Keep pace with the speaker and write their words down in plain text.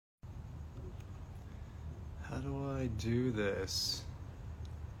I do this?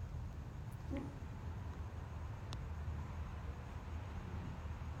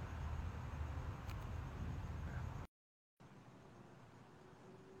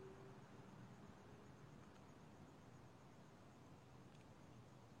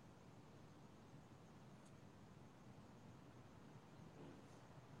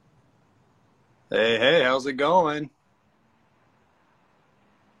 Hey, how's it going?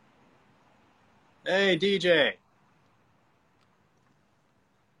 Hey, DJ.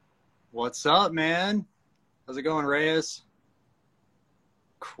 What's up, man? How's it going, Reyes?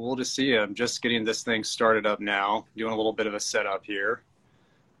 Cool to see you. I'm just getting this thing started up now, doing a little bit of a setup here.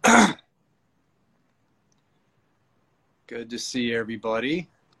 Good to see everybody.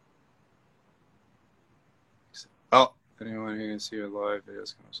 Oh, anyone who can see your live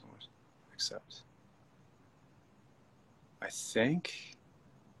videos can also accept. I think.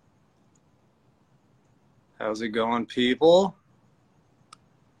 How's it going, people?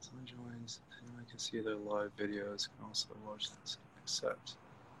 Someone joins. Anyone can see their live videos can also watch this. Accept.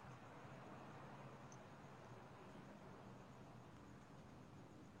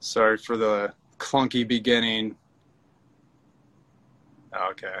 Sorry for the clunky beginning.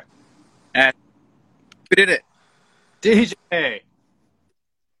 Okay. We did it. DJ!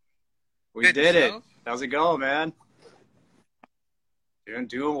 We Good did stuff. it. How's it going, man?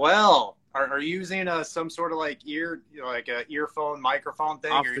 Doing well. Are you using some sort of like earphone microphone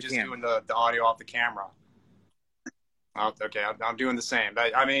thing, Off or are you the just camera. doing the audio off the camera? Oh, okay, I'm doing the same.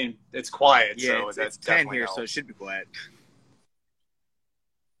 I mean, it's quiet, Yeah, so it's 10 definitely here, helps. so it should be quiet.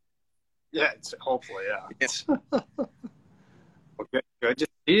 Yeah, hopefully, yeah. Yeah. Okay, good to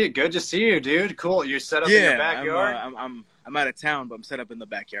see you. Good to see you, dude. Cool. You set up in your backyard? I'm out of town, but I'm set up in the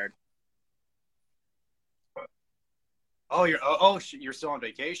backyard. Oh, you're still on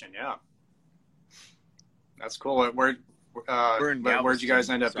vacation, yeah. That's cool. We're in Galveston, where'd you guys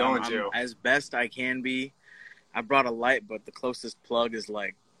end up so going I'm to? as best I can be. I brought a light, but the closest plug is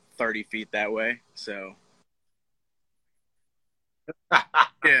like 30 feet that way. So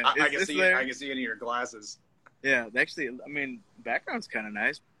yeah, I can see it in your glasses. Yeah, actually, I mean, background's kind of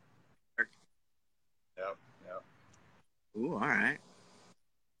nice. Yep. Ooh, all right.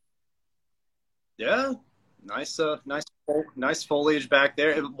 Yeah, nice foliage back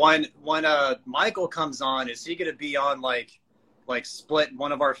there. When Michael comes on, is he gonna be on like split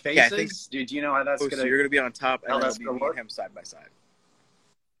one of our faces? Yeah, I think. Do you know how that's gonna? So you're gonna be on top, and how then that's it'll be gonna me and work? him side by side.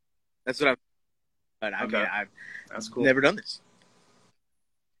 That's what I've. But I Okay. mean, I've That's cool. never done this.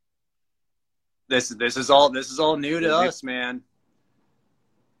 This is all new to us, man.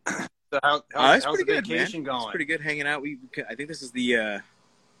 So how's the vacation going? It's pretty good hanging out. I think this is the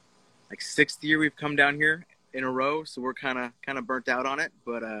like 6th year we've come down here in a row, so we're kind of burnt out on it,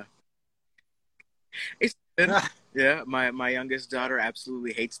 but it's good. Yeah, my youngest daughter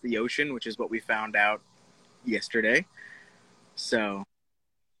absolutely hates the ocean, which is what we found out yesterday. So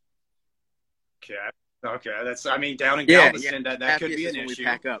okay, that's down in Galveston, yeah, that could be an when issue. we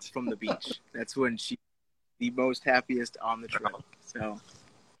pack up from the beach. That's when she's the most happiest on the trip. So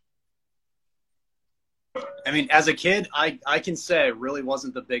I mean, as a kid, I can say I really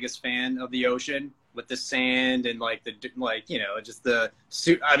wasn't the biggest fan of the ocean with the sand and just the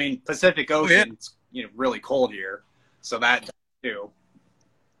suit. I mean, Pacific Ocean, really cold here, so that too.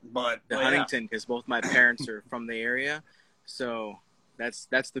 But Huntington, because both my parents are from the area, so that's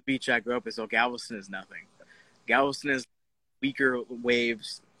the beach I grew up in. So Galveston is nothing. Galveston is weaker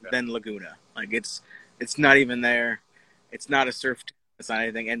waves than Laguna. Like it's not even there. It's not a surf. It's not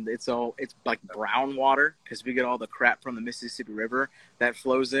anything, and it's like brown water because we get all the crap from the Mississippi River that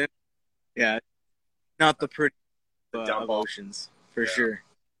flows in. Yeah, not the pretty of oceans for sure.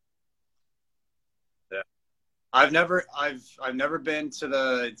 Yeah, I've never been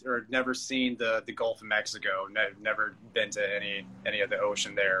to never seen the Gulf of Mexico. Never been to any of the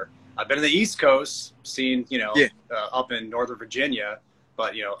ocean there. I've been to the East Coast, seen up in Northern Virginia.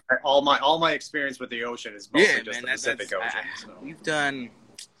 But all my experience with the ocean is mostly just the Pacific Ocean. We've done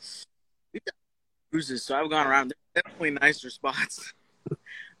cruises, so I've gone around. There's definitely nicer spots. As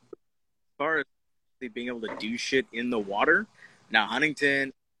far as being able to do shit in the water, now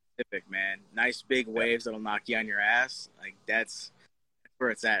Huntington, Pacific, man, nice big waves that'll knock you on your ass. Like that's where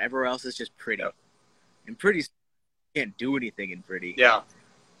it's at. Everywhere else is just pretty, and pretty you can't do anything in pretty. Yeah,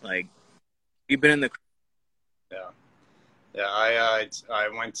 like you've been in the. Yeah, I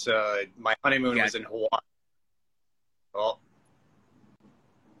went. My honeymoon was in Hawaii. Oh,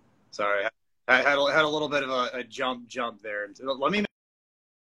 sorry, I had a little bit of a jump there. Let me.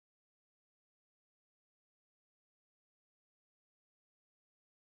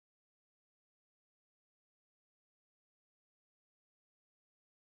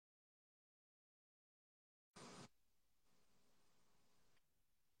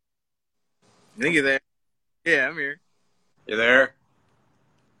 I think you're there. Yeah, I'm here. You there?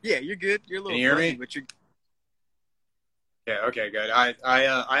 Yeah, you're good. You're a Can little you hear fuzzy, me? but you're. Yeah. Okay. Good. I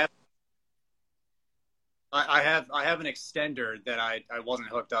have an extender that I wasn't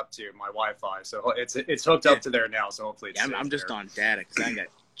hooked up to my Wi-Fi, so it's hooked Yeah. up to there now. So hopefully it Yeah, stays I'm just there. on data because I ain't got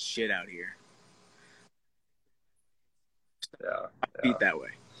shit out here. Yeah. Feet that way.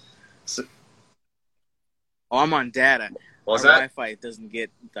 So, Oh, I'm on data. what was Our that? Wi-Fi doesn't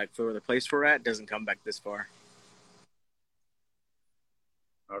get like for the place we're at doesn't come back this far.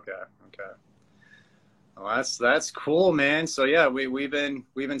 Okay. Okay. Well, that's cool, man. So yeah, we've been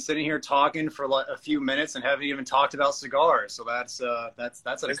sitting here talking for like a few minutes and haven't even talked about cigars. So that's an That's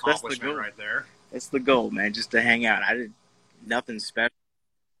the accomplishment goal. right there. That's the goal, man. Just to hang out. I did nothing special.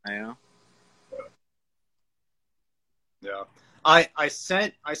 You know. Yeah. I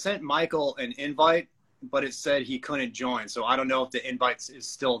sent Michael an invite, but it said he couldn't join. So I don't know if the invite is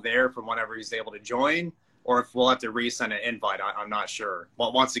still there from whenever he's able to join, or if we'll have to resend an invite. I'm not sure.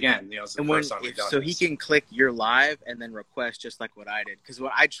 Well, once again, it's the first time we've done So this. he can click your live and then request just like what I did. Because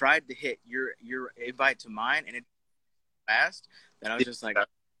when I tried to hit your invite to mine and it fast, then I was just like,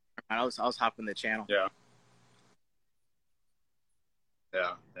 I was hopping the channel. Yeah.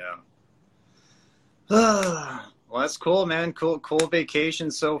 Yeah. Yeah. Well, that's cool, man. Cool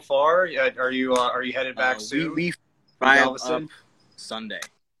vacation so far. Are you headed back soon? We drive up Sunday.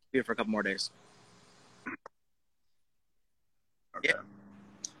 Be here for a couple more days. Okay. Yeah.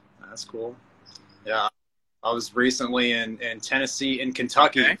 That's cool. Yeah. I was recently in Tennessee and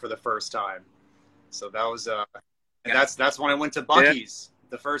Kentucky for the first time. So that was and that's when I went to Buc-ee's. Yeah.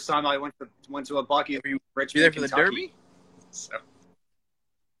 The first time I went to a Buc-ee's in Richmond, you there for Kentucky. the Derby? So.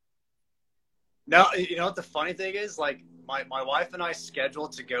 No, you know what the funny thing is? Like my wife and I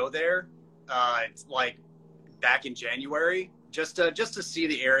scheduled to go there, like back in January, just to see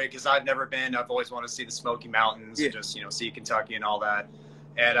the area because I've never been. I've always wanted to see the Smoky Mountains, and just see Kentucky and all that.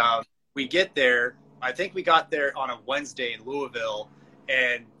 And we get there. I think we got there on a Wednesday in Louisville,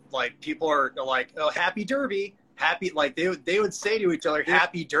 and like people are like, "Oh, happy Derby, happy!" Like they would say to each other,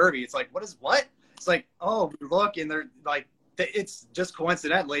 "Happy Derby." It's like, what? It's like, oh, we look and they're like. It's just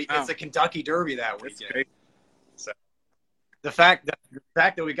coincidentally, it's a Kentucky Derby that weekend. So the fact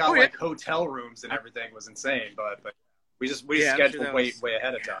that we got like hotel rooms and everything was insane, but we scheduled way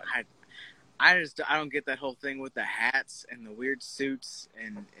ahead of time. I don't get that whole thing with the hats and the weird suits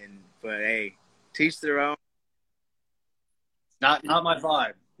but hey, teach their own. Not my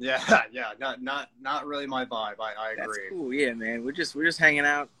vibe. Yeah, not really my vibe. I agree. That's cool. Yeah, man. We're just hanging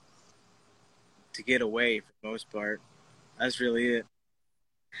out to get away for the most part. That's really it.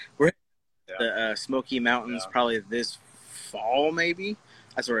 We're the Smoky Mountains probably this fall, maybe.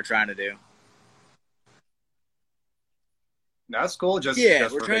 That's what we're trying to do. That's cool. Just we're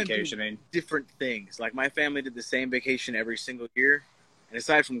for trying vacationing. To do different things. Like my family did the same vacation every single year, and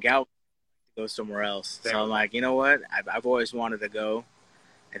aside from Galveston, go somewhere else. So I'm like, you know what? I've always wanted to go.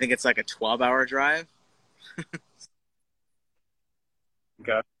 I think it's like a 12-hour drive.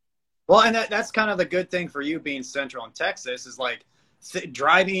 Okay. Well, and that's kind of the good thing for you being central in Texas is like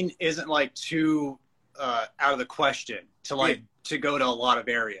driving isn't like too out of the question to go to a lot of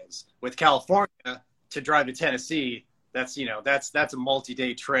areas. With California, to drive to Tennessee, that's a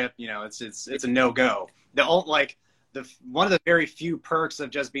multi-day trip. It's a no-go. One of the very few perks of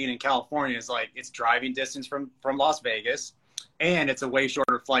just being in California is like it's driving distance from Las Vegas, and it's a way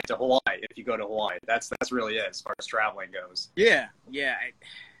shorter flight to Hawaii if you go to Hawaii. That's really it as far as traveling goes. Yeah.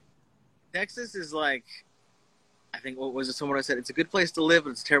 Texas is like, I think, what was it? Someone I said it's a good place to live, but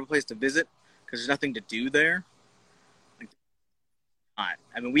it's a terrible place to visit because there's nothing to do there. I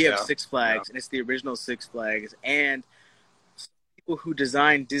mean, we have Six Flags, and it's the original Six Flags, and people who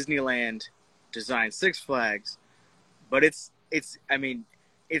designed Disneyland designed Six Flags, but it's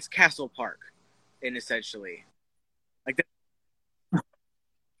Castle Park, and essentially, like that.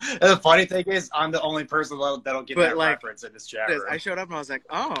 The funny thing is, I'm the only person that'll get that reference in this chat room. I showed up and I was like,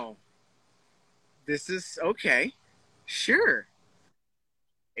 oh. This is okay, sure.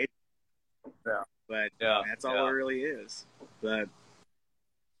 But that's all it really is. But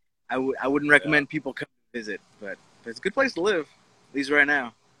I wouldn't recommend people come visit, but it's a good place to live, at least right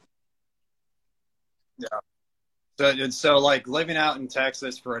now. Yeah. So like living out in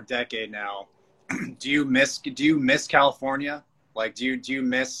Texas for a decade now, do you miss California? Like, do you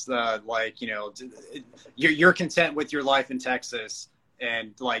miss you're content with your life in Texas?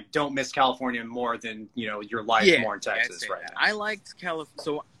 And like, don't miss California more than your life more in Texas right now. I liked California.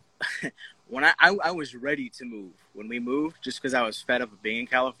 So when I was ready to move when we moved, just because I was fed up of being in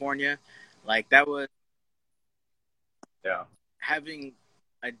California, like that was having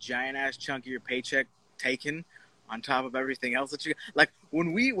a giant ass chunk of your paycheck taken on top of everything else that you like.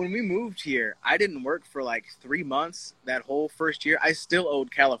 When we moved here, I didn't work for like 3 months. That whole first year, I still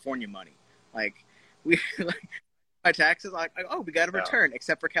owed California money. Like we like my taxes. Like, oh, we got a return,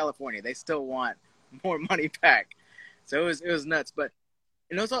 except for California, they still want more money back. So it was nuts. But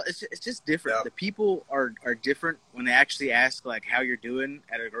it's just different. Yeah. The people are different when they actually ask like how you're doing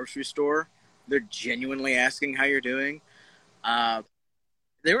at a grocery store. They're genuinely asking how you're doing.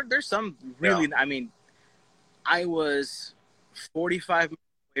 There's some really. Yeah. I mean, I was 45 minutes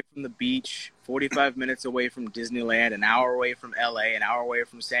away from the beach, 45 minutes away from Disneyland, an hour away from LA, an hour away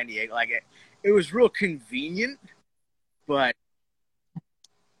from San Diego. Like it was real convenient, but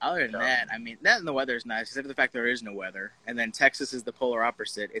other than that, I mean, that and the weather is nice, except for the fact there is no weather. And then Texas is the polar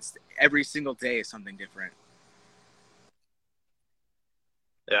opposite. It's every single day is something different.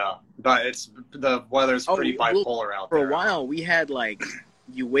 Yeah, but the weather's pretty bipolar out there. For a while, we had like,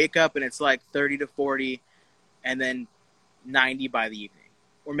 you wake up and it's like 30 to 40, and then 90 by the evening,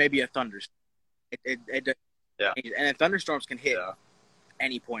 or maybe a thunderstorm. Yeah, and thunderstorms can hit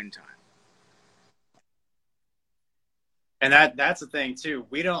any point in time. And that's the thing too.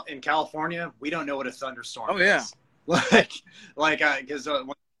 We don't in California. We don't know what a thunderstorm is. Because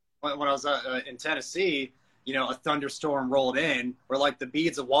when I was in Tennessee, a thunderstorm rolled in, where like the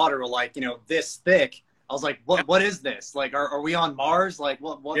beads of water were like this thick. I was like, what is this? Like, are we on Mars? Like,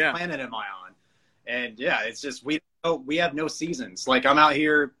 what planet am I on? And it's just we have no seasons. Like I'm out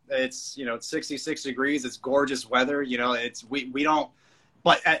here. It's it's 66 degrees. It's gorgeous weather. It's we don't.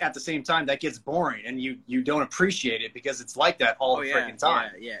 But at the same time, that gets boring, and you don't appreciate it because it's like that all the freaking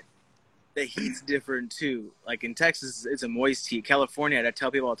time. Yeah. The heat's different, too. Like, in Texas, it's a moist heat. California, I tell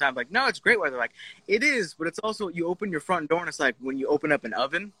people all the time, like, no, it's great weather. Like, it is, but it's also, you open your front door, and it's like when you open up an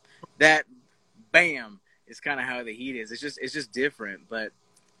oven, that, bam, is kind of how the heat is. It's just different, but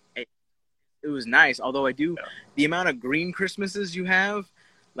it was nice. Although the amount of green Christmases you have,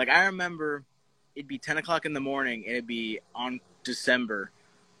 like, I remember it'd be 10 o'clock in the morning, and it'd be on December,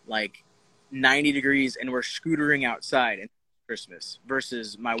 like 90 degrees, and we're scootering outside in Christmas,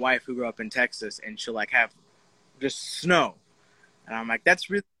 versus my wife who grew up in Texas, and she'll like have just snow, and I'm like, that's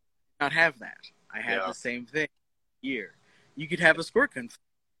really not have that. I have the same thing here. You could have a squirt gun.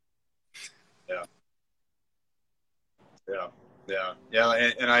 And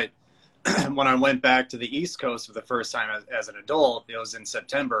I when I went back to the East Coast for the first time as an adult, it was in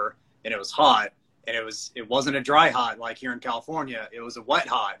September, and it was hot. And it wasn't a dry hot like here in California. It was a wet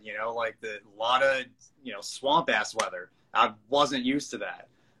hot, like a lot of, swamp ass weather. I wasn't used to that.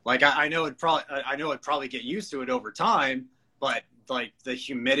 Like I know I'd probably get used to it over time, but like the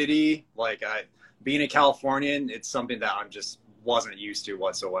humidity, like being a Californian, it's something that I'm just wasn't used to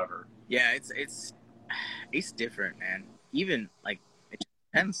whatsoever. Yeah, it's different, man. Even like it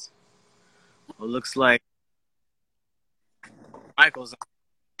depends. It looks like Michael's.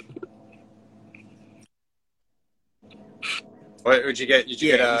 What did you get? Did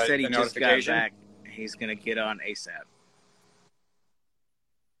you get he said he a just notification? Got back. He's gonna get on ASAP.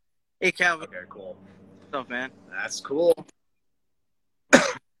 Hey, Calvin. Okay, cool. What's up, man? That's cool.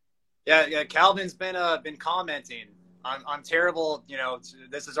 Yeah. Calvin's been commenting. I'm terrible.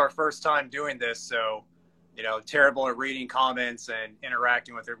 This is our first time doing this, so terrible at reading comments and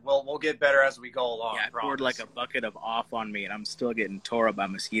interacting with it. We'll get better as we go along. Yeah, I poured like a bucket of off on me, and I'm still getting tore up by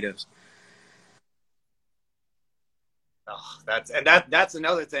mosquitoes. Oh, that's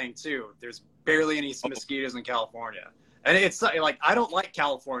another thing too. There's barely any mosquitoes in California, and it's like I don't like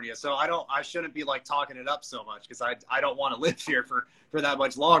California, so I shouldn't be like talking it up so much because I don't want to live here for that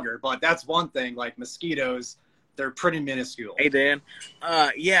much longer. But that's one thing. Like mosquitoes, they're pretty minuscule. Hey Dan,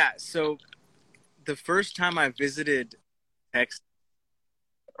 So the first time I visited Texas,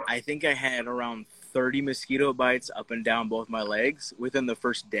 I think I had around 30 mosquito bites up and down both my legs within the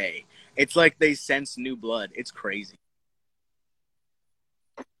first day. It's like they sense new blood. It's crazy.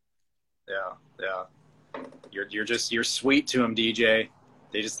 Yeah. You're sweet to them, DJ.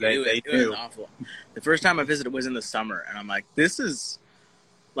 They do. It was awful. The first time I visited was in the summer, and I'm like, this is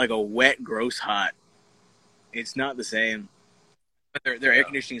like a wet, gross hot. It's not the same. But their air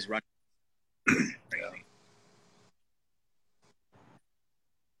conditioning is running. Crazy.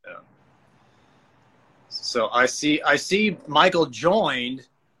 Yeah. So I see Michael joined.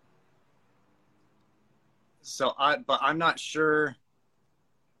 But I'm not sure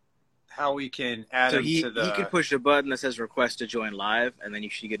how we can add him to the... he could push a button that says request to join live, and then you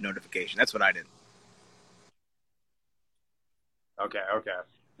should get notification. That's what I did. Okay.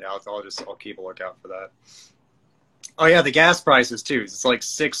 Yeah, I'll keep a lookout for that. Oh yeah, the gas prices too. It's like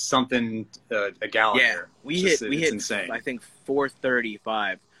six something a gallon Yeah, here. we It's hit insane. I think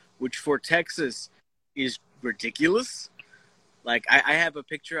 4.35, which for Texas is ridiculous. Like I have a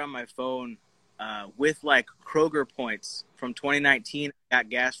picture on my phone with like Kroger points from 2019. Got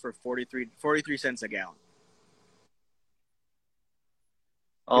gas for 43 cents a gallon.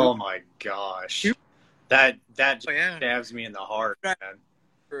 Oh my gosh, that just Oh yeah, stabs me in the heart, man.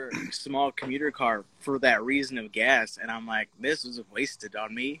 for a small commuter car for that reason of gas, and I'm like, this was wasted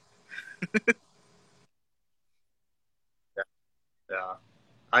on me. Yeah.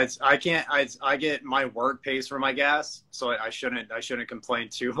 I can't I get my work pays for my gas, so I shouldn't complain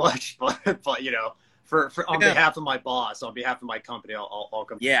too much. But you know, for on behalf of my boss, on behalf of my company, I'll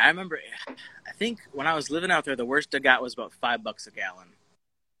complain. Yeah, I remember. I think when I was living out there, the worst I got was about $5 a gallon,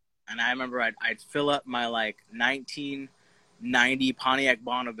 and I remember I'd fill up my like 1990 Pontiac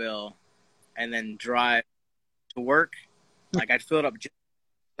Bonneville, and then drive to work. Like I'd fill it up just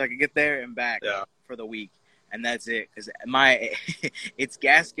so I could get there and back for the week, and that's it. Because my its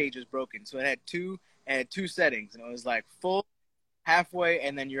gas gauge was broken, so it had two settings, and it was like full, halfway,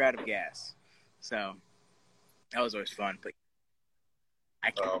 and then you're out of gas. So that was always fun, but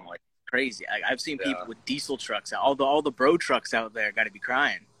crazy. I've seen people with diesel trucks. All the bro trucks out there got to be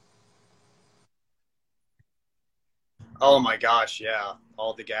crying. Oh my gosh, yeah,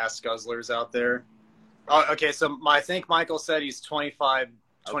 all the gas guzzlers out there. Oh, okay, so I think Michael said he's 25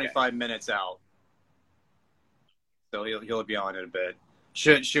 minutes out, so he'll be on in a bit.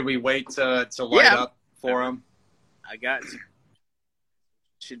 Should we wait to light up for him? I got to.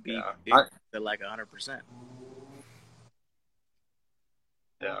 Should be like 100%.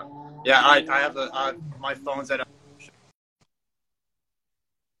 Yeah. I have my phone's at.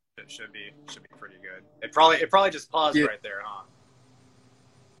 It should be pretty good. It probably just paused right there, huh?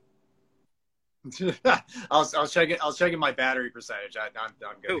 I was checking my battery percentage. I'm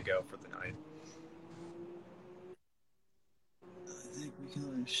good to go for the night. I think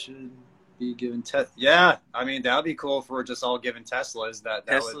we should be given Yeah, I mean that would be cool if we're just all given Teslas.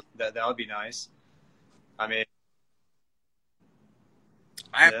 That would be nice. I mean,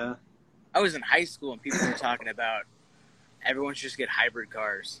 I was in high school and people were talking about everyone should just get hybrid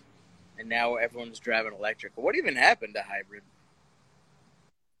cars, and now everyone's driving electric. What even happened to hybrid?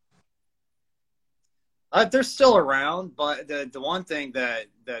 They're still around, but the one thing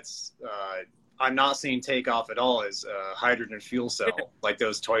that's I'm not seeing take off at all is hydrogen fuel cell, like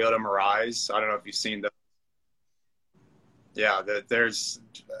those Toyota Mirais. I don't know if you've seen them. Yeah, there's,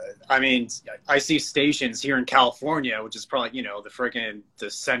 I mean, I see stations here in California, which is probably, the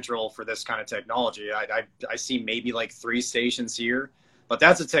central for this kind of technology. I see maybe like 3 stations here, but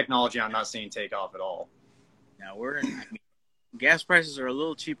that's a technology I'm not seeing take off at all. Now gas prices are a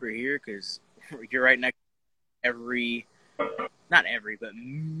little cheaper here because you're right next to not every, but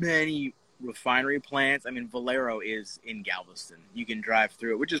many refinery plants. I mean, Valero is in Galveston. You can drive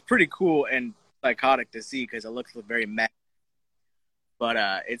through it, which is pretty cool and psychotic to see because it looks very mad. But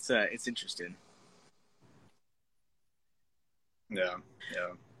it's interesting. Yeah.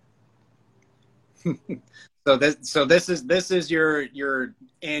 So this is your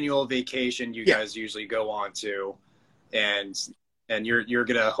annual vacation you guys usually go on to, and you're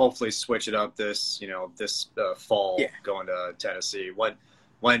gonna hopefully switch it up this fall going to Tennessee.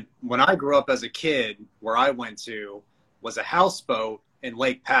 When I grew up as a kid, where I went to was a houseboat in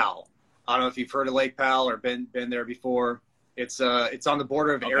Lake Powell. I don't know if you've heard of Lake Powell or been there before. It's on the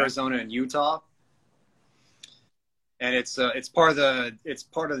border of Arizona and Utah, and it's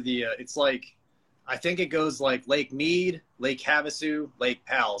like, I think it goes like Lake Mead, Lake Havasu, Lake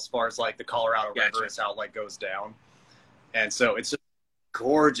Powell, as far as like the Colorado River is how it like goes down, and so it's a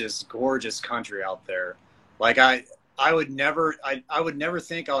gorgeous country out there. Like I would never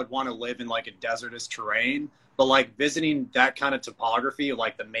think I would want to live in like a desertous terrain, but like visiting that kind of topography,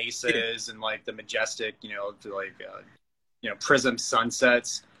 like the mesas and like the majestic, prism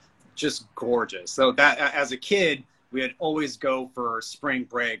sunsets, just gorgeous. So that as a kid, we would always go for spring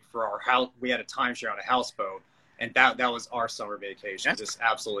break for our house. We had a timeshare on a houseboat, and that was our summer vacation. Just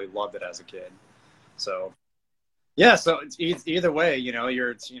absolutely loved it as a kid. So yeah, so it's either way,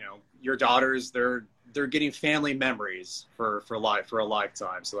 your daughters, they're getting family memories for a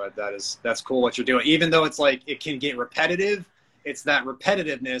lifetime. So that's cool what you're doing. Even though it's like it can get repetitive, it's that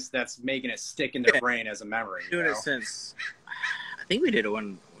repetitiveness that's making it stick in their brain as a memory. Doing it since I think we did it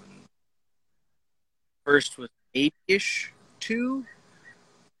when first was 8-ish 2.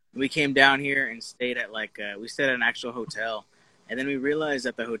 We came down here and stayed at we stayed at an actual hotel, and then we realized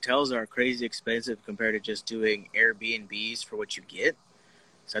that the hotels are crazy expensive compared to just doing Airbnbs for what you get.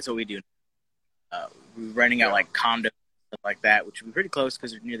 So that's what we do. we're renting out like condos stuff like that, which would be pretty close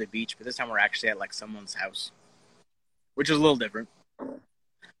because we're near the beach. But this time we're actually at like someone's house, which is a little different.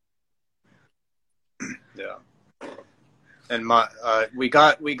 Yeah. And my we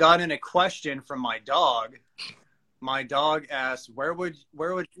got in a question from my dog. My dog asked, "Where would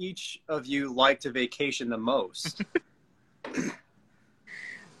each of you like to vacation the most?"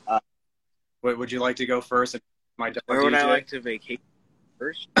 Would you like to go first? My dog, where would DJ? I like to vacation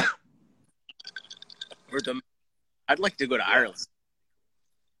first? I'd like to go to Ireland.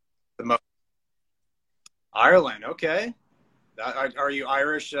 Ireland, okay. Are you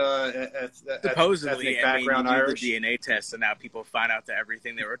Irish? Supposedly, background you do Irish? the DNA test, and now people find out that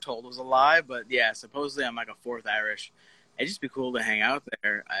everything they were told was a lie. But yeah, supposedly I'm like a fourth Irish. It'd just be cool to hang out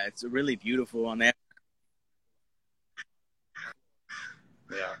there. It's really beautiful, and they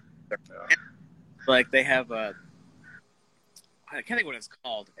have a. I can't think what it's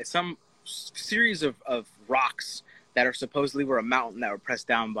called. It's some series of rocks that are supposedly were a mountain that were pressed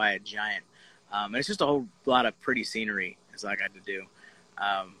down by a giant. And it's just a whole lot of pretty scenery is like I had to do.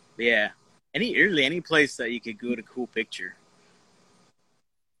 Yeah, any place that you could go to cool picture.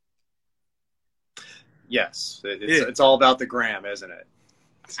 Yes, it's all about the gram, isn't it?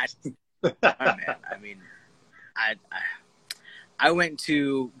 I mean, I went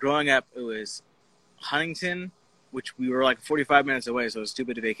to, growing up, it was Huntington, which we were like 45 minutes away, so it was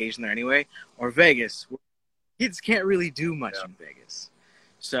stupid to vacation there anyway, or Vegas. Kids can't really do much in Vegas.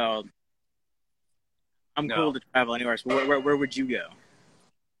 So I'm cool to travel anywhere. So where would you go?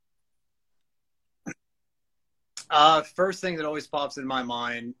 First thing that always pops in my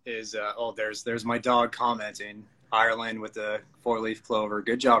mind is, there's my dog commenting. Ireland with the 4-leaf clover.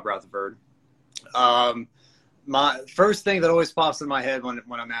 Good job, Rutherford. My first thing that always pops in my head when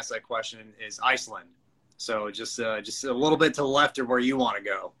I'm asked that question is Iceland. So just a little bit to the left of where you want to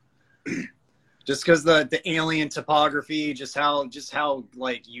go. Just because the alien topography, just how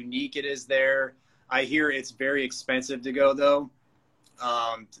like unique it is there. I hear it's very expensive to go though.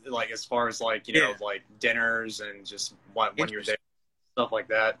 Like as far as like like dinners and just when you're there, stuff like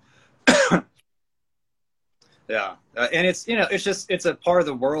that. Yeah, and it's a part of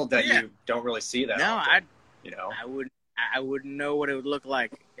the world that you don't really see that. No, often, I wouldn't know what it would look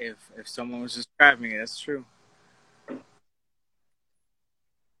like if someone was describing it. That's true.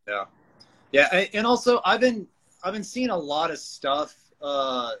 Yeah, yeah, and also I've been seeing a lot of stuff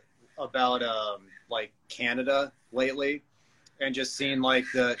about like Canada lately, and just seeing like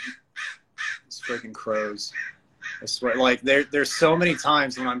these freaking crows. I swear, like there's so many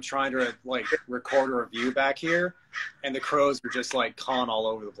times when I'm trying to like record a review back here, and the crows are just like cawing all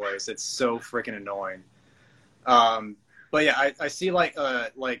over the place. It's so freaking annoying. But yeah, I see like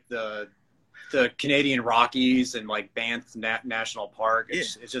the Canadian Rockies and like Banff National Park.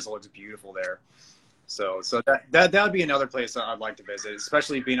 It just looks beautiful there. So that would be another place I'd like to visit,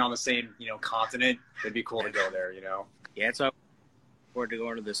 especially being on the same continent. It'd be cool to go there. Yeah, it's up forward to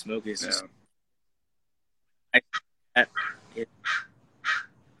going to the Smokies. Yeah. Like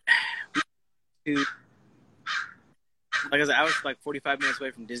I said, I was like 45 minutes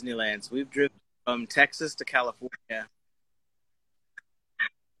away from Disneyland, so we've driven from Texas to California.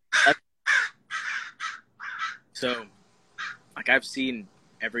 So, like, I've seen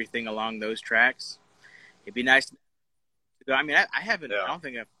everything along those tracks. It'd be nice to go. I mean, I haven't. I don't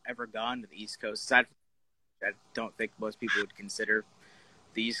think I've ever gone to the East Coast. Aside from, I don't think most people would consider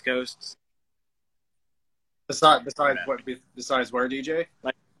the East Coast. Besides where, DJ?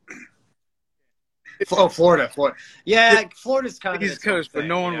 Like, Florida. Yeah, Florida's kind of the East Coast, but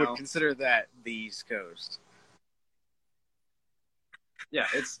no one would consider that the East Coast. Yeah,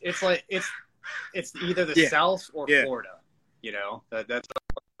 it's like it's either the South or Florida. That's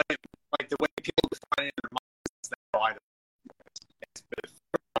like the way people define it in their minds.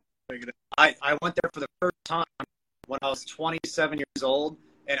 I went there for the first time when I was 27 years old,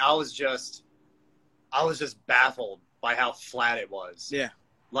 and I was just baffled by how flat it was. Yeah.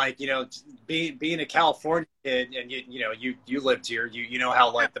 Like, being a California kid, and you lived here, you know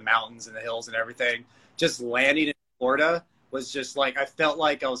how like the mountains and the hills and everything, just landing in Florida was just like, I felt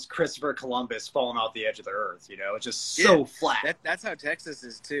like I was Christopher Columbus falling off the edge of the earth. It's just so flat. That's how Texas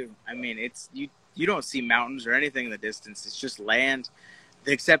is too. I mean, it's you don't see mountains or anything in the distance. It's just land,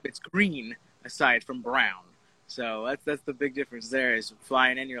 except it's green aside from brown. So that's the big difference there. Is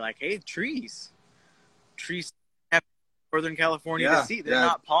flying in, you're like, hey, trees have Northern California to see. They're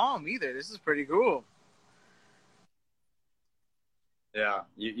not palm either. This is pretty cool. Yeah,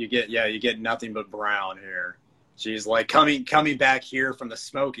 you get nothing but brown here. She's like coming back here from the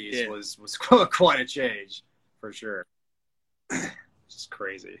Smokies was quite a change for sure. Just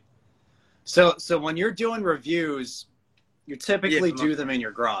crazy. So when you're doing reviews, you typically Yeah, do them in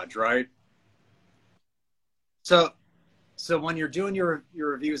your garage, right? So so when you're doing your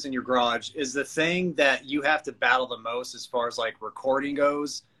reviews in your garage, is the thing that you have to battle the most as far as like recording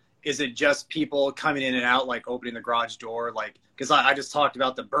goes? Is it just people coming in and out, like opening the garage door? Like, because I just talked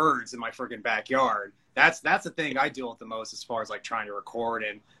about the birds in my freaking backyard. That's the thing I deal with the most as far as like trying to record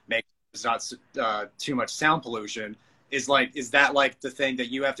and make there's not too much sound pollution. Is that like the thing that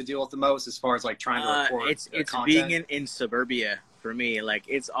you have to deal with the most as far as like trying to record it's content? being in suburbia for me. Like,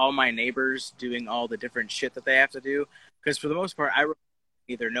 it's all my neighbors doing all the different shit that they have to do. Because for the most part,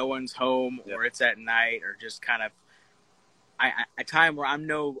 either no one's home or it's at night or just kind of a time where I'm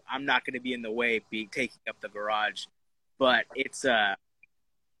not going to be in the way, taking up the garage. But it's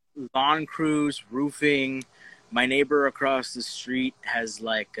lawn crews, roofing. My neighbor across the street has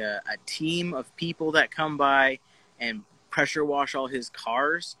like a team of people that come by and pressure wash all his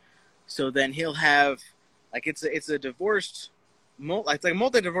cars. So then he'll have like it's a divorced, it's like a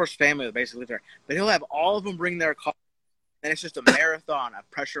multi-divorced family that basically live there. But he'll have all of them bring their car, and it's just a marathon of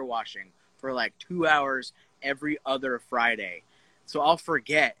pressure washing for like 2 hours every other Friday. So I'll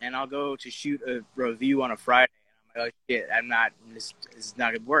forget, and I'll go to shoot a review on a Friday, and I'm like, oh shit, this is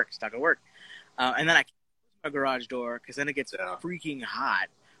not gonna work. It's not gonna work. And then I close my garage door because then it gets freaking hot,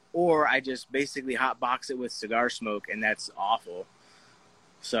 or I just basically hot box it with cigar smoke, and that's awful.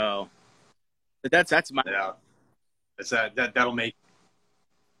 So, but that's my It's that'll make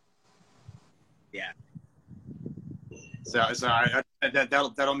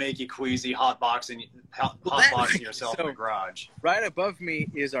that'll make you queasy hotboxing yourself in the garage. Right above me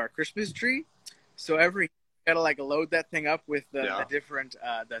is our Christmas tree, so gotta like load that thing up with the different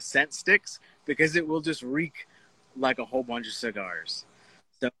the scent sticks because it will just reek like a whole bunch of cigars.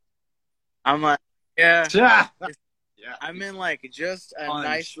 So I'm like, I'm in like just a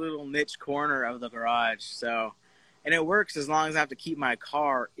nice little niche corner of the garage. So, and it works as long as I have to keep my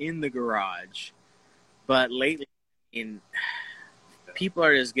car in the garage. But lately, people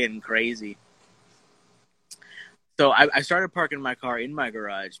are just getting crazy. So I started parking my car in my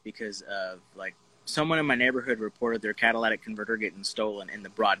garage because of like someone in my neighborhood reported their catalytic converter getting stolen in the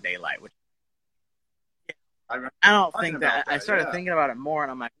broad daylight. Which I don't think that. I started thinking about it more,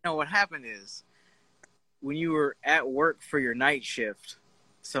 and I'm like, no, what happened is when you were at work for your night shift,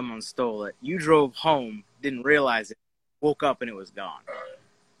 someone stole it. You drove home, didn't realize it, woke up, and it was gone.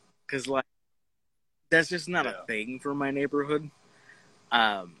 Because like that's just not a thing for my neighborhood.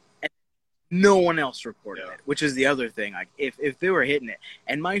 And no one else reported it, which is the other thing. Like if they were hitting it,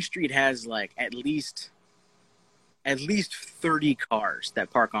 and my street has like at least 30 cars that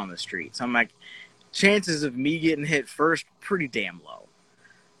park on the street. So I'm like, chances of me getting hit first, pretty damn low.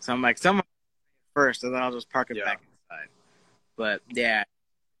 So I'm like, someone first, and then I'll just park it back inside. But yeah,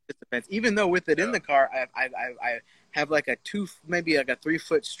 it depends. Even though with it in the car, I have like maybe like a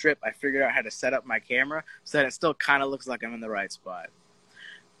 3-foot strip. I figured out how to set up my camera so that it still kind of looks like I'm in the right spot.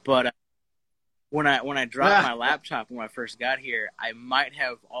 But when I dropped my laptop when I first got here, I might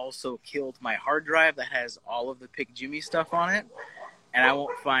have also killed my hard drive that has all of the Pick Jimi stuff on it, and I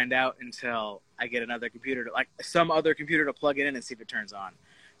won't find out until I get another computer some other computer to plug it in and see if it turns on.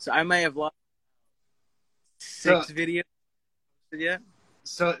 So I may have lost 6 videos yet.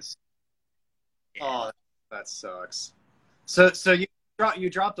 So, oh, that sucks. So you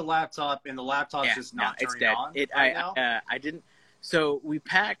dropped the laptop, and the laptop's just not turning on. I didn't. So we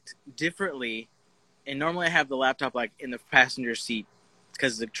packed differently, and normally I have the laptop like in the passenger seat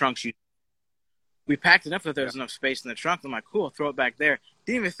because the trunk's. We packed enough that there was enough space in the trunk. I'm like, cool, throw it back there.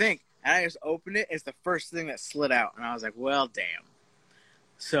 Didn't even think, and I just opened it. It's the first thing that slid out, and I was like, well, damn.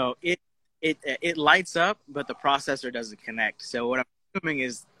 So it lights up, but the processor doesn't connect. So what I'm assuming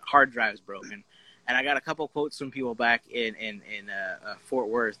is hard drive's broken. And I got a couple quotes from people back in Fort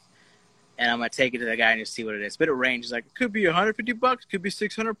Worth, and I'm gonna take it to the guy and just see what it is. But it ranges like it could be $150, could be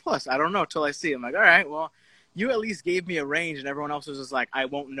 600 plus. I don't know till I see. I'm like, all right, well, you at least gave me a range, and everyone else was just like, I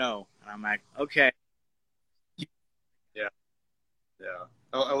won't know. And I'm like, okay. Yeah.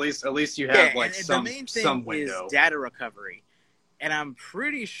 At least you have like some window. The main thing is data recovery, and I'm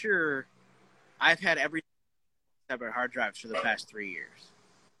pretty sure I've had every separate hard drives for the past 3 years.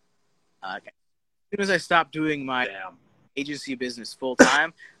 As soon as I stopped doing my agency business full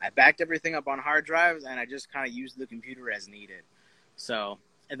time, I backed everything up on hard drives, and I just kind of used the computer as needed. So,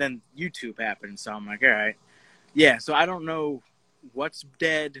 and then YouTube happened, so I'm like, all right, yeah. So I don't know what's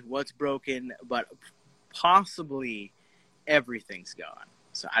dead, what's broken, but possibly everything's gone.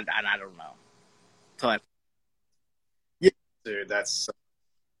 So I don't know. Dude, it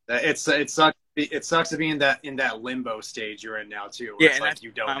sucks it sucks to be in that limbo stage you're in now too, where Yeah, it's and like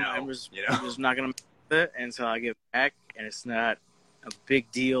you don't know. I'm just not gonna mess with it until I get back, and it's not a big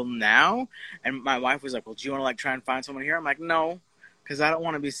deal now. And my wife was like, "Well, do you want to like try and find someone here?" I'm like, "No, because I don't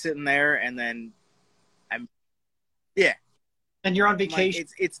want to be sitting there and then yeah." And you're on I'm like, vacation.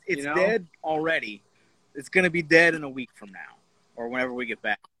 it's dead already. It's gonna be dead in a week from now, or whenever we get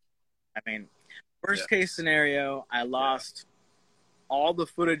back. I mean, worst case scenario, I lost all the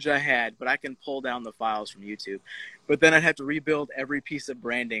footage I had, but I can pull down the files from YouTube. But then I'd have to rebuild every piece of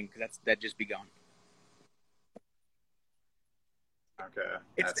branding because that'd just be gone. Okay,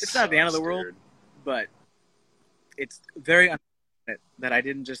 it's not the end of the world, but it's very unfortunate that I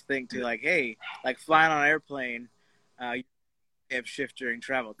didn't just think to like, hey, like flying on an airplane, you have shift during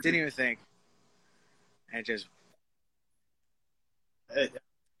travel. Didn't even think, and just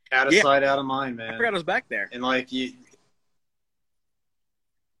out of sight, out of mind, man. I forgot I was back there, and like you.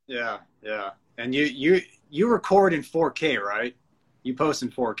 Yeah. And you record in 4K, right? You post in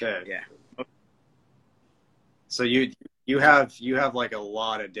 4K. Yeah. So you have like a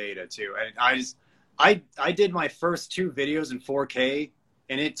lot of data too. And I did my first 2 videos in 4K,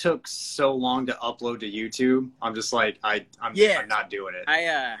 and it took so long to upload to YouTube. I'm just like I'm not doing it.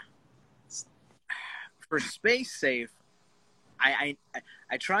 For space safe, I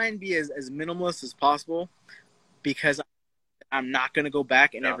try and be as minimalist as possible because I'm not going to go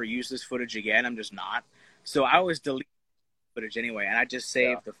back and ever use this footage again. I'm just not. So I always delete footage anyway, and I just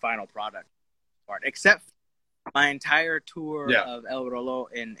save the final product part, except my entire tour of El Rolo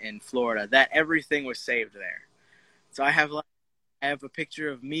in Florida. That everything was saved there. So I have a picture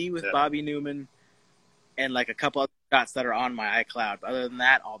of me with Bobby Newman and like a couple other shots that are on my iCloud. But other than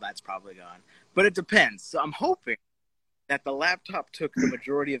that, all that's probably gone. But it depends. So I'm hoping that the laptop took the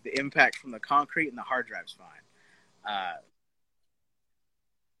majority of the impact from the concrete and the hard drive's fine.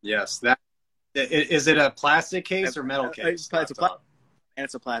 Yes, that is it a plastic case or metal case?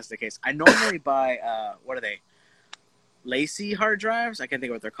 It's a plastic case. I normally buy what are they? Lacy hard drives. I can't think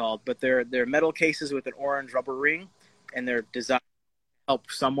of what they're called, but they're metal cases with an orange rubber ring, and they're designed to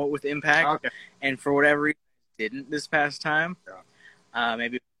help somewhat with impact. Okay. And for whatever reason, didn't this past time.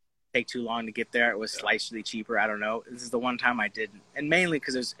 Maybe it would take too long to get there. It was slightly cheaper. I don't know. This is the one time I didn't, and mainly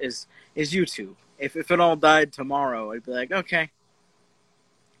because it's YouTube. If it all died tomorrow, I'd be like, okay.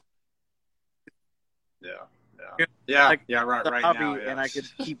 Right now, and I could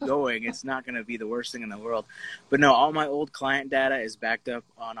keep going. It's not going to be the worst thing in the world. But no, all my old client data is backed up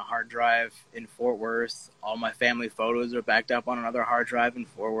on a hard drive in Fort Worth. All my family photos are backed up on another hard drive in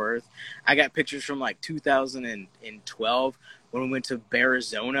Fort Worth. I got pictures from like 2012 when we went to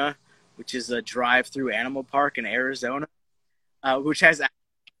Bearizona, which is a drive-through animal park in Arizona, which has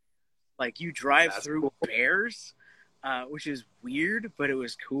like you drive through bears, which is weird, but it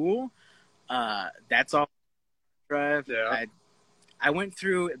was cool. That's all drive. I went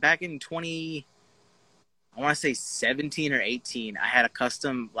through back in 17 or 18. I had a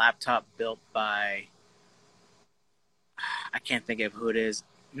custom laptop built by, I can't think of who it is.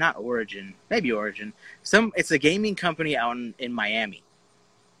 Not Origin, maybe Origin. It's a gaming company out in Miami,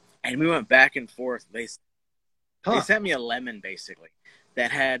 and we went back and forth. They sent me a lemon basically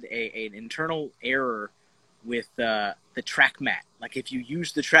that had an internal error with the track mat. Like if you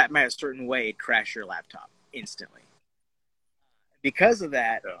use the track mat a certain way, it'd crash your laptop instantly. Because of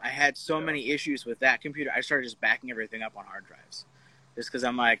that, I had so many issues with that computer. I started just backing everything up on hard drives, just because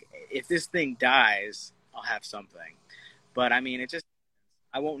I'm like, if this thing dies, I'll have something. But I mean,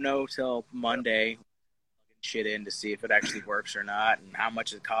 I won't know till Monday. Shit in to see if it actually works or not, and how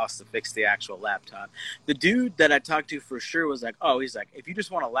much it costs to fix the actual laptop. The dude that I talked to for sure was like, he's like, if you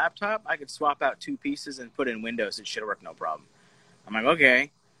just want a laptop, I could swap out 2 pieces and put in Windows. It should work no problem. I'm like,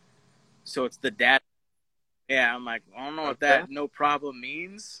 okay. So it's the data. Yeah, I'm like, I don't know what that no problem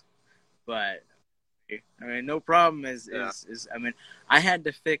means, but I mean, no problem is I mean, I had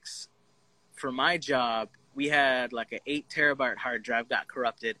to fix for my job. We had like an 8 terabyte hard drive got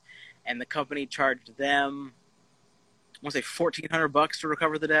corrupted, and the company charged them, I want to say $1,400 to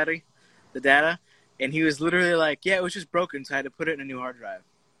recover the data. And he was literally like, yeah, it was just broken, so I had to put it in a new hard drive.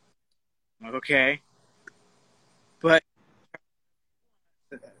 I'm like, okay. But,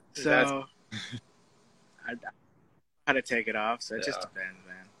 so, I how to take it off, so it just depends,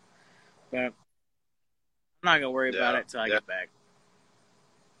 man. But I'm not going to worry about it until I get back.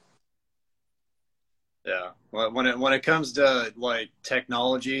 Yeah. Well, when it comes to like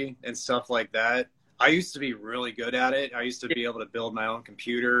technology and stuff like that, I used to be really good at it. I used to be able to build my own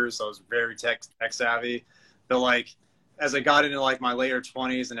computers. I was very tech savvy. But like as I got into like my later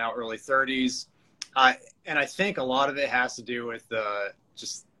 20s and now early 30s, I think a lot of it has to do with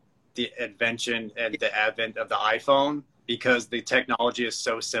just the invention and the advent of the iPhone, because the technology is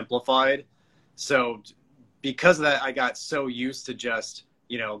so simplified. So because of that, I got so used to just,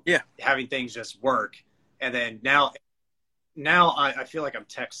 you know, having things just work. And then now I feel like I'm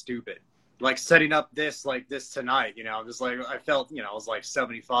tech stupid. Like setting up this like this tonight, you know, I'm just like, I felt, you know, I was like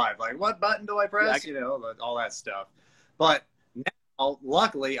 75. Like, what button do I press? You know, all that stuff. But now,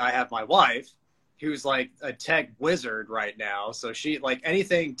 luckily, I have my wife, who's like a tech wizard right now. So she, like,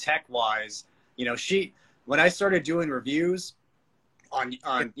 anything tech wise, you know, when I started doing reviews on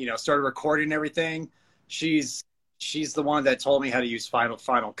you know, started recording everything, she's the one that told me how to use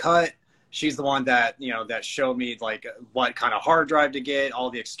Final Cut. She's the one that, you know, that showed me like what kind of hard drive to get,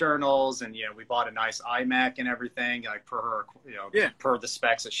 all the externals, and, you know, we bought a nice iMac and everything, like per her, you know, per the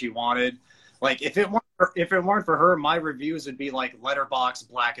specs that she wanted. Like if it weren't for her, my reviews would be like letterbox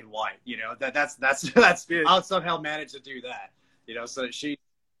black and white. You know, that's I'll somehow manage to do that. You know, so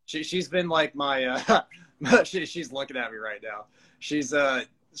she's been like my she's looking at me right now. She's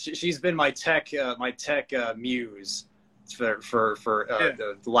been my tech muse, for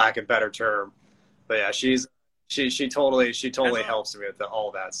the lack of better term. But yeah, she totally helps me with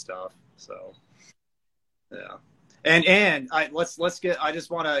all that stuff. So yeah. And I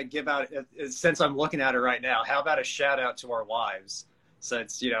just want to give out, since I'm looking at her right now, how about a shout out to our wives?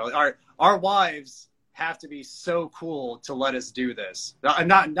 Since, you know, our wives have to be so cool to let us do this.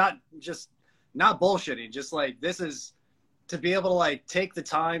 Not bullshitting, just like, this is to be able to like take the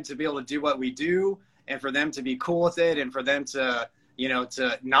time to be able to do what we do, and for them to be cool with it, and for them to, you know,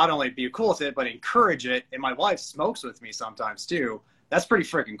 to not only be cool with it, but encourage it. And my wife smokes with me sometimes too. That's pretty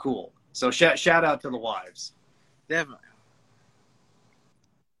freaking cool. So shout out to the wives. Definitely.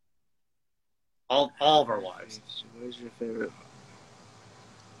 All of our wives. What is your favorite?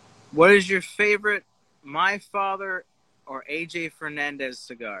 What is your favorite My Father or AJ Fernandez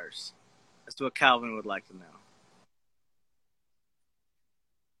cigars? That's what Calvin would like to know.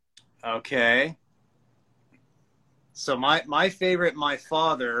 Okay. So my favorite My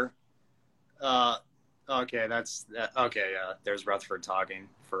Father. Okay, that's okay. There's Rutherford talking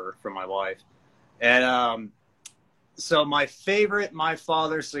for my wife, and so my favorite My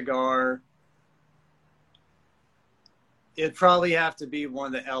Father cigar, it'd probably have to be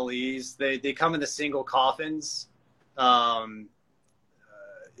one of the LEs. They come in the single coffins.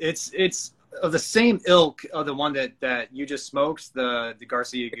 It's of the same ilk of the one that you just smoked, the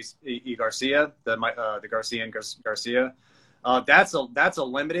Garcia y Garcia, the Garcia and Garcia. That's a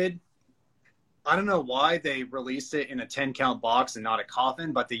limited. I don't know why they released it in a 10-count box and not a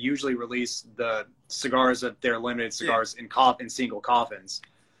coffin, but they usually release the cigars of their limited cigars in single coffins,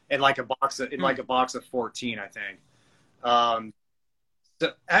 in like a box of 14, I think. But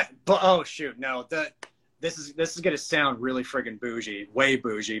oh shoot, no, this is gonna sound really friggin' bougie, way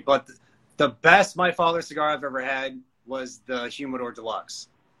bougie, but the best My Father cigar I've ever had was the Humidor Deluxe,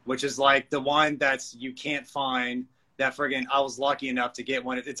 which is like the one that's you can't find. That friggin', I was lucky enough to get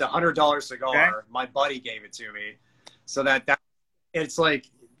one. It's $100 cigar. Okay. My buddy gave it to me, so that it's like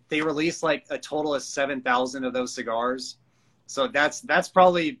they released like a total of 7,000 of those cigars. So that's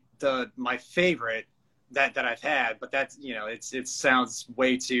probably my favorite that I've had. But that's, you know, it sounds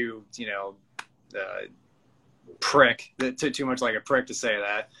way too, you know, too much like a prick to say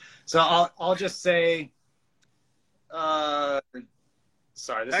that. So I'll just say, sorry,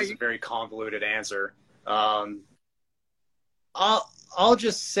 this is a very convoluted answer. I'll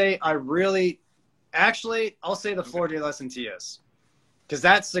just say I'll say the Flor de las Antillas, because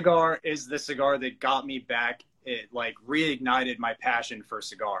that cigar is the cigar that got me back. It like reignited my passion for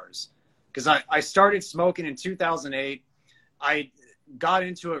cigars, because I started smoking in 2008. I got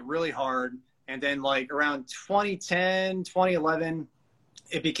into it really hard, and then like around 2010, 2011,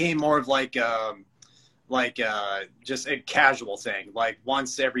 it became more of like just a casual thing, like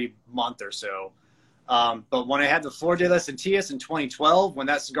once every month or so. But when I had the Flor de las Antillas in 2012, when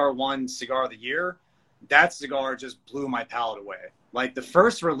that cigar won Cigar of the Year, that cigar just blew my palate away. Like the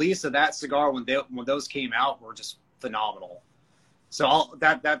first release of that cigar, when those came out, were just phenomenal. So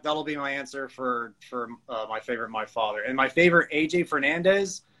that'll be my answer for my favorite My Father. And my favorite AJ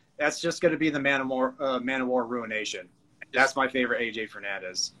Fernandez, that's just going to be the Man of War Ruination. That's my favorite AJ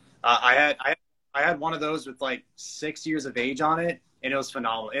Fernandez. I had one of those with like 6 years of age on it, and it was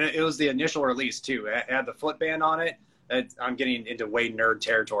phenomenal. And it was the initial release too. It had the footband on it. I'm getting into way nerd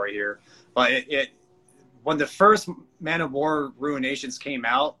territory here, but when the first Man of War Ruinations came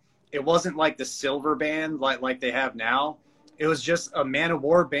out, it wasn't like the silver band like they have now. It was just a Man of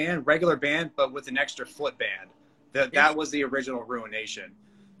War band, regular band, but with an extra footband. That was the original Ruination.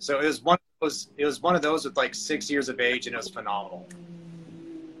 So it was one of those with like 6 years of age, and it was phenomenal.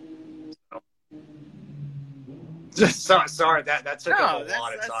 Sorry, that took up a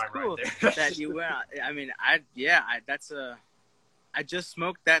lot of time cool right there. that you went. I mean, I just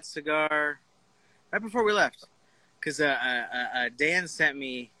smoked that cigar right before we left because Dan sent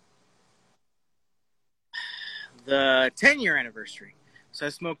me the 10-year anniversary. So I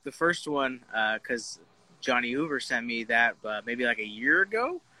smoked the first one because Johnny Hoover sent me that maybe like a year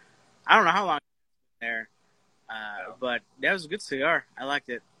ago. I don't know how long there, but that was a good cigar. I liked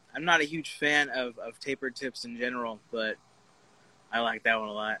it. I'm not a huge fan of tapered tips in general, but I like that one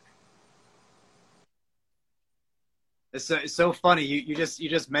a lot. It's so funny. You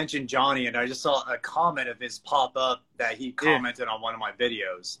just mentioned Johnny, and I just saw a comment of his pop up that he commented on one of my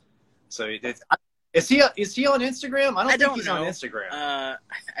videos. So is he on Instagram? I don't think he's on Instagram.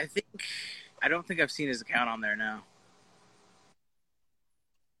 I don't think I've seen his account on there now.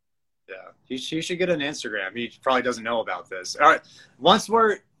 Yeah, he should get an Instagram. He probably doesn't know about this. All right, once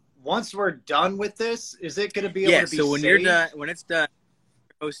we're done with this, is it going to be able to be so when saved? you're done, when it's done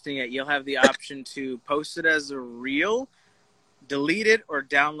posting it, you'll have the option to post it as a reel, delete it, or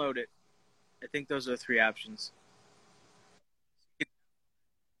download it. I think those are the three options.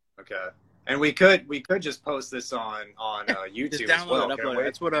 Okay, and we could just post this on YouTube just download as well.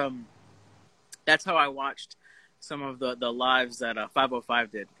 It, upload it. That's how I watched some of the lives that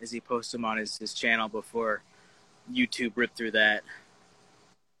 505 did. Is he posted them on his channel before YouTube ripped through that.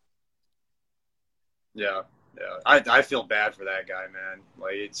 Yeah. I feel bad for that guy, man.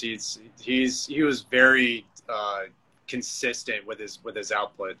 Like he was very consistent with his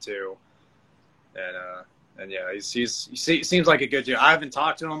output too, and yeah, he seems like a good dude. I haven't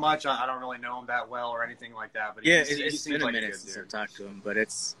talked to him much. I don't really know him that well or anything like that. But yeah, he it's seems been like a minute since I've talked to him, but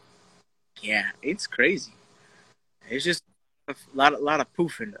it's crazy. It's just a lot of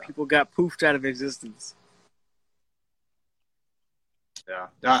poofing. Yeah. People got poofed out of existence. Yeah,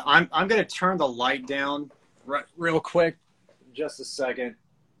 I'm gonna turn the light down real quick, just a second.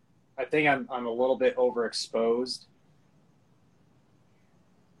 I think I'm a little bit overexposed.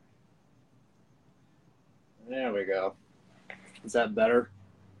 There we go. Is that better?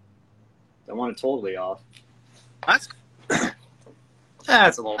 Don't want it totally off. That's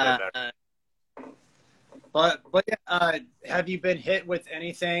a little bit better. But yeah, have you been hit with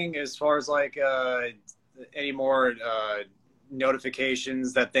anything as far as like any more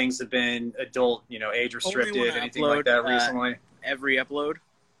notifications that things have been adult, age restricted, anything like that recently? Every upload,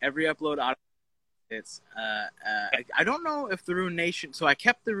 it's I don't know if the Rune Nation. So I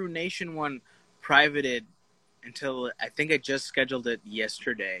kept the Rune Nation one privated until I think I just scheduled it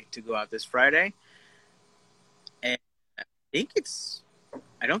yesterday to go out this Friday, and I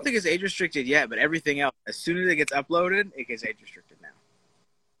don't think it's age restricted yet, but everything else, as soon as it gets uploaded, it gets age restricted now.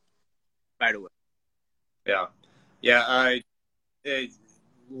 Right away. Yeah.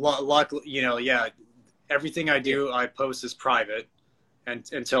 Luckily, everything I do, I post is private, and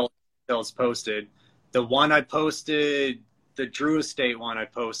until it's posted. The one I posted, the Drew Estate one, I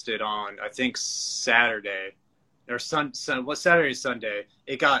posted on I think Saturday, or Saturday, Sunday.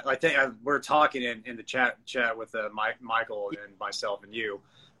 It got. I think we're talking in the chat with Michael and myself and you.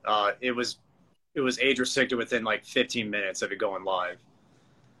 It was age restricted within like 15 minutes of it going live.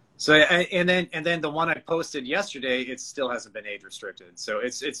 So and then the one I posted yesterday, it still hasn't been age restricted. So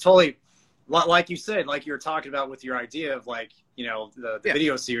it's totally like you said, like you were talking about with your idea of like the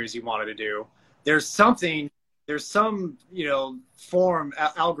video series you wanted to do. There's some form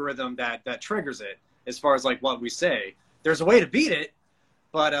algorithm that triggers it as far as like what we say. There's a way to beat it,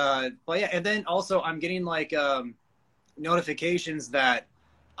 but yeah. And then also I'm getting like notifications that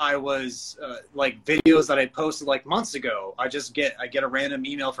I was like videos that I posted like months ago. I get a random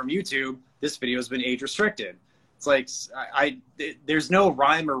email from YouTube. This video has been age restricted. It's like there's no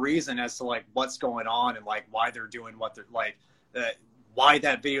rhyme or reason as to like what's going on and like why they're doing what they're like, why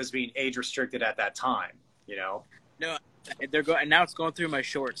that video is being age restricted at that time. No, and now it's going through my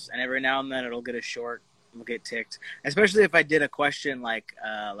shorts, and every now and then it'll get a short, will get ticked. Especially if I did a question like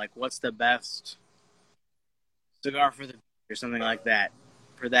what's the best cigar for the or something like that.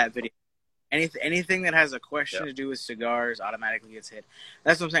 For that video, anything that has a question to do with cigars automatically gets hit.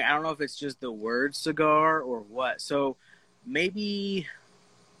 That's what I'm saying. I don't know if it's just the word cigar or what. So maybe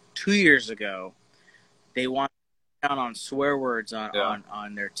 2 years ago, they wanted down on swear words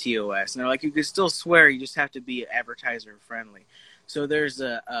on their TOS, and they're like, you can still swear, you just have to be advertiser friendly. So there's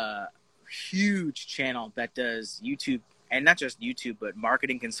a huge channel that does YouTube, and not just YouTube, but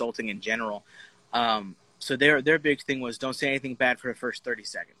marketing consulting in general. So their big thing was don't say anything bad for the first 30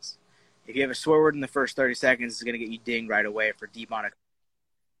 seconds. If you have a swear word in the first 30 seconds, it's going to get you dinged right away for demonetization.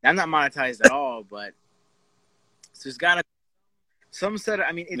 I'm not monetized at all, but so there's got to be Some said,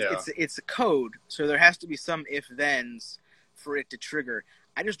 I mean, it's a code, so there has to be some if-thens for it to trigger.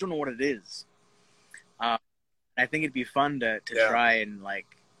 I just don't know what it is. I think it'd be fun to try and, like,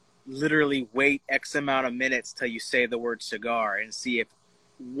 literally wait X amount of minutes till you say the word cigar and see if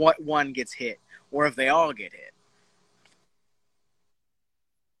what one gets hit or if they all get hit.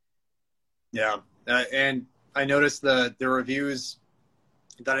 Yeah. And I noticed the reviews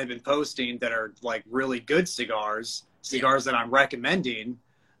that I've been posting that are, like, really good cigars that I'm recommending,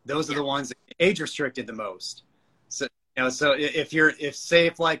 those are the ones that age restricted the most. So, so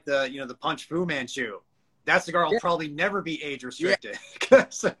if like the Punch Fu Manchu, that cigar will probably never be age restricted.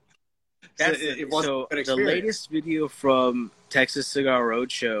 So the latest video from Texas Cigar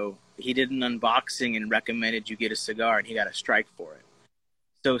Roadshow, he did an unboxing and recommended you get a cigar, and he got a strike for it.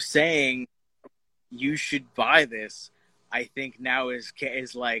 So saying you should buy this, I think now is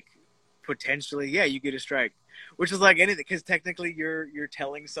like potentially, you get a strike. Which is like anything, because technically you're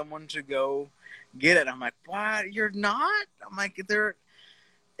telling someone to go get it. I'm like, what? You're not? I'm like, it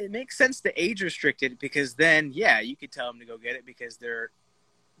makes sense to age restrict it, because then, you could tell them to go get it, because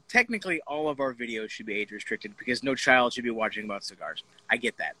technically all of our videos should be age restricted, because no child should be watching about cigars. I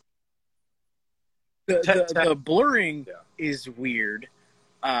get that. The blurring is weird.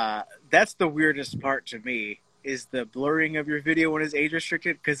 That's the weirdest part to me, is the blurring of your video when it's age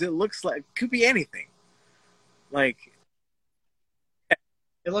restricted, because it looks like it could be anything. Like,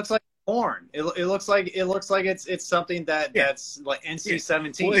 it looks like porn. It looks like it's something that's like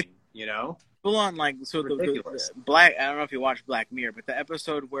NC-17. Full on, like, so the Black. I don't know if you watch Black Mirror, but the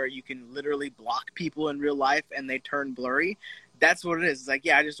episode where you can literally block people in real life and they turn blurry. That's what it is. It's like,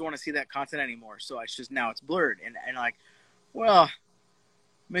 I just don't want to see that content anymore. So it's just, now it's blurred, and like, well, I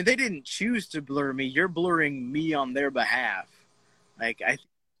mean, they didn't choose to blur me. You're blurring me on their behalf. Like,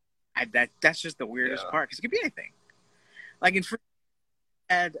 that's just the weirdest part, because it could be anything. Like, in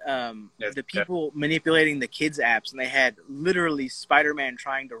had the people manipulating the kids apps, and they had literally Spider-Man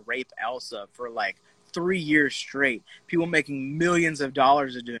trying to rape Elsa for like 3 years straight. People making millions of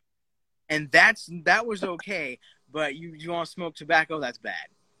dollars of doing it. And that was okay, but you want to smoke tobacco, that's bad.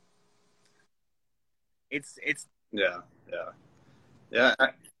 It's yeah.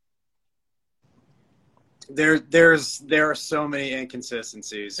 There are so many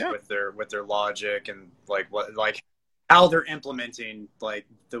inconsistencies with their logic, and like how they're implementing, like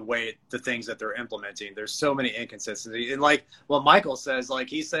the things that they're implementing. There's so many inconsistencies, and like what Michael says, like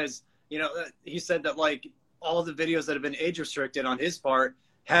he said that like all the videos that have been age restricted on his part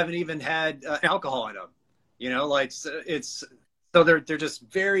haven't even had alcohol in them. Like so they're just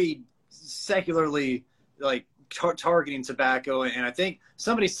very secularly like targeting tobacco, and I think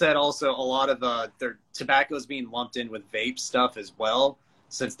somebody said also a lot of their tobacco is being lumped in with vape stuff as well,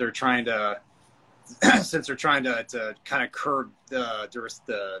 since they're trying to kind of curb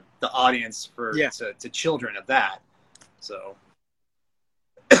the audience to children of that. So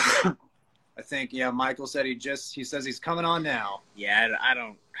I think Michael said he says he's coming on now. I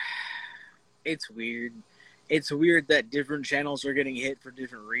don't. It's weird. It's weird that different channels are getting hit for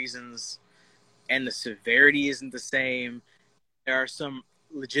different reasons, and the severity isn't the same. There are some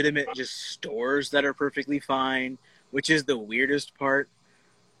legitimate just stores that are perfectly fine, which is the weirdest part.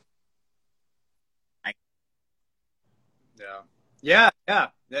 Yeah.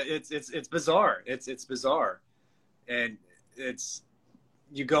 It's bizarre. It's bizarre, and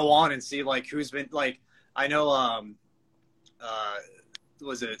you go on and see like who's been like, I know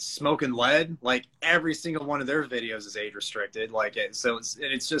was it Smoking Lead? Like every single one of their videos is age restricted. Like so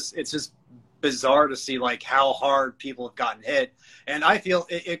it's just bizarre to see like how hard people have gotten hit, and I feel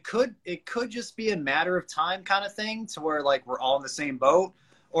it could just be a matter of time kind of thing, to where like we're all in the same boat,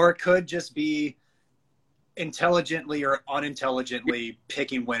 or it could just be intelligently or unintelligently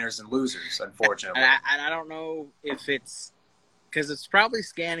picking winners and losers, unfortunately. And I don't know if it's because it's probably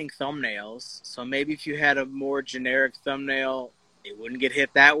scanning thumbnails, so maybe if you had a more generic thumbnail, it wouldn't get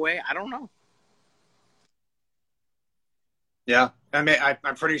hit that way. I don't know. Yeah, I mean,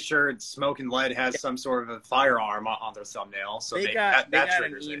 I'm pretty sure Smoking Lead has some sort of a firearm on their thumbnail, so they got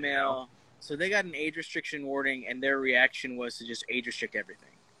triggers an email. So they got an age restriction warning, and their reaction was to just age restrict everything.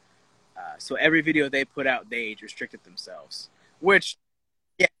 So every video they put out, they age restricted themselves. Which,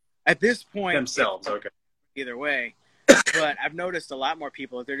 at this point, themselves, okay. Either way, but I've noticed a lot more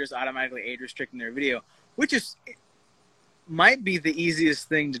people, they're just automatically age restricting their video, which might be the easiest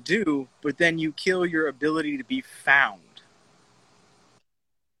thing to do, but then you kill your ability to be found.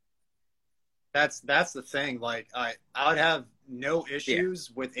 That's the thing. Like I would have no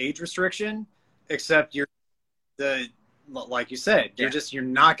issues with age restriction, except like you said, you're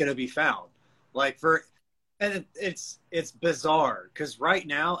not going to be found. Like And it's bizarre because right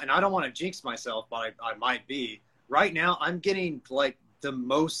now, and I don't want to jinx myself, but I might be. Right now, I'm getting like the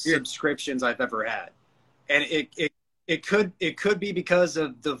most subscriptions I've ever had, and it could be because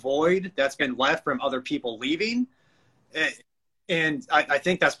of the void that's been left from other people leaving, and I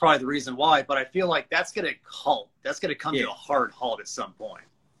think that's probably the reason why. But I feel like that's gonna halt. That's gonna come to a hard halt at some point.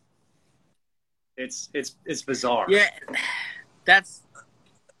 It's bizarre. Yeah, that's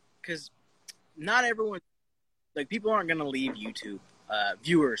because not everyone, like, people aren't gonna leave YouTube,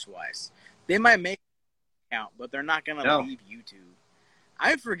 viewers wise. They might make an account, but they're not gonna leave YouTube.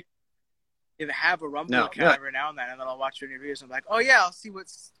 I forget if I have a Rumble account every now and then I'll watch your videos and I'm like, oh yeah, I'll see what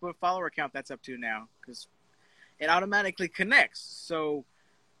follower account that's up to now, because it automatically connects. So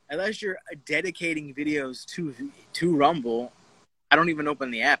unless you're dedicating videos to Rumble, I don't even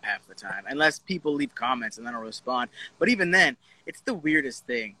open the app half the time unless people leave comments and then I'll respond. But even then, it's the weirdest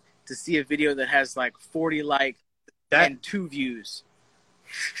thing to see a video that has like 40 likes and 2 views.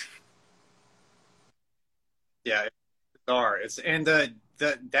 Yeah, it's bizarre. And that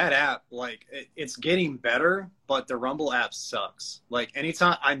app, like, it's getting better, but the Rumble app sucks. Like,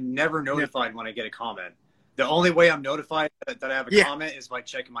 anytime, I'm never notified when I get a comment. The only way I'm notified that I have a comment is by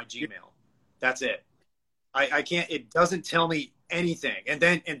checking my Gmail. That's it. I can't. It doesn't tell me anything. And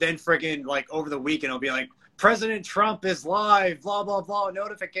then friggin', like, over the weekend, it'll be like, President Trump is live, blah blah blah,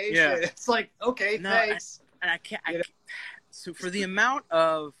 notification. Yeah. It's like, okay, thanks. I can't. So for the amount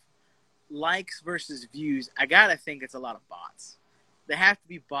of likes versus views, I gotta think it's a lot of bots. There have to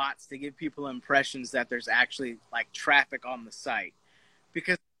be bots to give people impressions that there's actually like traffic on the site,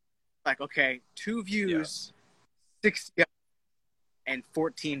 because like, okay, 2 views, 60 and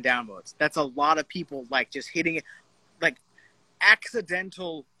 14 downloads. That's a lot of people like just hitting it. Like,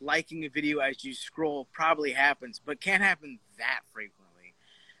 accidental liking a video as you scroll probably happens, but can't happen that frequently.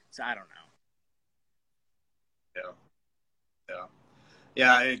 So I don't know.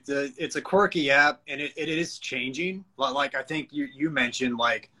 Yeah, it's a quirky app, and it is changing. Like, I think you mentioned,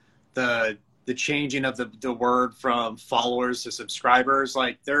 like, the changing of the word from followers to subscribers.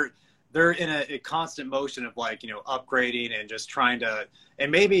 Like, they're in a constant motion of, like, upgrading and just trying to,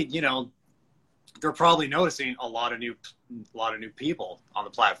 and maybe, they're probably noticing a lot of new people on the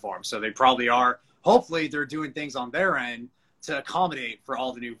platform. So they probably are. Hopefully, they're doing things on their end to accommodate for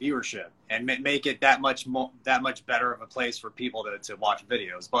all the new viewership and make it that much better of a place for people to watch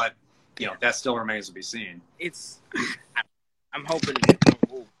videos. But that still remains to be seen. I'm hoping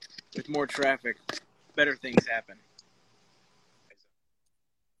with more traffic, better things happen.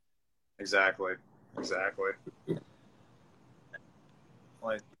 Exactly.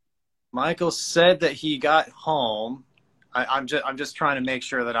 Like, Michael said that he got home. I'm just trying to make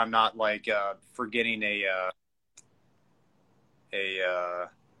sure that I'm not, like, forgetting a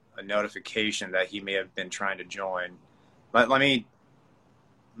notification that he may have been trying to join. Let me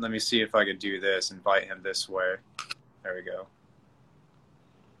see if I could do this. Invite him this way. There we go.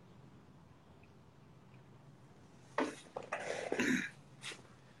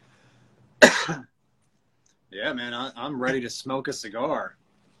 Yeah, man, I'm ready to smoke a cigar.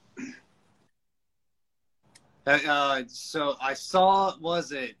 So I saw,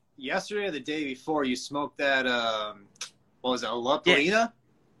 was it yesterday or the day before, you smoked that, what was it, a La Polina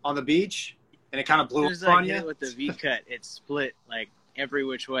on the beach, and it kind of blew up on you? With the V-cut, it split like every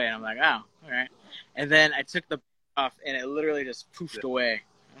which way, and I'm like, oh, all right. And then I took the off, and it literally just poofed away.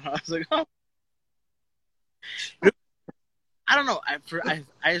 And I was like, oh. I don't know.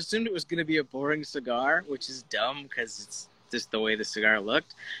 I assumed it was going to be a boring cigar, which is dumb because it's just the way the cigar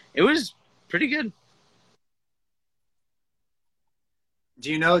looked. It was pretty good.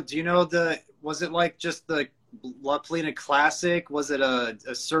 Do you know was it like just the La Polina Classic? Was it a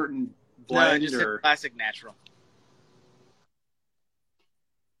certain blend? No, just a classic natural.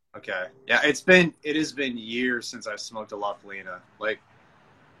 Okay. Yeah, it has been years since I've smoked a La Polina. Like,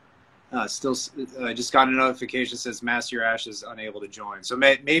 still, I just got a notification that says Master Your Ash is unable to join. So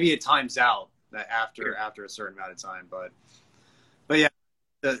maybe it times out that after a certain amount of time. But yeah,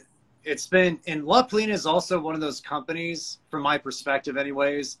 it's been, and La Polina is also one of those companies, from my perspective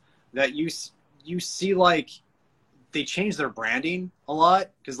anyways, that you see, like, they change their branding a lot,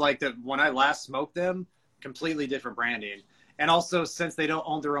 because like when I last smoked them, completely different branding. And also, since they don't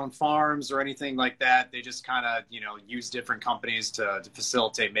own their own farms or anything like that, they just kind of, use different companies to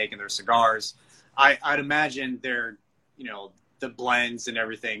facilitate making their cigars. I'd imagine their, the blends and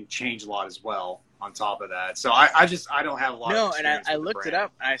everything change a lot as well on top of that. So I don't have a lot of experience. No, and I looked it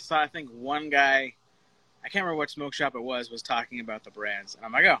up. I saw, I think one guy, I can't remember what smoke shop it was talking about the brands. And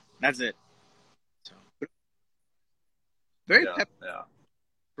I'm like, oh, that's it. So, very pep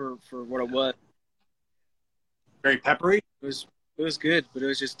for what it was. Very peppery. It was good, but it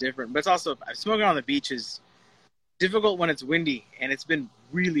was just different. But it's also smoking on the beach is difficult when it's windy, and it's been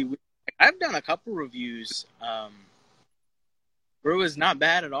really windy. I've done a couple reviews where it was not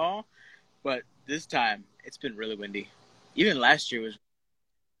bad at all, but this time it's been really windy. Even last year was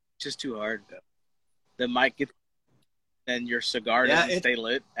just too hard. The mic gets, and your cigar doesn't stay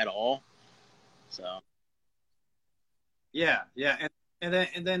lit at all. So yeah,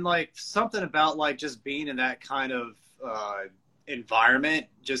 and then like something about like just being in that kind of environment,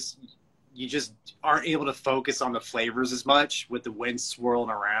 you just aren't able to focus on the flavors as much with the wind swirling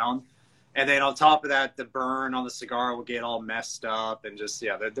around. And then on top of that, the burn on the cigar will get all messed up, and just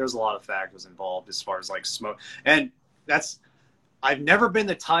there's a lot of factors involved as far as like smoke. And I've never been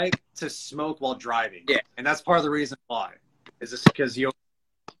the type to smoke while driving. Yeah, and that's part of the reason why. Is this because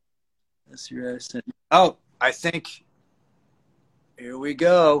Oh, I think. Here we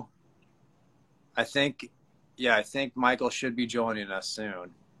go. I think Michael should be joining us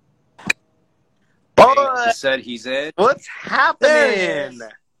soon. He said he's in. What's happening?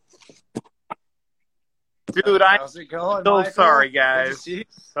 Dude, how's it going, so Michael? sorry, guys.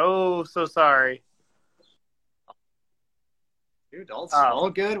 So sorry. Dude, all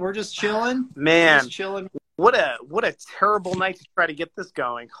good. We're just chilling. Man, just chilling. What a terrible night to try to get this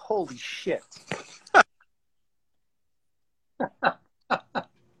going. Holy shit.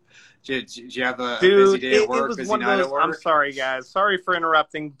 Did you have a busy day at work? It was busy one of night those. at work? I'm sorry, guys. Sorry for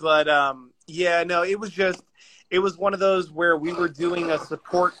interrupting, but it was one of those where we were doing a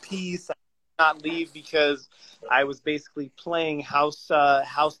support piece. I did not leave because I was basically playing house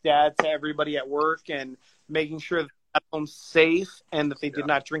dad to everybody at work and making sure that they got home safe and that they did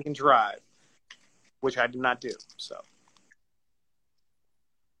not drink and drive, which I did not do. So.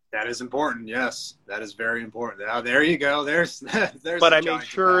 That is important. Yes, that is very important. Oh, there you go. There's. But I made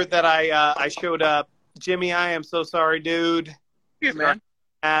sure that I showed up. Jimmy, I am so sorry, dude. Yeah, man.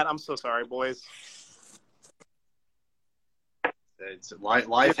 I'm so sorry, boys.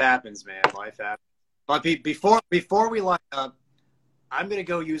 Life happens, man. Life happens. But before we line up, I'm gonna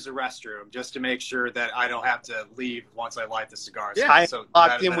go use the restroom just to make sure that I don't have to leave once I light the cigars. Yeah, I'm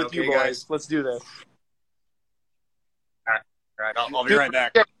locked in with you boys. Guys? Let's do this. All right. I'll be right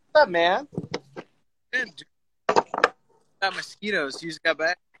back. What's up, man? Got mosquitoes. You just got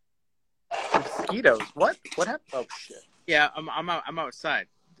back. Mosquitoes? What? What happened? Oh shit. Yeah, I'm outside,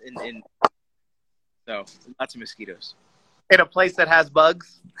 in so lots of mosquitoes. In a place that has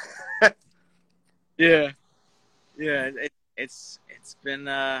bugs. Yeah. It's been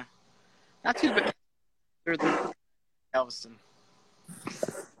not too bad. Galveston.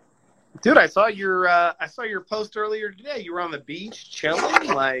 Dude, I saw your post earlier today. You were on the beach chilling,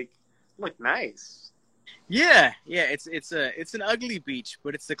 looked nice. Yeah. It's an ugly beach,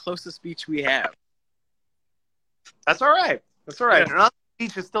 but it's the closest beach we have. That's all right. Yeah. Yeah. Another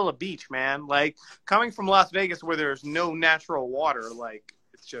beach is still a beach, man. Like coming from Las Vegas, where there's no natural water,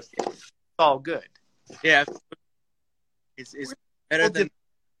 it's all good. Yeah, it's better than.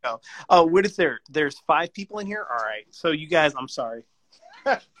 Oh, what is there? There's 5 people in here. All right, so you guys, I'm sorry.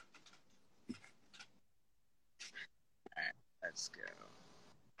 Let's go.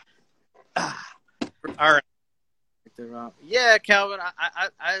 All right. Yeah, Calvin.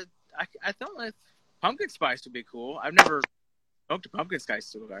 I thought like pumpkin spice would be cool. I've never smoked a pumpkin spice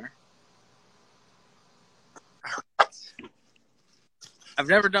cigar. I've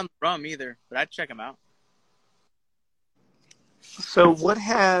never done the rum either, but I'd check them out. So what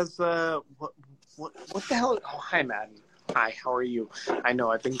has what the hell? Oh, hi, Madden. Hi, how are you? I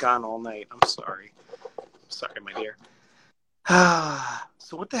know I've been gone all night. I'm sorry. Sorry, my dear.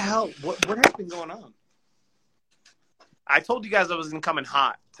 So what the hell? What has been going on? I told you guys I wasn't coming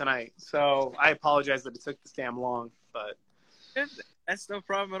hot tonight, so I apologize that it took this damn long. But that's no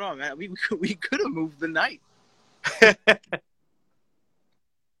problem at all, man. We could have moved the night.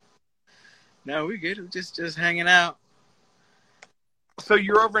 No, we good. We're just hanging out. So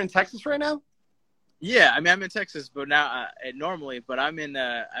you're over in Texas right now? Yeah, I mean I'm in Texas, but now normally, but I'm in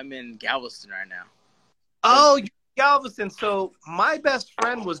Galveston right now. Oh, you're in Galveston. So my best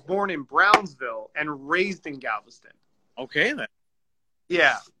friend was born in Brownsville and raised in Galveston. Okay then.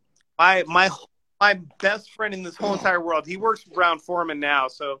 Yeah, my best friend in this whole entire world. He works for Brown Foreman now,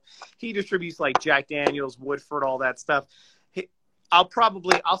 so he distributes like Jack Daniels, Woodford, all that stuff. I'll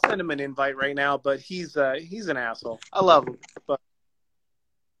send him an invite right now, but he's an asshole. I love him,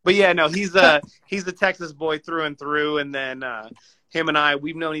 but yeah, no, he's a Texas boy through and through. And then him and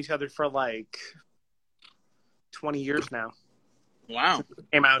we've known each other for like 20 years now. Wow,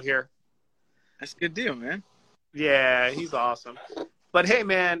 came out here. That's a good deal, man. Yeah, he's awesome. But hey,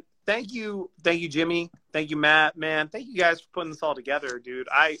 man, thank you, Jimmy. Thank you, Matt. Man, thank you guys for putting this all together, dude.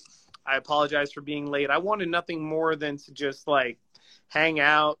 I apologize for being late. I wanted nothing more than to just like hang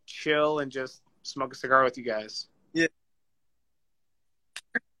out, chill, and just smoke a cigar with you guys. Yeah,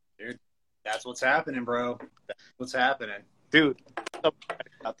 Dude, that's what's happening, bro. That's what's happening, dude. I'm so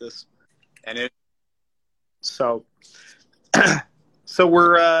excited about this, and it. so so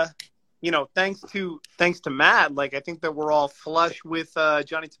we're thanks to Matt. Like I think that we're all flush with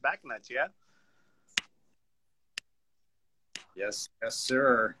Johnny Tobacco Nuts. Yeah. Yes,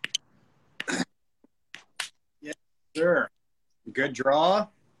 sir. Yes, sir. Good draw.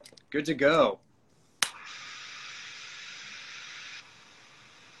 Good to go.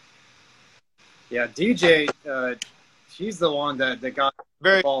 Yeah, DJ, she's the one that got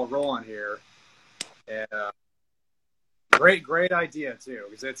the ball rolling here. And great idea too,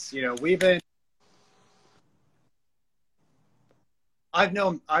 because it's I've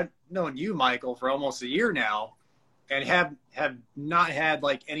known you, Michael, for almost a year now, and have not had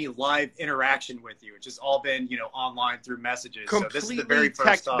like any live interaction with you. It's just all been online through messages. Completely so this is the very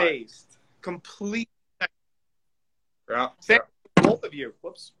first text-based. Complete. Yeah. Both of you.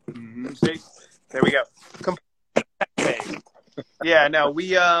 Whoops. Mm-hmm. See? There we go. Complete text-based. Yeah. No,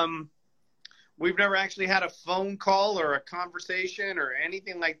 we've never actually had a phone call or a conversation or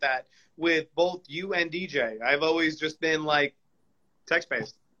anything like that with both you and DJ. I've always just been like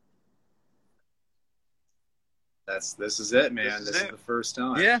text-based. This is it, man. This is the first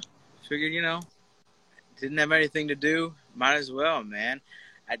time. Yeah. Figured, didn't have anything to do. Might as well, man.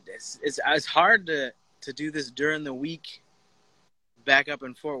 It's hard to do this during the week back up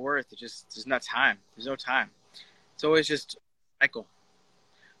in Fort Worth. There's not time. There's no time. It's always just cycle.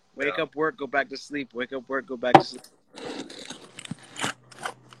 Wake up, work, go back to sleep. Wake up, work, go back to sleep.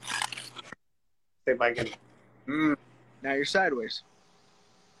 See if I can. Now you're sideways.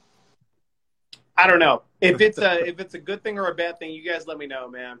 I don't know if it's a good thing or a bad thing. You guys let me know,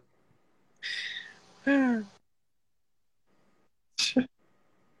 man.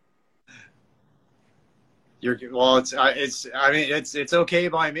 It's okay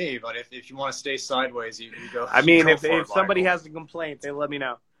by me, but if you want to stay sideways, you go. I mean, go if somebody has a complaint, they let me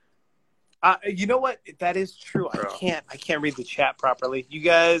know. You know what? That is true. I can't read the chat properly. You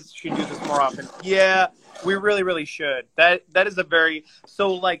guys should do this more often. Yeah, we really, really should. That is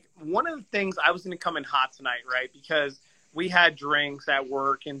like one of the things. I was going to come in hot tonight, right? Because we had drinks at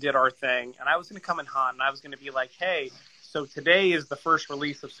work and did our thing, and I was going to come in hot, and I was going to be like, hey, so today is the first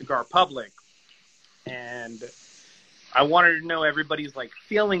release of Cigar Public, and I wanted to know everybody's like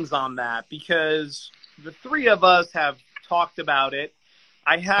feelings on that because the three of us have talked about it.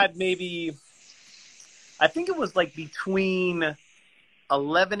 I had I think it was like between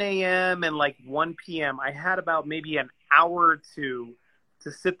 11 a.m. and like 1 p.m. I had about maybe an hour or two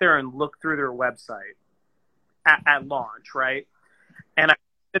to sit there and look through their website at launch, right? And I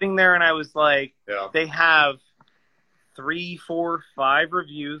was sitting there and I was like, They have 3, 4, 5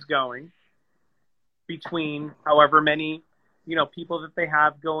 reviews going between however many, people that they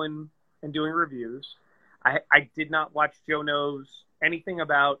have going and doing reviews. I did not watch Joe Knows anything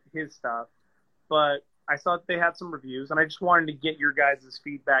about his stuff, but I saw that they had some reviews, and I just wanted to get your guys'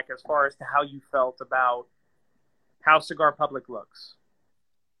 feedback as far as to how you felt about how Cigar Public looks.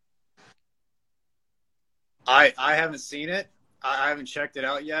 I haven't seen it. I haven't checked it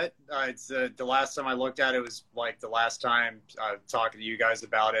out yet. It's the last time I looked at it was like the last time I was talking to you guys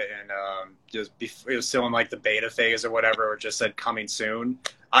about it, and it was still in like the beta phase or whatever, or just said coming soon.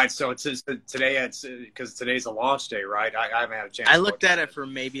 So it's today. It's because today's a launch day, right? I haven't had a chance. I looked at it for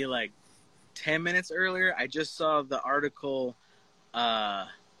maybe like 10 minutes earlier. I just saw the article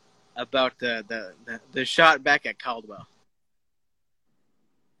about the shot back at Caldwell.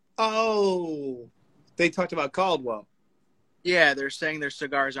 Oh, they talked about Caldwell. Yeah, they're saying their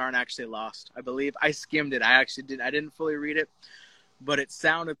cigars aren't actually lost. I believe I skimmed it. I didn't fully read it, but it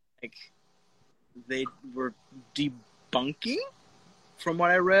sounded like they were debunking from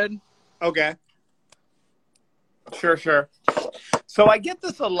what I read. Okay. Sure. So I get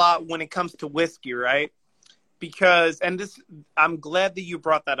this a lot when it comes to whiskey, right? Because, I'm glad that you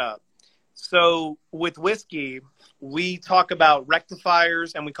brought that up. So with whiskey, we talk about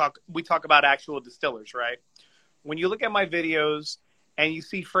rectifiers and we talk about actual distillers, right? When you look at my videos and you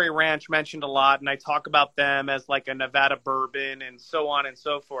see Frey Ranch mentioned a lot, and I talk about them as like a Nevada bourbon and so on and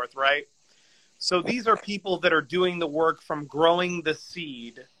so forth, right? So these are people that are doing the work from growing the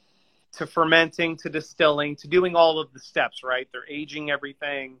seed to fermenting to distilling to doing all of the steps, right? They're aging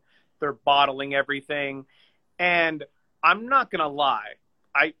everything. They're bottling everything. And I'm not going to lie.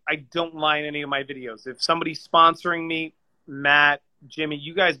 I don't lie in any of my videos. If somebody's sponsoring me, Matt, Jimmy,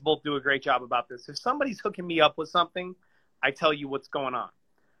 you guys both do a great job about this. If somebody's hooking me up with something, I tell you what's going on.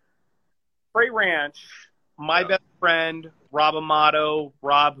 Spray Ranch, my best friend, Rob Amato,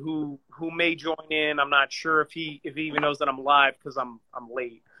 Rob, who may join in. I'm not sure if he even knows that I'm live because I'm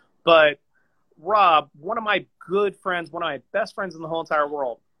late. But Rob, one of my good friends, one of my best friends in the whole entire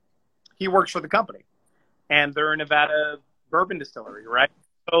world, he works for the company. And they're a Nevada bourbon distillery, right?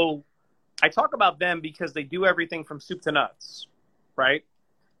 So I talk about them because they do everything from soup to nuts, right?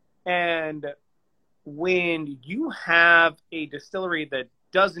 And when you have a distillery that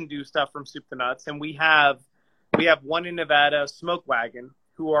doesn't do stuff from soup to nuts, and we have one in Nevada, Smoke Wagon,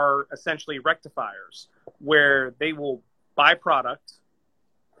 who are essentially rectifiers, where they will buy product,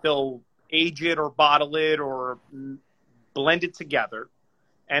 they'll age it or bottle it or blend it together,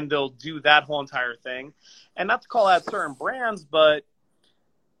 and they'll do that whole entire thing. And not to call out certain brands, but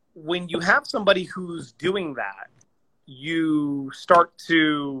when you have somebody who's doing that, you start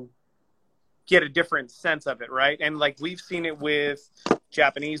to get a different sense of it, right? And like we've seen it with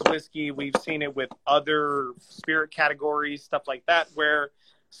Japanese whiskey, we've seen it with other spirit categories, stuff like that, where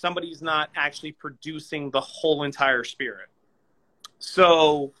somebody's not actually producing the whole entire spirit.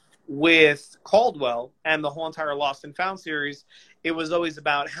 So with Caldwell and the whole entire Lost and Found series, it was always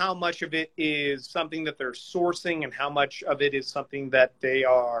about how much of it is something that they're sourcing and how much of it is something that they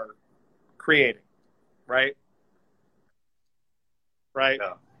are creating, right? Right?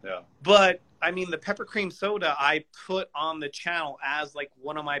 Yeah. But I mean, the pepper cream soda I put on the channel as like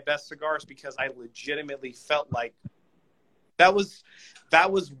one of my best cigars because I legitimately felt like that was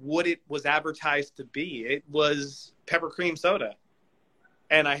what it was advertised to be. It was pepper cream soda,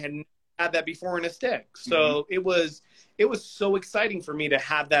 and I hadn't had that before in a stick. So it was so exciting for me to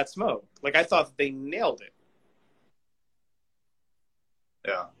have that smoke. Like I thought they nailed it.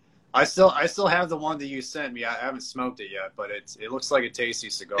 Yeah. I still have the one that you sent me. I haven't smoked it yet, but it looks like a tasty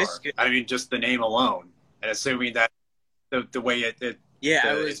cigar. I mean, just the name alone, and assuming that the way it's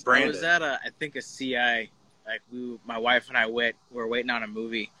branded. I was at I think a CI. Like my wife and I were waiting on a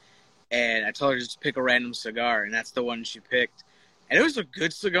movie, and I told her just to pick a random cigar, and that's the one she picked, and it was a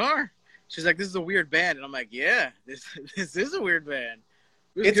good cigar. She's like, "This is a weird band," and I'm like, "Yeah, this is a weird band.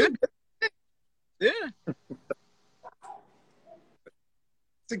 It's good. Yeah."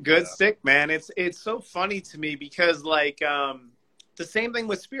 It's a good stick, man. It's so funny to me because like the same thing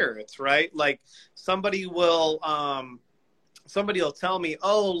with spirits, right? Like somebody will tell me,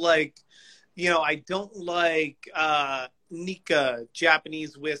 "Oh, like, you know, I don't like Nika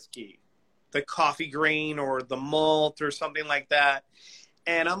Japanese whiskey, the coffee grain or the malt or something like that."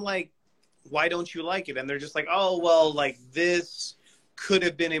 And I'm like, "Why don't you like it?" And they're just like, "Oh, well, like this could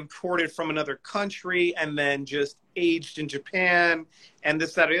have been imported from another country and then just aged in Japan and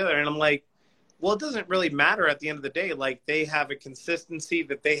this, that, or the other." And I'm like, well, it doesn't really matter at the end of the day. Like they have a consistency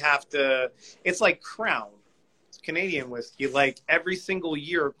that they have to, it's like Crown. It's Canadian whiskey. Like every single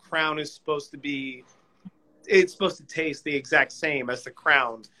year, Crown is supposed to taste the exact same as the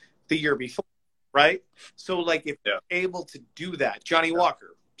Crown the year before, right? So like if they're able to do that, Johnny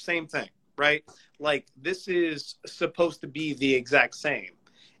Walker, same thing, right? Like this is supposed to be the exact same.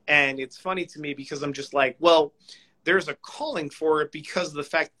 And it's funny to me because I'm just like, well, there's a calling for it because of the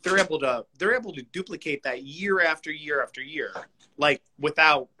fact they're able to duplicate that year after year after year, like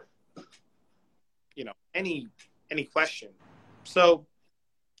without, you know, any question. So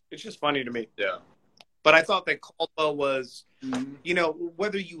it's just funny to me. Yeah. But I thought that Caldwell was, you know,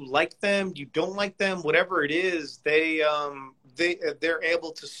 whether you like them, you don't like them, whatever it is, they're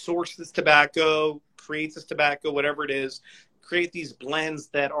able to source this tobacco, create this tobacco, whatever it is, create these blends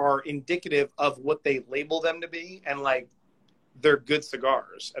that are indicative of what they label them to be, and like they're good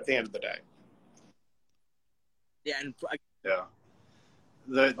cigars at the end of the day. Yeah, and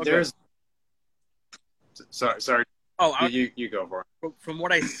There's sorry. Oh, you go for it. From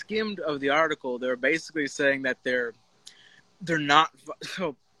what I skimmed of the article, they're basically saying that they're not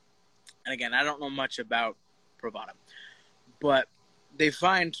so. And again, I don't know much about Pravada, but they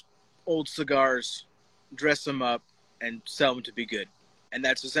find old cigars, dress them up, and sell them to be good. And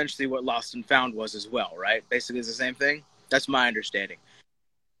that's essentially what Lost and Found was as well, right? Basically, it's the same thing. That's my understanding.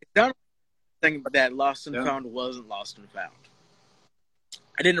 It's not saying that Lost and Found wasn't Lost and Found.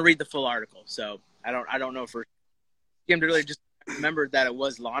 I didn't read the full article, so I don't know for skimmed really just remembered that it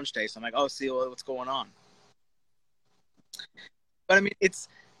was launch day. So I'm like, oh, see what's going on. But I mean, it's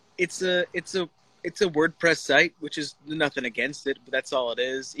a WordPress site, which is nothing against it, but that's all it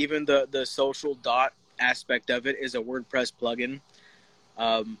is. Even the social dot aspect of it is a WordPress plugin.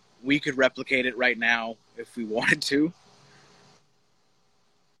 We could replicate it right now if we wanted to.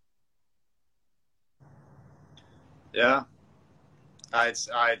 Yeah.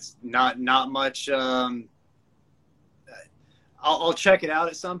 It's not much. I'll check it out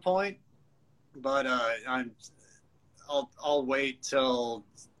at some point, but I'll wait till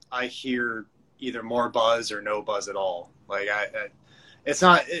I hear either more buzz or no buzz at all. Like it's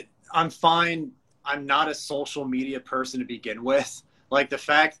not. I'm fine. I'm not a social media person to begin with. Like the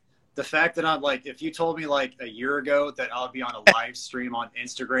fact that I'm like, if you told me like a year ago that I'll be on a live stream on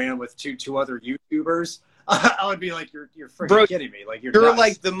Instagram with two other YouTubers, I would be like, you're freaking kidding me. Like you're nuts.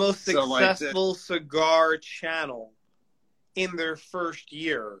 Like the most successful cigar channel in their first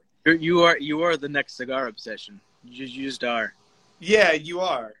year. You are the next Cigar Obsession. You just are. Yeah, you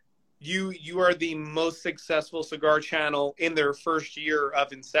are. You are the most successful cigar channel in their first year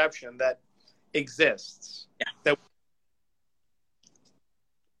of inception that exists. Yeah.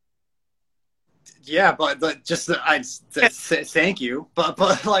 Yeah, but just thank you,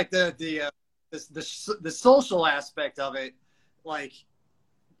 but like the social aspect of it, like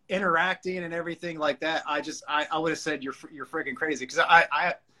interacting and everything like that, I would have said you're freaking crazy, because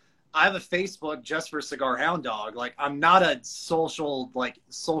I have a Facebook just for Cigar Hound Dog. Like I'm not a social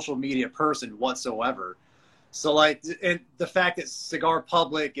media person whatsoever. So like, and the fact that Cigar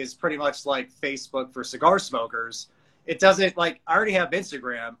Public is pretty much like Facebook for cigar smokers, it doesn't, like, I already have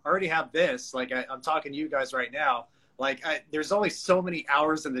Instagram, I already have this, like I'm talking to you guys right now. Like there's only so many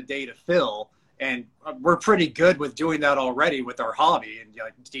hours in the day to fill, and we're pretty good with doing that already with our hobby. And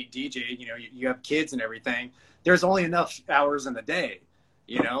like DJ, you know, you have kids and everything. There's only enough hours in the day,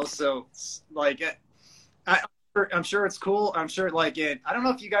 you know. So like, I'm sure it's cool. I'm sure, like, I don't know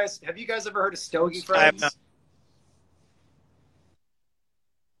if you guys have ever heard of Stogie Friends?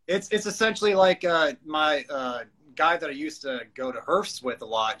 It's essentially like my guy that I used to go to Herf's with a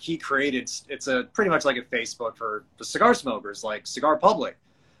lot. He created, it's a pretty much like a Facebook for the cigar smokers, like Cigar Public.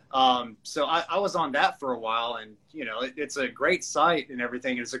 So I was on that for a while, and you know, it's a great site and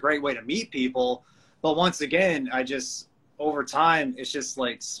everything. It's a great way to meet people. But once again, over time, it's just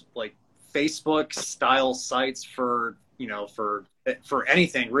like Facebook style sites for, you know, for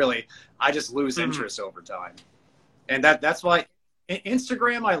anything really. I just lose interest over time, and that's why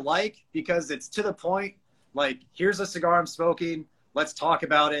Instagram I like, because it's to the point. Like, here's a cigar I'm smoking. Let's talk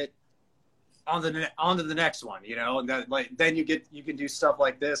about it. On to the next one, you know. And that, like, then you can do stuff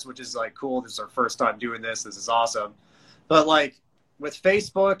like this, which is like cool. This is our first time doing this. This is awesome. But like with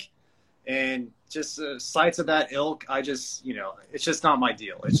Facebook and just sites of that ilk, I just, you know, it's just not my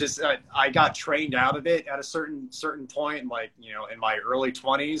deal. It's just I got trained out of it at a certain point, like, you know, in my early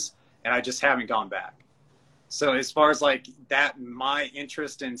 20s, and I just haven't gone back. So as far as like that, my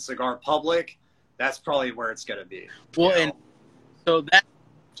interest in Cigar Public, that's probably where it's going to be. Well, and so that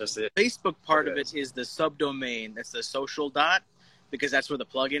just it. Facebook part of it is the subdomain. That's the social dot, because that's where the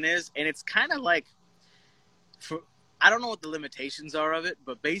plugin is. And it's kind of like, I don't know what the limitations are of it,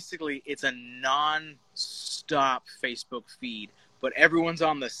 but basically it's a non-stop Facebook feed, but everyone's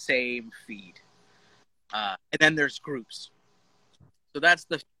on the same feed. And then there's groups. So that's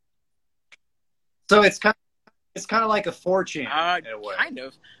the... So it's kind of like a 4chan in a way. Kind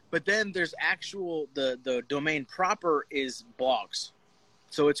of. But then there's actual, the domain proper is blogs.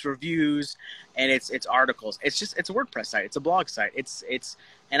 So it's reviews and it's articles. It's a WordPress site. It's a blog site.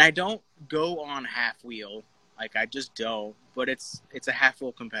 And I don't go on Half Wheel. Like, I just don't. But it's a Half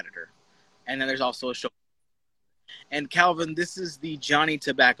Wheel competitor. And then there's also a show. And Calvin, this is the Johnny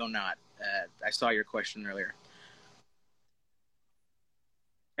Tobacco Knot. I saw your question earlier.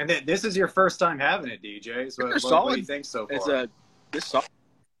 And this is your first time having it, DJ. So what do you think so far?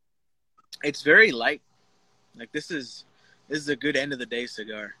 It's very light. Like, this is a good end of the day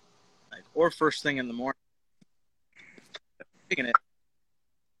cigar, like, or first thing in the morning. Picking it.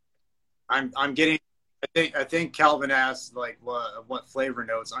 I'm getting. I think Calvin asked like what flavor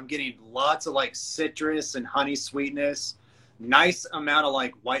notes. I'm getting lots of like citrus and honey sweetness. Nice amount of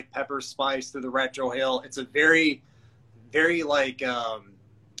like white pepper spice through the retrohale. It's a very, very like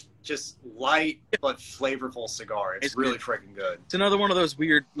just light but flavorful cigar. It's really freaking good. It's another one of those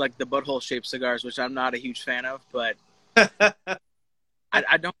weird, like, the butthole shaped cigars, which I'm not a huge fan of, but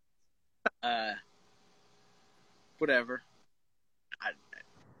I don't. Whatever.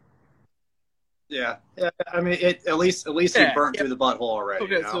 Yeah. I mean, at least it burnt through the butthole already.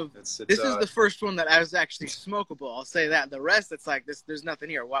 Okay, you know? So this is the first one that I was actually smokable. I'll say that. The rest, it's like this. There's nothing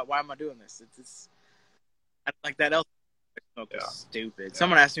here. Why am I doing this? It's like that else. Stupid. Yeah.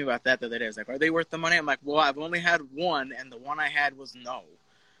 Someone asked me about that the other day. I was like, "Are they worth the money?" I'm like, "Well, I've only had one, and the one I had was no."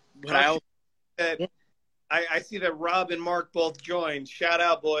 But I see that Rob and Mark both joined. Shout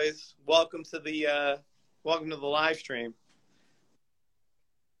out, boys! Welcome to the live stream.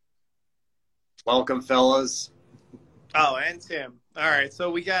 Welcome, fellas. Oh, and Tim. All right, so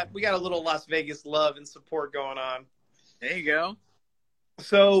we got a little Las Vegas love and support going on. There you go.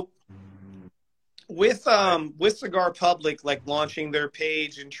 So with Cigar Public like launching their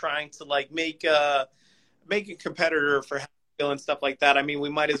page and trying to like make a competitor for Hound and stuff like that. I mean, we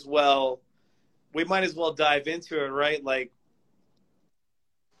might as well dive into it, right? Like,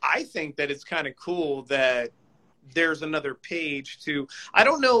 I think that it's kind of cool that there's another page to. I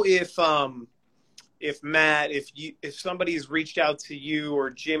don't know if Matt, if somebody's reached out to you, or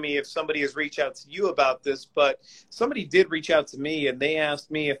Jimmy, if somebody has reached out to you about this, but somebody did reach out to me and they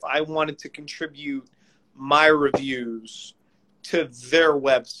asked me if I wanted to contribute my reviews to their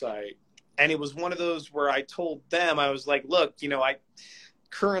website. And it was one of those where I told them, I was like, look, you know, I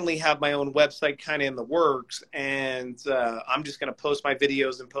currently have my own website kind of in the works, and I'm just going to post my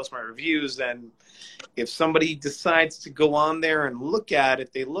videos and post my reviews. And if somebody decides to go on there and look at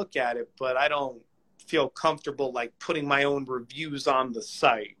it, they look at it, but I don't feel comfortable like putting my own reviews on the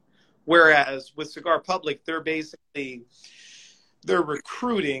site. Whereas with Cigar Public, they're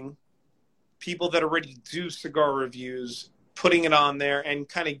recruiting people that already do cigar reviews, putting it on there and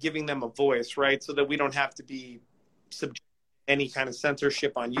kind of giving them a voice, right? So that we don't have to be subject to any kind of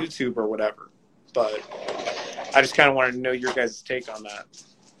censorship on YouTube or whatever. But I just kind of wanted to know your guys' take on that.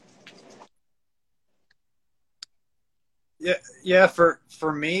 Yeah. For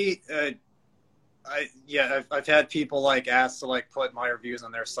me, I've had people like ask to like put my reviews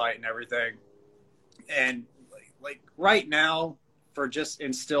on their site and everything, and like right now, for just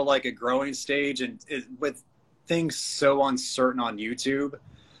in still like a growing stage and with things so uncertain on YouTube,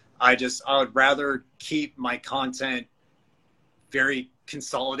 I would rather keep my content very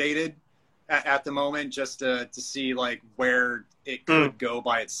consolidated at the moment, just to see like where it could go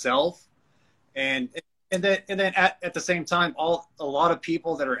by itself. And then at the same time, a lot of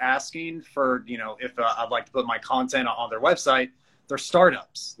people that are asking for, you know, if I'd like to put my content on their website, they're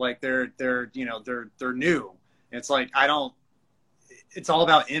startups. Like they're new. And it's like, it's all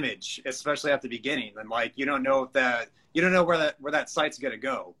about image, especially at the beginning. And like, you don't know where that site's going to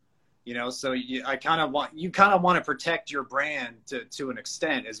go, you know? So you kind of want to protect your brand to an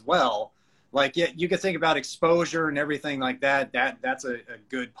extent as well. Like, yeah, you could think about exposure and everything like that. That's a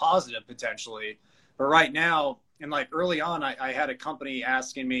good positive potentially. But right now, and like early on, I had a company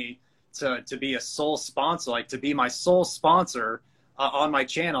asking me to be a sole sponsor, like to be my sole sponsor on my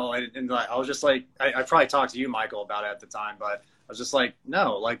channel. And I was just like, I probably talked to you, Michael, about it at the time, but I was just like,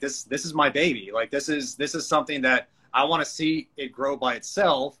 no, like this is my baby. Like this is something that I want to see it grow by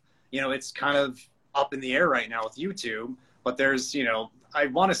itself. You know, it's kind of up in the air right now with YouTube, but there's, you know, I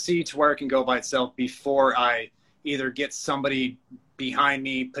want to see to where it can go by itself before I either get somebody behind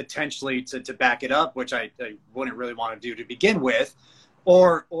me potentially to back it up, which I wouldn't really want to do to begin with,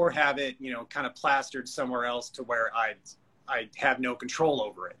 or have it, you know, kind of plastered somewhere else to where I have no control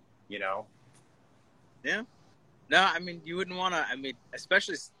over it, you know? Yeah. No, I mean, you wouldn't want to, I mean,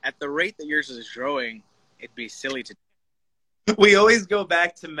 especially at the rate that yours is growing, it'd be silly to. We always go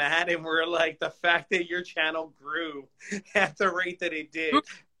back to Matt and we're like, the fact that your channel grew at the rate that it did,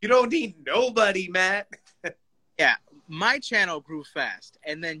 you don't need nobody, Matt. Yeah. My channel grew fast,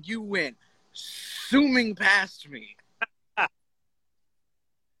 and then you went zooming past me.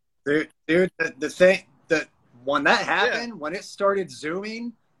 Dude, the when that happened, when it started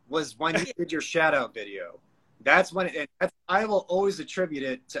zooming, was when you did your shout out video. That's when I will always attribute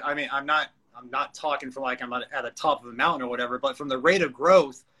it to. I mean, I'm not talking for like I'm at the top of the mountain or whatever, but from the rate of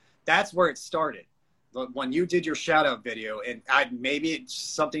growth, that's where it started. When you did your shout out video, and maybe it's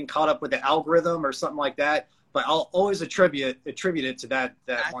something caught up with the algorithm or something like that. But I'll always attribute it to that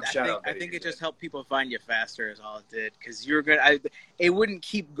one shout out. I think it just helped people find you faster is all it did, because you're good. It wouldn't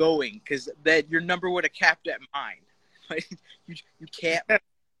keep going because that your number would have capped at mine. Like you can't.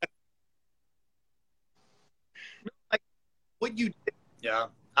 Like what you did. Yeah.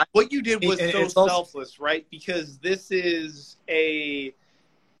 What you did was so selfless, right? Because this is a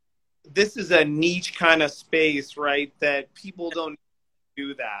niche kind of space, right? That people don't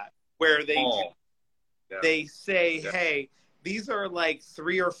do that, where they say, hey, these are like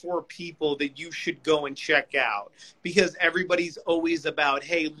 3 or 4 people that you should go and check out, because everybody's always about,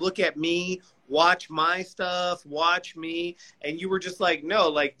 hey, look at me, watch my stuff, watch me. And you were just like, no,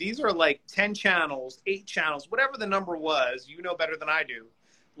 like these are like 10 channels, 8 channels, whatever the number was, you know better than I do.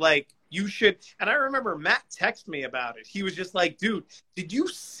 Like you should. And I remember Matt texted me about it. He was just like, dude, did you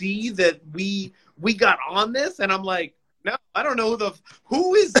see that we got on this? And I'm like, no, I don't know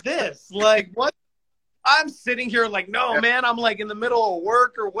who is this? Like what? I'm sitting here like, no, man, I'm like in the middle of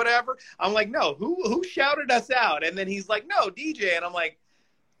work or whatever. I'm like, no, who shouted us out? And then he's like, no, DJ. And I'm like,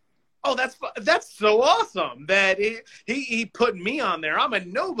 Oh, that's so awesome that he put me on there. I'm a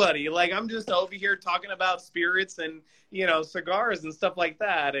nobody. Like, I'm just over here talking about spirits and, you know, cigars and stuff like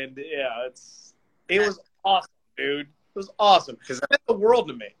that. And yeah, it was awesome, dude. It was awesome because it meant the world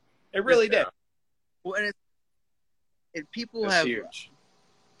to me. It really did. Well, and people That's have huge.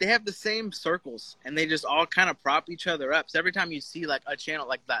 They have the same circles, and they just all kind of prop each other up. So every time you see like a channel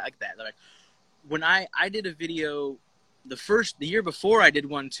like that, like when I did a video the year before, I did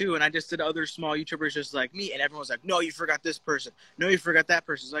one too, and I just did other small YouTubers just like me, and everyone was like, no, you forgot this person. No, you forgot that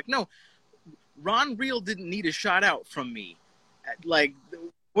person. It's like, no, Ron Real didn't need a shout out from me. Like,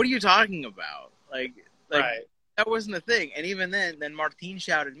 what are you talking about? Like Right. That wasn't a thing. And even then Martine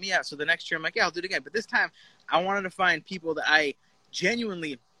shouted me out. So the next year I'm like, yeah, I'll do it again. But this time I wanted to find people that I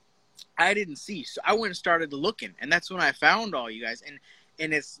genuinely didn't see. So I went and started looking, and that's when I found all you guys.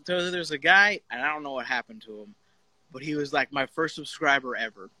 And so there's a guy, and I don't know what happened to him, but he was like my first subscriber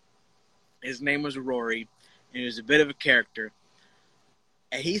ever. His name was Rory, and he was a bit of a character.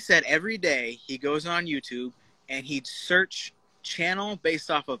 And he said every day he goes on YouTube and he'd search channel based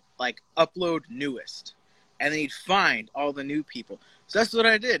off of like upload newest, and then he'd find all the new people. So that's what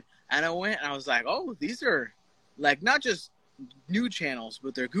I did. And I went and I was like, oh, these are like not just new channels,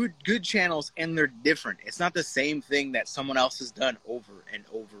 but they're good channels, and they're different. It's not the same thing that someone else has done over and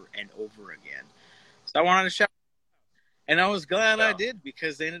over and over again. So I wanted to shout, and I was glad I did,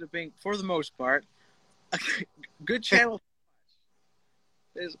 because they ended up being, for the most part, a good channel.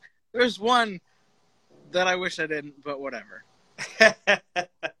 There's one that I wish I didn't, but whatever.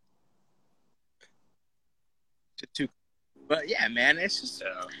 But yeah, man, it's just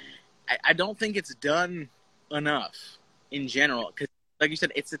I don't think it's done enough in general, because like you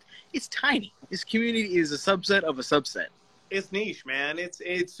said, it's tiny. This community is a subset of a subset. It's niche, man.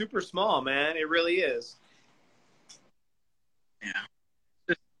 It's super small, man. It really is.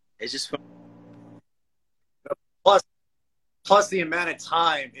 Yeah, it's just fun. Plus the amount of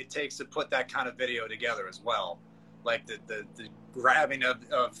time it takes to put that kind of video together as well, like the grabbing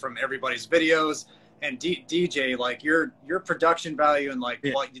of from everybody's videos, and DJ, like your production value and like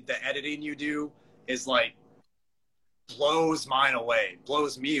what the editing you do is like blows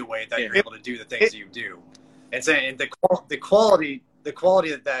me away that you're able to do the things you do, and saying the quality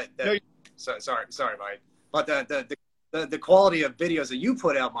that no, sorry Mike, but the quality of videos that you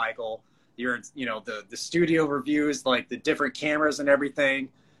put out, Michael, the studio reviews, like the different cameras and everything,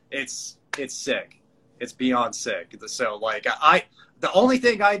 it's sick. It's beyond sick. So like the only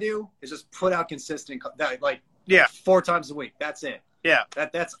thing I do is just put out consistent, 4 times a week. That's it. Yeah.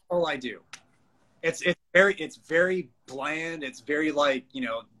 That's all I do. It's very bland. It's very like,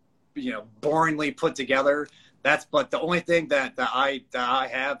 boringly put together. But the only thing that I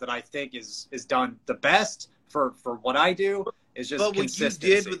have that I think is done the best for what I do is just consistency.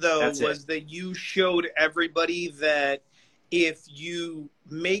 What you did though was that you showed everybody that if you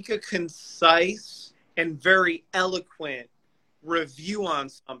make a concise and very eloquent review on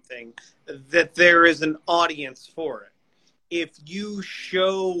something, that there is an audience for it. If you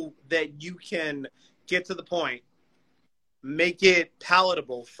show that you can get to the point, make it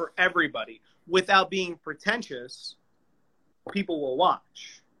palatable for everybody without being pretentious, people will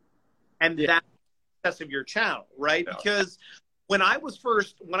watch. And that's the success of your channel, right? Yeah. Because when I was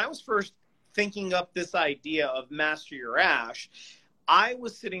first thinking up this idea of Master Your Ash, I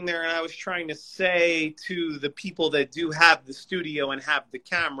was sitting there and I was trying to say to the people that do have the studio and have the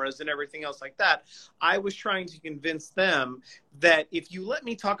cameras and everything else like that, I was trying to convince them that if you let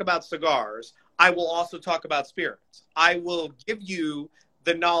me talk about cigars, I will also talk about spirits. I will give you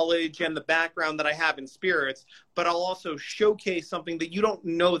the knowledge and the background that I have in spirits, but I'll also showcase something that you don't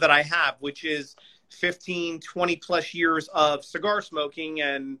know that I have, which is 15, 20 plus years of cigar smoking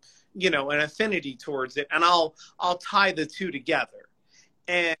and, an affinity towards it. And I'll tie the two together.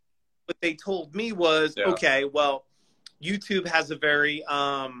 And what they told me was, okay, well, YouTube has a very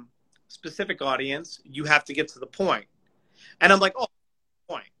specific audience. You have to get to the point. And I'm like, oh,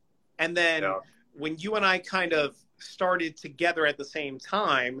 point. And then when you and I kind of started together at the same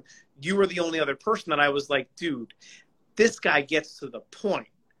time, you were the only other person that I was like, dude, this guy gets to the point.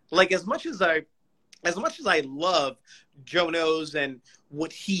 Like, as much as I love Joe Knows and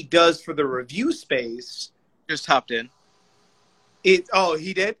what he does for the review space, just hopped in. He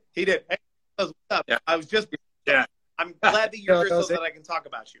did. Hey, what's up? Yeah. I was just. Yeah. I'm glad that you're here so that I can talk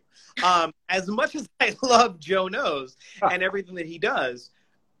about you. As much as I love Joe Knows and everything that he does,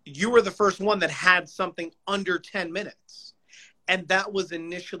 you were the first one that had something under 10 minutes. And that was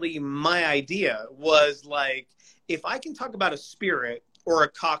initially my idea, was like, if I can talk about a spirit or a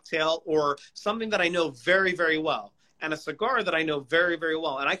cocktail or something that I know very, very well, and a cigar that I know very, very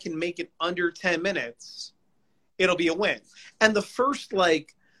well, and I can make it under 10 minutes, it'll be a win. And the first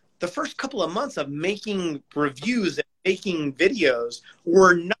couple of months of making reviews and making videos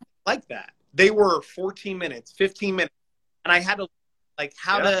were not like that. They were 14 minutes, 15 minutes. And I had to like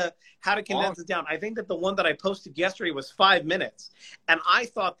how to condense it down. I think that the one that I posted yesterday was 5 minutes. And I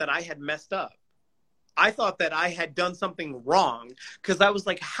thought that I had messed up. I thought that I had done something wrong because I was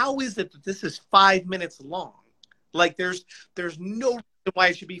like, how is it that this is 5 minutes long? Like there's no reason why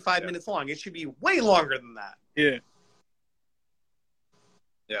it should be 5 minutes long. It should be way longer than that. Yeah.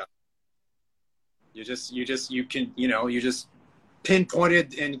 Yeah. You just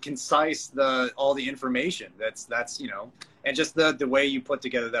pinpointed and concise all the information. That's and just the way you put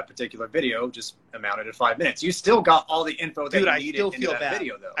together that particular video just amounted to 5 minutes. You still got all the info that you needed in that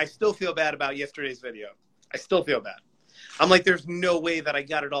video, though. I still feel bad about yesterday's video. I still feel bad. I'm like, there's no way that I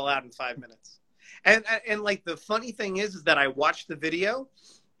got it all out in 5 minutes. And like the funny thing is that I watched the video,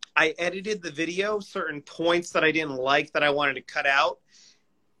 I edited the video, certain points that I didn't like that I wanted to cut out.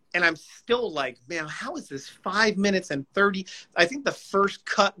 And I'm still like, man, how is this 5 minutes and 30? I think the first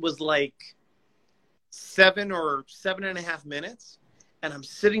cut was like 7 or 7.5 minutes. And I'm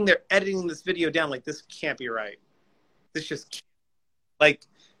sitting there editing this video down like, this can't be right. This just can't. Like,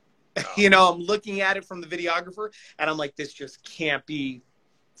 I'm looking at it from the videographer and I'm like, this can't be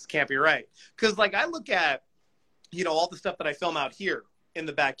right. Because like I look at, all the stuff that I film out here in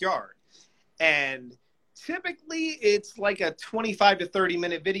the backyard. And typically it's like a 25 to 30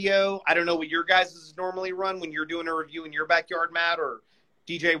 minute video. I don't know what your guys' normally run when you're doing a review in your backyard, Matt, or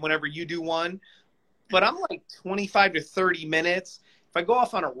DJ, whenever you do one. But I'm like 25 to 30 minutes. If I go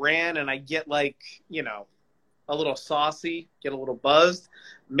off on a rant and I get like, a little saucy, get a little buzzed,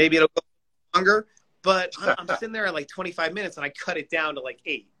 maybe it'll go longer. But I'm sitting there at like 25 minutes and I cut it down to like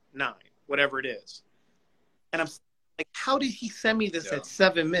 8, 9, whatever it is. And I'm like, how did he send me this at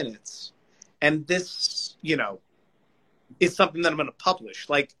 7 minutes? And this, is something that I'm going to publish.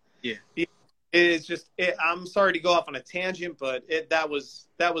 Like, it's just, I'm sorry to go off on a tangent, but that was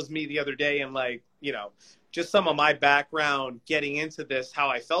me the other day. And like, just some of my background getting into this, how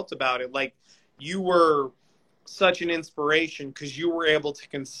I felt about it. Like, you were such an inspiration because you were able to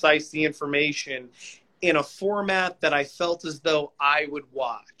concise the information in a format that I felt as though I would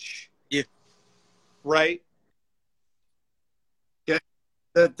watch. Yeah. Right?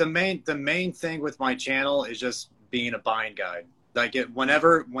 The main thing with my channel is just being a buying guide. Like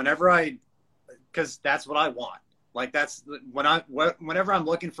whenever because that's what I want. Like that's whenever I'm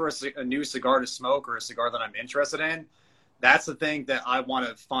looking for a new cigar to smoke or a cigar that I'm interested in, that's the thing that I want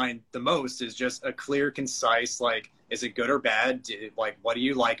to find the most is just a clear, concise, like, is it good or bad? Like, what do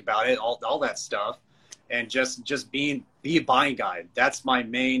you like about it? All that stuff. And just be a buying guide. That's my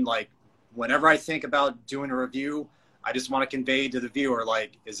main, like, whenever I think about doing a review, I just want to convey to the viewer,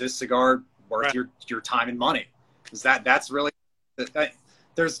 like, is this cigar worth your time and money? Because that's really,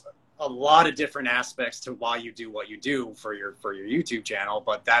 there's a lot of different aspects to why you do what you do for your YouTube channel,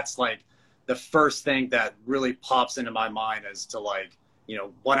 but that's like the first thing that really pops into my mind as to like,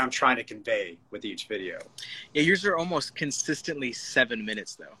 what I'm trying to convey with each video. Yeah, yours are almost consistently 7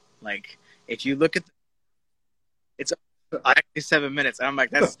 minutes though. Like if you look at it's actually 7 minutes. And I'm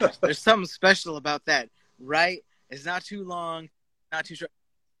like, there's something special about that, right? It's not too long, not too short.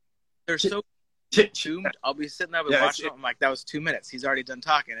 They're so consumed. I'll be sitting there watching it. I'm like, that was 2 minutes. He's already done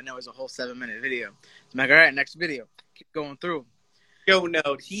talking, and it was a whole 7 minute video. I'm like, all right, next video. Keep going through. Yo,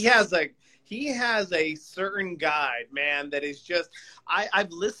 note. He has a certain guide, man, that is just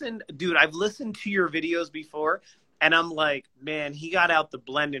I've listened to your videos before, and I'm like, man, he got out the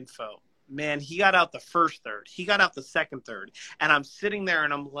blend info. Man, he got out the first third. He got out the second third. And I'm sitting there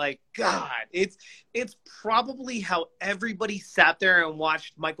and I'm like, God, it's probably how everybody sat there and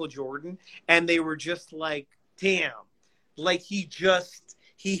watched Michael Jordan. And they were just like, damn, like he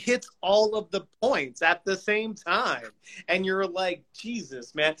hits all of the points at the same time. And you're like,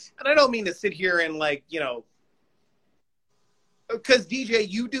 Jesus, man. And I don't mean to sit here and like, because DJ,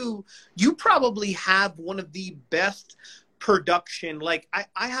 you probably have one of the best production. Like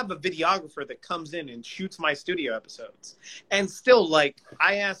I have a videographer that comes in and shoots my studio episodes, and still like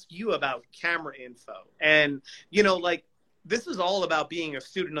I ask you about camera info, and like this is all about being a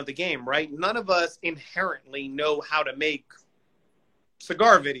student of the game, right? None of us inherently know how to make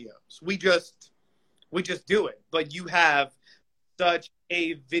cigar videos. We just do it. But you have such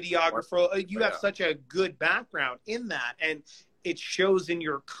a videographer, you have such a good background in that, and it shows in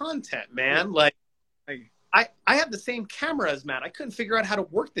your content, man. Like I have the same camera as Matt. I couldn't figure out how to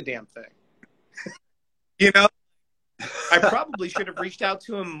work the damn thing. I probably should have reached out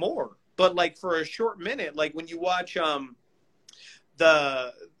to him more. but like for a short minute, like when you watch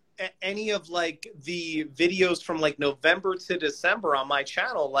the any of like the videos from like November to December on my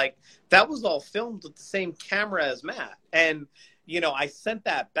channel, like that was all filmed with the same camera as Matt. And, you know, I sent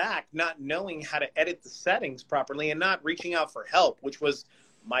that back not knowing how to edit the settings properly and not reaching out for help, which was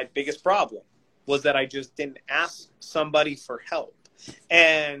my biggest problem, was that I just didn't ask somebody for help.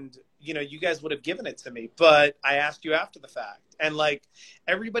 And, you know, you guys would have given it to me, but I asked you after the fact. And like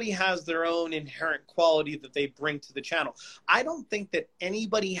everybody has their own inherent quality that they bring to the channel. I don't think that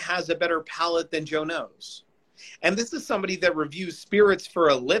anybody has a better palate than Joe Knows. And this is somebody that reviews spirits for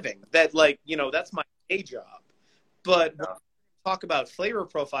a living. That, like, you know, that's my day job. But when we talk about flavor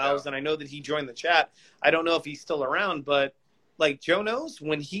profiles, and I know that he joined the chat. I don't know if he's still around, but like Joe Knows,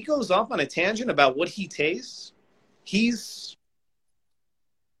 when he goes off on a tangent about what he tastes, he's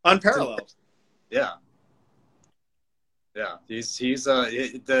unparalleled. Yeah. Yeah, he's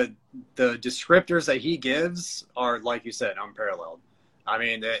the descriptors that he gives are, like you said, unparalleled. I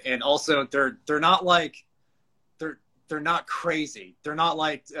mean, and also they're not like they're not crazy. They're not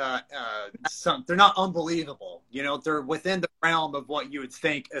like they're not unbelievable. You know, they're within the realm of what you would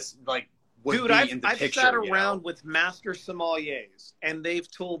think as like would Dude, be in the I've picture. sat around with master sommeliers, and they've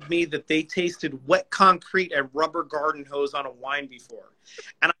told me that they tasted wet concrete and rubber garden hose on a wine before,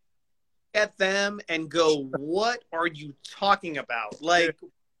 and at them and go, what are you talking about? Like,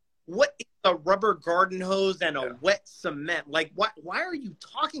 what is a rubber garden hose and a wet cement? Like, why are you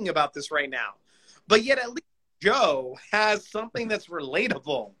talking about this right now? But yet at least Joe has something that's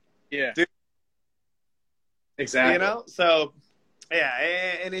relatable. Yeah. Dude. Exactly. You know? So, yeah,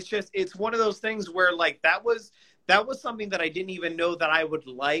 and it's one of those things where, like, that was something that I didn't even know that I would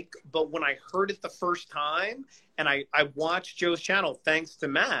like, but when I heard it the first time and I watched Joe's channel, thanks to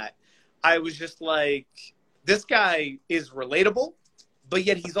Matt, I was just like, this guy is relatable, but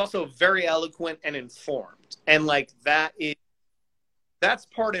yet he's also very eloquent and informed. And like that's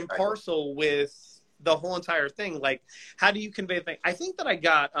part and parcel with the whole entire thing. Like, how do you convey the thing? I think that I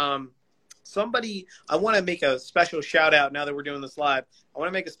got somebody, I want to make a special shout out now that we're doing this live. I want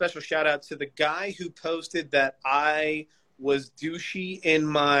to make a special shout out to the guy who posted that I was douchey in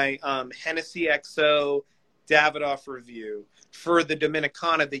my Hennessy XO Davidoff review for the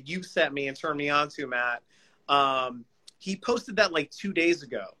Dominicana that you sent me and turned me on to, Matt. He posted that like 2 days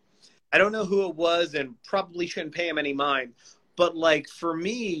ago. I don't know who it was and probably shouldn't pay him any mind. But like for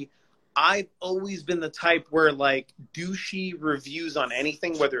me, I've always been the type where like douchey reviews on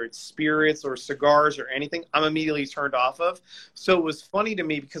anything, whether it's spirits or cigars or anything, I'm immediately turned off of. So it was funny to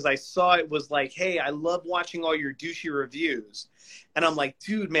me because I saw it was like, hey, I love watching all your douchey reviews. And I'm like,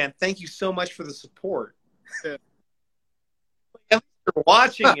 dude, man, thank you so much for the support. You're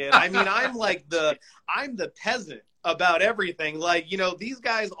watching it. I mean, I'm the peasant about everything. Like, you know, these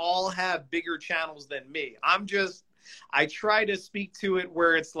guys all have bigger channels than me. I try to speak to it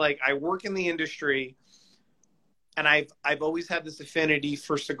where it's like I work in the industry and I've always had this affinity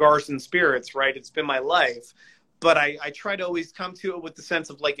for cigars and spirits, right? It's been my life. But I try to always come to it with the sense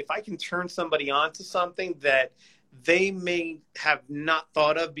of like, if I can turn somebody on to something that they may have not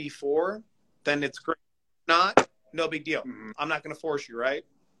thought of before, then it's great. Not, no big deal. Mm-hmm. I'm not going to force you, right?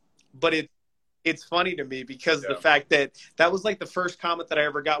 But it's funny to me because the fact that was like the first comment that I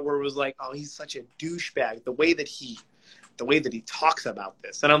ever got where it was like, oh, he's such a douchebag, the way that he talks about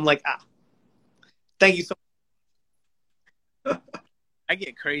this. And I'm like, thank you so much. I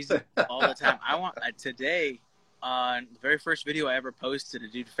get crazy all the time. Today, on the very first video I ever posted, a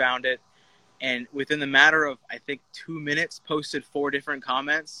dude found it, and within the matter of, I think, 2 minutes, posted 4 different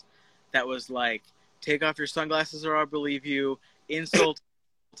comments that was like, take off your sunglasses or I'll believe you, insult.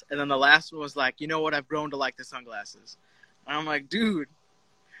 And then the last one was like, you know what? I've grown to like the sunglasses. And I'm like, dude.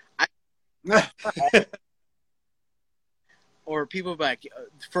 Or people like,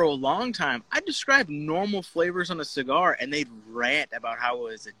 for a long time, I described normal flavors on a cigar and they'd rant about how I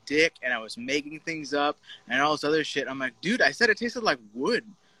was a dick and I was making things up and all this other shit. I'm like, dude, I said it tasted like wood.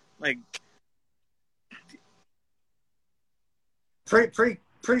 Like, pretty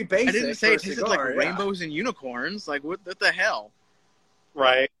basic. I didn't say it tasted cigar, like rainbows and unicorns. Like, what the hell?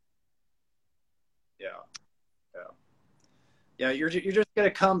 Right. Yeah. You're just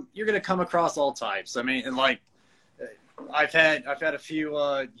gonna come across all types. I mean, and like, I've had a few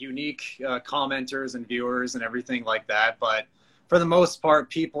unique commenters and viewers and everything like that, but for the most part,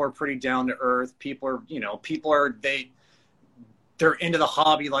 people are pretty down to earth. People are they're into the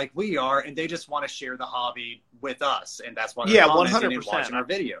hobby like we are, and they just want to share the hobby with us, and that's why they're commenting and watching our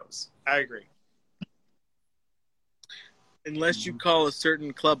videos. I agree. Unless you call a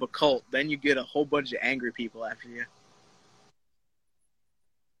certain club a cult, then you get a whole bunch of angry people after you.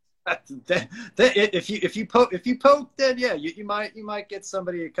 If you poke, then yeah, you might get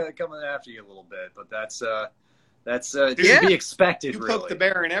somebody coming after you a little bit, but that's to be expected. You really. poke the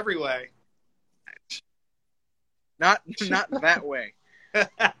bear in every way. Not that way.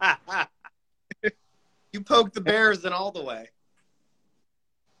 You poke the bears in all the way.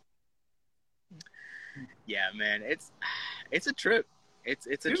 Yeah, man, it's a trip. It's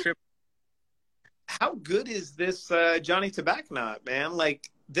a trip. How good is this Johnny Tobacconut, man? Like,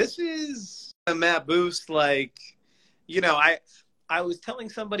 this is a Matt Booth. Like, you know, I was telling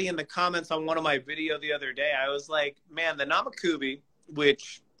somebody in the comments on one of my video the other day, I was like, man, the Namakubi,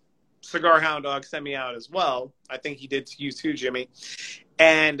 which Cigar Hound Dog sent me out as well. I think he did to you too, Jimmy.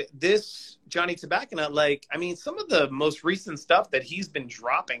 And this Johnny Tobacconut, like, I mean, some of the most recent stuff that he's been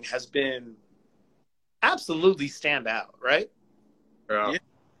dropping has been absolutely stand out, right? Yeah.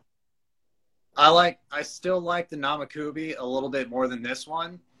 I still like the Namakubi a little bit more than this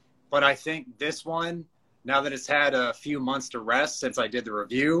one, but I think this one, now that it's had a few months to rest since I did the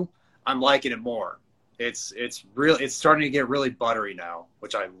review, I'm liking it more. It's starting to get really buttery now,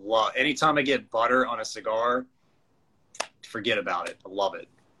 which I love. Anytime I get butter on a cigar, forget about it. I love it.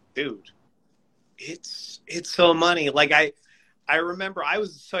 Dude, it's so money. Like, I remember I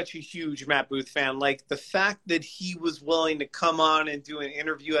was such a huge Matt Booth fan. Like, the fact that he was willing to come on and do an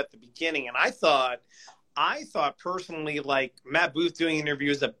interview at the beginning. And I thought personally, like, Matt Booth doing an interview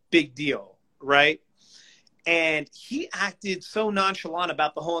is a big deal, right? And he acted so nonchalant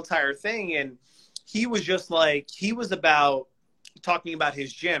about the whole entire thing. And he was just like, he was about talking about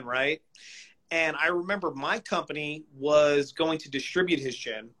his gin, right? And I remember my company was going to distribute his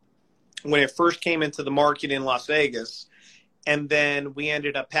gin when it first came into the market in Las Vegas. And then we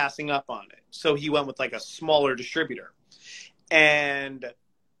ended up passing up on it. So he went with like a smaller distributor. And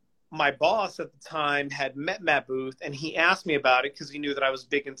my boss at the time had met Matt Booth, and he asked me about it because he knew that I was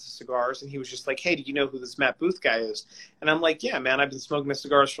big into cigars. And he was just like, hey, do you know who this Matt Booth guy is? And I'm like, yeah, man, I've been smoking my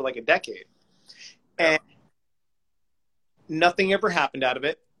cigars for like a decade. And nothing ever happened out of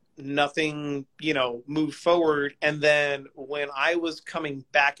it. Nothing, moved forward. And then when I was coming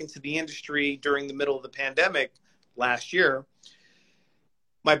back into the industry during the middle of the pandemic last year,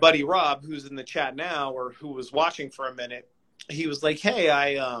 my buddy Rob, who's in the chat now, or who was watching for a minute, he was like, hey,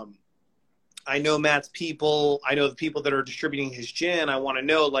 I know Matt's people. I know the people that are distributing his gin. I want to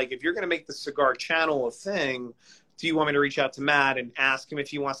know, like, if you're going to make the cigar channel a thing, do you want me to reach out to Matt and ask him if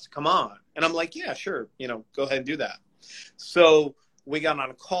he wants to come on? And I'm like, yeah, sure. Go ahead and do that. So we got on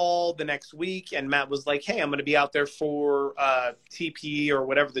a call the next week, and Matt was like, hey, I'm going to be out there for TP or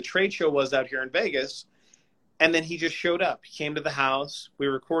whatever the trade show was out here in Vegas. And then he just showed up. He came to the house. We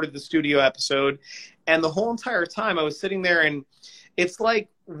recorded the studio episode. And the whole entire time I was sitting there, and it's like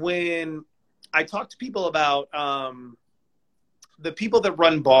when I talk to people about the people that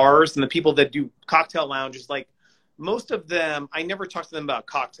run bars and the people that do cocktail lounges, like most of them, I never talk to them about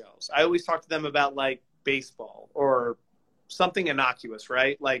cocktails. I always talk to them about like baseball or something innocuous,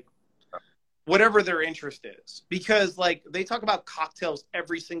 right? Like whatever their interest is, because like they talk about cocktails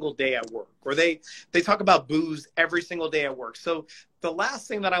every single day at work, or they talk about booze every single day at work. So the last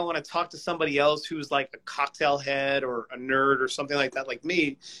thing that I want to talk to somebody else who's like a cocktail head or a nerd or something like that, like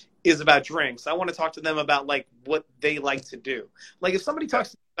me, is about drinks. I want to talk to them about like what they like to do. Like if somebody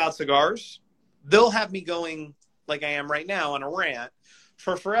talks about cigars, they'll have me going like I am right now on a rant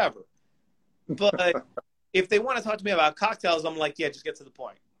for forever. But if they want to talk to me about cocktails, I'm like, yeah, just get to the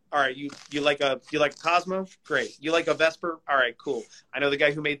point. All right, you like a Cosmo? Great. You like a Vesper? All right, cool. I know the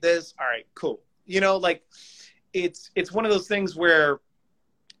guy who made this. All right, cool. Like it's one of those things where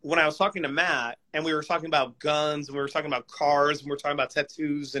when I was talking to Matt and we were talking about guns and we were talking about cars and we were talking about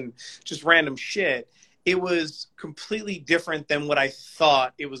tattoos and just random shit, it was completely different than what I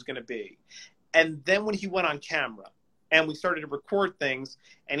thought it was going to be. And then when he went on camera and we started to record things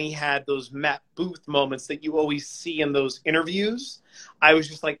and he had those Matt Booth moments that you always see in those interviews, I was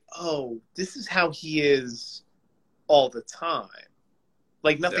just like, oh, this is how he is all the time.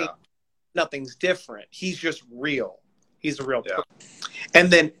 Like nothing's different. He's just real. He's a real person. And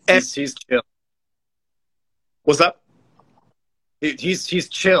then he's chill. What's up? He's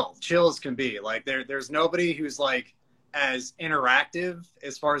chill as can be. Like there's nobody who's like as interactive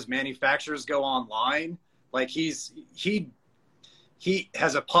as far as manufacturers go online. Like he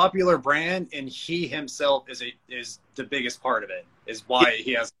has a popular brand, and he himself is the biggest part of it. Is why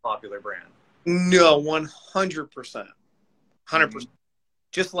he has a popular brand. No, 100%, 100%.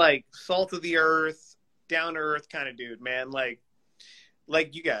 Just like salt of the earth, down to earth kind of dude, man. Like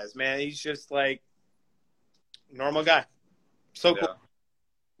you guys, man. He's just like normal guy. So cool.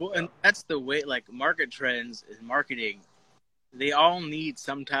 Well, and that's the way. Like market trends is marketing they all need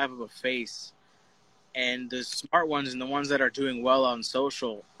some type of a face. And the smart ones and the ones that are doing well on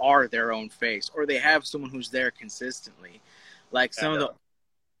social are their own face, or they have someone who's there consistently. Like some of the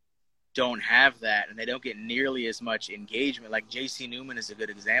don't have that, and they don't get nearly as much engagement. Like JC Newman is a good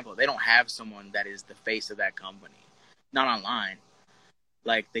example. They don't have someone that is the face of that company, not online.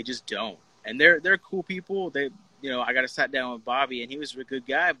 Like they just don't, and they're cool people. They, I got to sat down with Bobby, and he was a good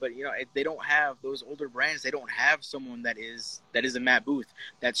guy. But they don't have those older brands. They don't have someone that is a Matt Booth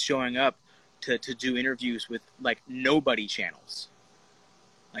that's showing up to do interviews with like nobody channels.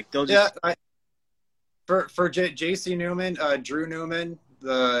 Like they'll just for JC Newman, Drew Newman,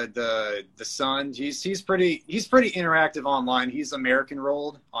 the son, he's pretty interactive online. He's American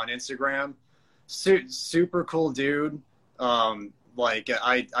rolled on Instagram. Super cool dude. Like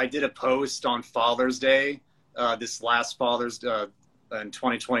I did a post on Father's Day, this last Father's in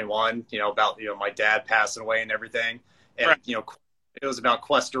 2021, about my dad passing away and everything, and right. It was about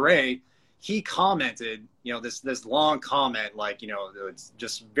Quest Array. He commented, this long comment, like, it's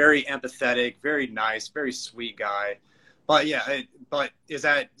just very empathetic, very nice, very sweet guy. But but is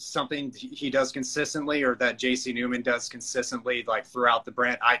that something he does consistently, or that JC Newman does consistently, like throughout the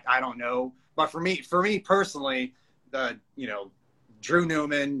brand? I don't know. But for me personally, Drew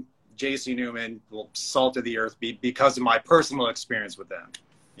Newman, JC Newman will salt of the earth because of my personal experience with them.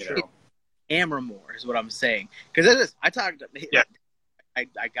 Camera more is what I'm saying. Because I talked. Yeah.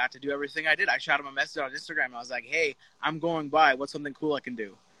 I got to do everything I did. I shot him a message on Instagram. I was like, hey, I'm going by. What's something cool I can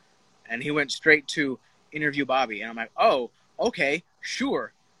do? And he went straight to interview Bobby. And I'm like, oh, okay,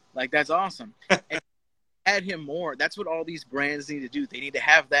 sure. Like, that's awesome. And add him more. That's what all these brands need to do. They need to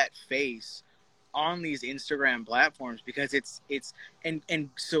have that face on these Instagram platforms, because it's and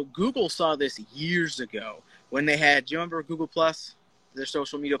so Google saw this years ago when they had, do you remember Google Plus, their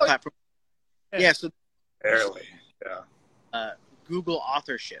social media platform? Yeah, so barely. Yeah. Google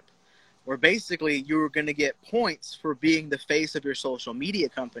authorship, where basically you were going to get points for being the face of your social media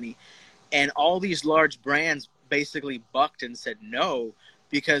company. And all these large brands basically bucked and said no,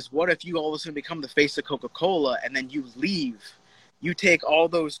 because what if you all of a sudden become the face of Coca-Cola and then you leave? You take all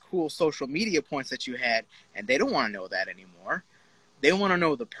those cool social media points that you had, and they don't want to know that anymore. They want to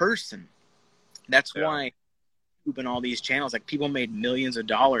know the person. That's why YouTube and all these channels, like, people made millions of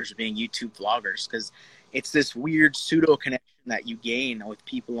dollars being YouTube vloggers, because it's this weird pseudo connection that you gain with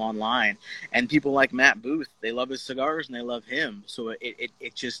people online. And people like Matt Booth, they love his cigars and they love him. So it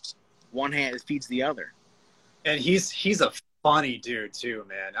just, one hand feeds the other. And he's a funny dude too,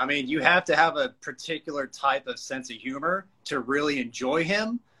 man. I mean, you have to have a particular type of sense of humor to really enjoy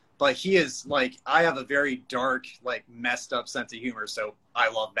him. But he is, like, I have a very dark, like, messed up sense of humor. So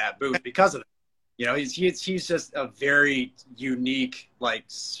I love Matt Booth because of it. He's just a very unique, like,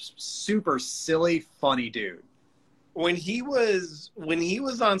 super silly, funny dude. When he was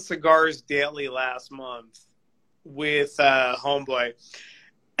on Cigars Daily last month with Homeboy,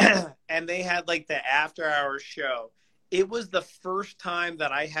 and they had like the after hours show, it was the first time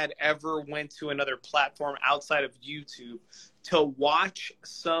that I had ever went to another platform outside of YouTube to watch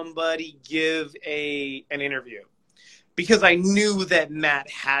somebody give an interview, because I knew that Matt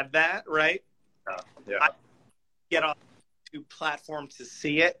had that, right? Yeah. I get on the platform to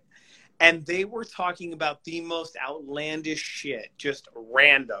see it, and they were talking about the most outlandish shit, just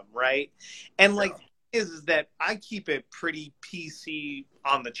random, right? And like, is that I keep it pretty PC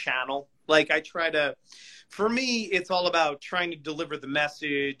on the channel. Like, I try to, for me, it's all about trying to deliver the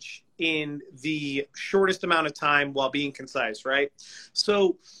message in the shortest amount of time while being concise, right?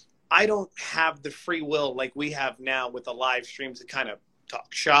 So I don't have the free will like we have now with the live streams to kind of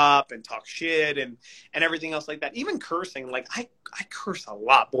talk shop and talk shit and everything else like that. Even cursing, like I curse a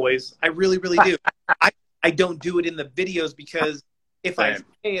lot, boys. I really, really do. I don't do it in the videos, because if I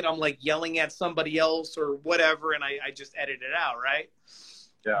say it, I'm like yelling at somebody else or whatever, and I just edit it out, right?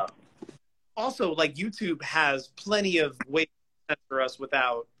 Yeah. Also, like, YouTube has plenty of ways to censor us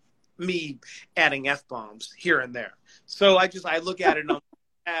without me adding F-bombs here and there. So I look at it and I'm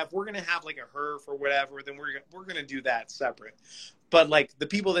like, if we're going to have like a HERF or whatever, then we're going to do that separate. But like, the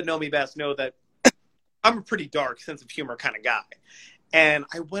people that know me best know that I'm a pretty dark sense of humor kind of guy. And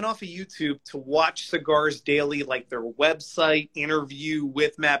I went off of YouTube to watch Cigars Daily, like their website interview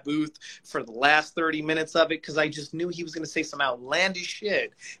with Matt Booth, for the last 30 minutes of it, because I just knew he was going to say some outlandish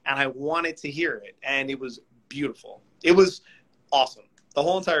shit, and I wanted to hear it. And it was beautiful. It was awesome. The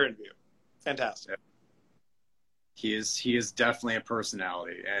whole entire interview. Fantastic. He is definitely a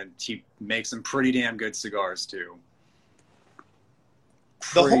personality, and he makes some pretty damn good cigars too.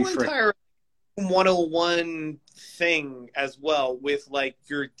 The whole entire 101 thing as well, with like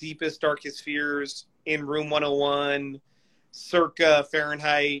your deepest, darkest fears in room 101, circa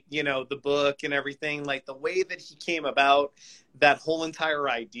Fahrenheit, you know, the book and everything. Like the way that he came about that whole entire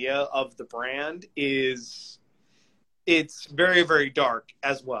idea of the brand it's very, very dark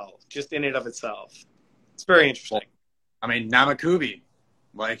as well, just in and of itself. It's very interesting. Well, I mean, Namakubi,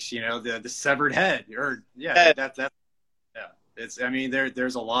 like, you know, the severed head, or yeah, that's yeah. It's, I mean,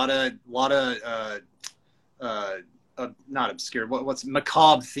 there's a lot of not obscure, what's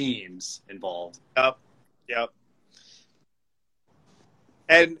macabre themes involved. Yep.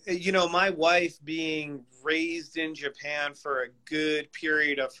 And, you know, my wife being raised in Japan for a good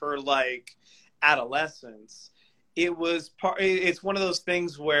period of her, like, adolescence, it's one of those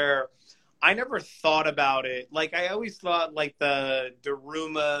things where I never thought about it. Like, I always thought, like, the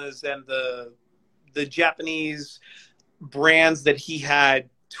Darumas and the Japanese brands that he had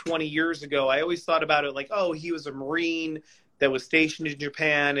 20 years ago, I always thought about it like, oh, he was a Marine that was stationed in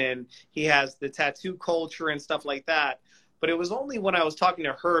Japan, and he has the tattoo culture and stuff like that. But it was only when I was talking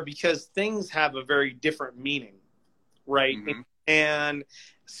to her, because things have a very different meaning, right? Mm-hmm. And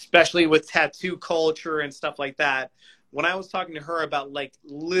especially with tattoo culture and stuff like that, when I was talking to her about like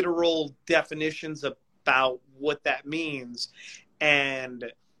literal definitions about what that means,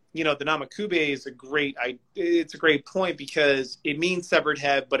 and you know, the Namakube is it's a great point, because it means severed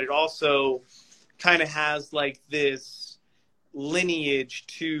head, but it also kind of has like this lineage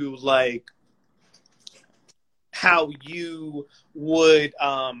to like how you would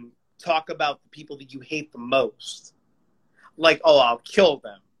talk about the people that you hate the most. Like, oh, I'll kill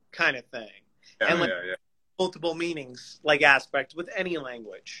them kind of thing. Yeah, and like yeah. multiple meanings, like aspect with any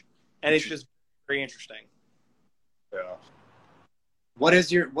language. And it's just very interesting. Yeah. What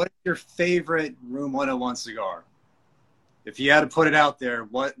is your favorite Room 101 cigar? If you had to put it out there,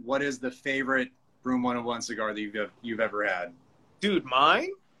 what is the favorite Room 101 cigar that you've ever had? Dude,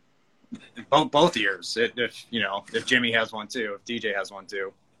 mine? Both years. If you know, if Jimmy has one too, if DJ has one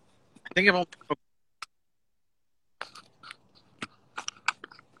too. I think about.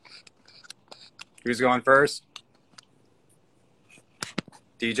 Who's going first?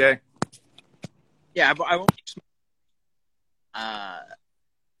 DJ? Yeah, I won't.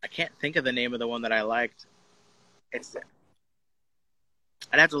 I can't think of the name of the one that I liked. I'd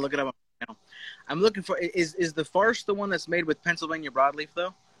have to look it up now. I'm looking for is the farce the one that's made with Pennsylvania broadleaf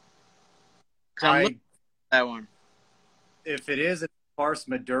though? I'm looking at that one. If it is a farce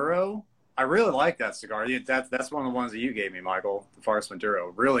Maduro, I really like that cigar. That's one of the ones that you gave me, Michael. The farce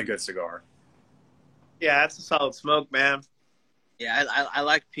Maduro, really good cigar. Yeah, that's a solid smoke, man. Yeah, I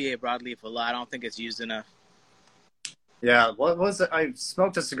like PA broadleaf a lot. I don't think it's used enough. Yeah, what was it? I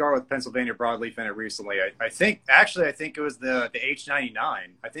smoked a cigar with Pennsylvania broadleaf in it recently. I think it was the H99.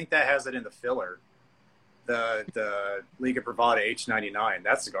 I think that has it in the filler. The Liga Privada H99.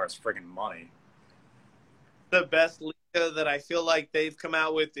 That cigar is freaking money. The best Liga that I feel like they've come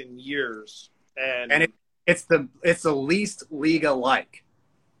out with in years, and it's the least Liga like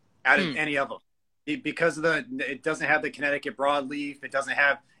out of any of them, because it doesn't have the Connecticut broadleaf.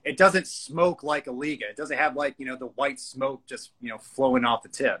 It doesn't smoke like a Liga. It doesn't have like, you know, the white smoke just, you know, flowing off the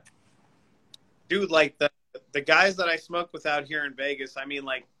tip. Dude, like the guys that I smoke with out here in Vegas, I mean,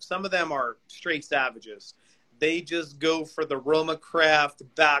 like, some of them are straight savages. They just go for the Roma Craft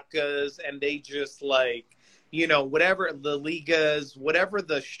Bacas, and they just like, you know, whatever the Ligas, whatever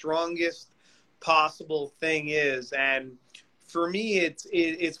the strongest possible thing is. And for me,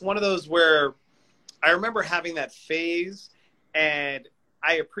 it's one of those where I remember having that phase, and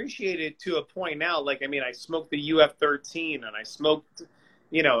I appreciate it to a point now. Like, I mean, I smoked the UF13, and I smoked,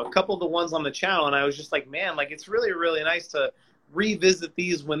 you know, a couple of the ones on the channel, and I was just like, man, like, it's really, really nice to revisit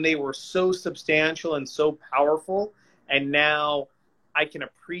these when they were so substantial and so powerful, and now I can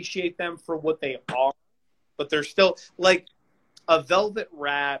appreciate them for what they are, but they're still, like, a Velvet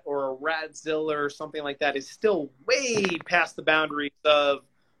Rat or a Ratzilla or something like that is still way past the boundaries of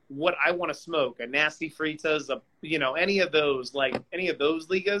what I want to smoke. A Nasty Fritas, you know, any of those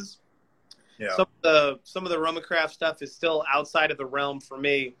Ligas. Yeah. Some of the Roma Craft stuff is still outside of the realm for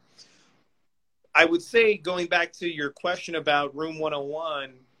me. I would say, going back to your question about Room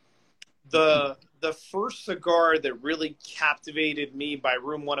 101, the first cigar that really captivated me by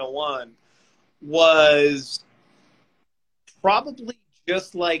Room 101 was probably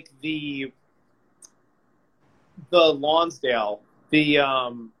just like the Lonsdale, the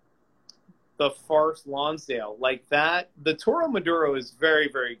farce Lonsdale, like that. The Toro Maduro is very,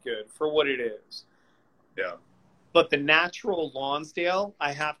 very good for what it is. Yeah. But the natural Lonsdale,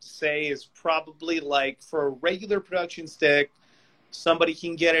 I have to say, is probably like, for a regular production stick, somebody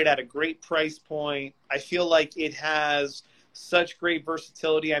can get it at a great price point. I feel like it has such great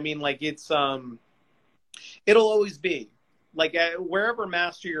versatility. I mean, like, it'll always be like wherever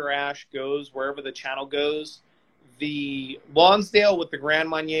Master Your Ash goes, wherever the channel goes, the Lonsdale with the Grand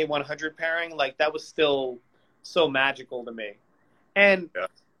Marnier 100 pairing, like that was still so magical to me. And Yeah.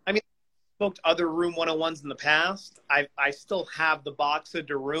 I mean, I smoked other Room 101s in the past. I still have the box of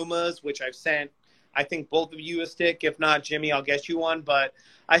Darumas, which I've sent, I think, both of you a stick. If not, Jimmy, I'll get you one. But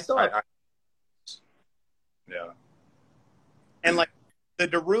I still have. Yeah. And like the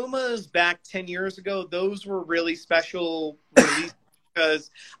Darumas back 10 years ago, those were really special releases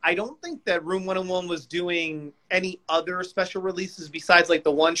because I don't think that Room 101 was doing any other special releases besides like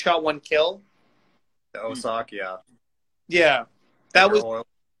the one shot, one kill. The Osaka, yeah. Yeah. That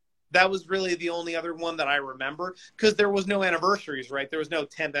was really the only other one that I remember because there was no anniversaries, right? There was no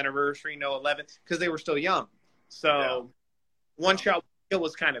 10th anniversary, no 11th, because they were still young. So one shot, one kill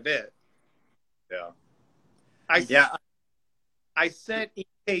was kind of it. Yeah. I sent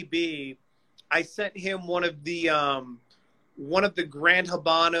EKB. I sent him one of the Grand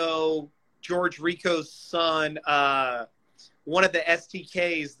Habano, George Rico's son, one of the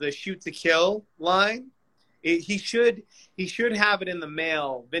STKs, the Shoot to Kill line. He should have it in the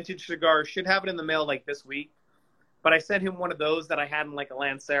mail. Vintage Cigar should have it in the mail like this week. But I sent him one of those that I had in like a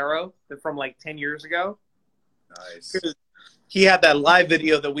Lancero from like 10 years ago. Nice. He had that live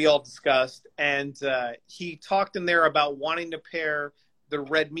video that we all discussed, and he talked in there about wanting to pair the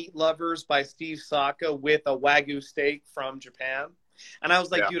Red Meat Lovers by Steve Saka with a Wagyu steak from Japan. And I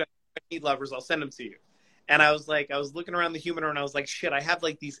was like, dude, I have Red Meat Lovers. I'll send them to you. And I was looking around the humidor, and I was like, shit, I have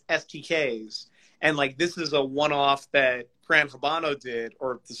like these STKs. And like, this is a one-off that Grand Habano did,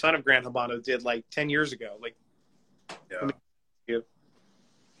 or the son of Grand Habano did like 10 years ago. Like, yeah.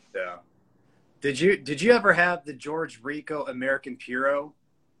 Did you ever have the George Rico American Puro?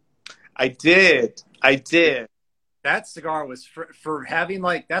 I did. That cigar was for having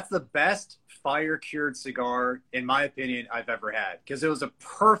like, that's the best fire cured cigar, in my opinion, I've ever had. Because it was a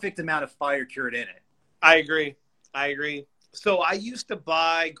perfect amount of fire cured in it. I agree. So I used to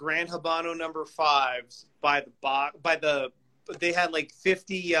buy Grand Habano number 5s by they had like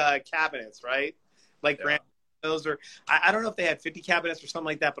 50 cabinets, right? Like Grand those are, I don't know if they had 50 cabinets or something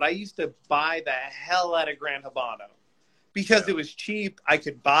like that, but I used to buy the hell out of Grand Habano because it was cheap. I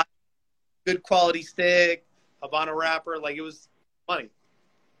could buy good quality stick, Habano wrapper, like it was money.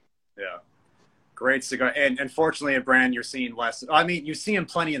 Yeah. Great cigar. And unfortunately, a brand you're seeing less. I mean, you see them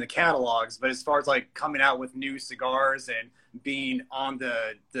plenty in the catalogs, but as far as like coming out with new cigars and being on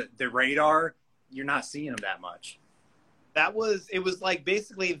the radar, you're not seeing them that much. It was like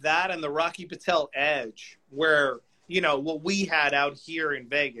basically that and the Rocky Patel Edge, where, you know, what we had out here in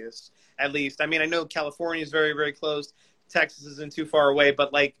Vegas, at least. I mean, I know California is very, very close. Texas isn't too far away.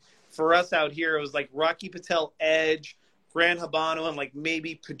 But, like, for us out here, it was like Rocky Patel Edge, Grand Habano, and, like,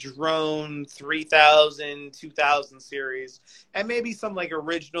 maybe Padron 3000, 2000 series, and maybe some, like,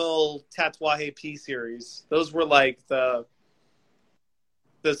 original Tatuaje P series. Those were, like, the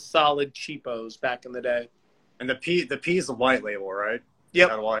solid cheapos back in the day. And the P is a white label, right?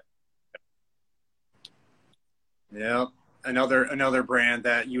 Yep. Yep. Another brand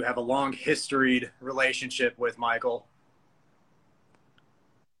that you have a long historied relationship with, Michael.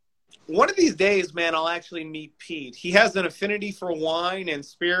 One of these days, man, I'll actually meet Pete. He has an affinity for wine and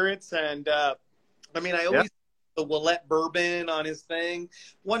spirits, and I mean, I always the Willette bourbon on his thing.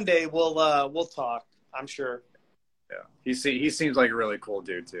 One day we'll talk, I'm sure. Yeah, he seems like a really cool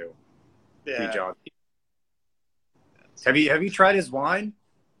dude too. Yeah. Pete John. Have you tried his wine?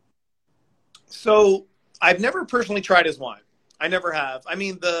 So I've never personally tried his wine. I never have. I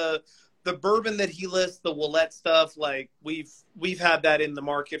mean, the bourbon that he lists, the Willette stuff, like we've had that in the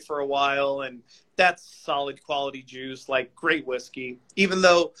market for a while, and that's solid quality juice, like great whiskey. Even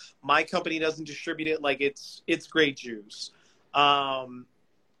though my company doesn't distribute it, like it's great juice.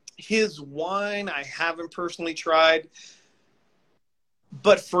 His wine I haven't personally tried,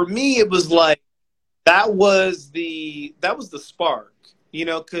 but for me it was like that was the spark, you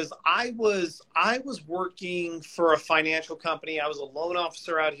know, because I was working for a financial company. I was a loan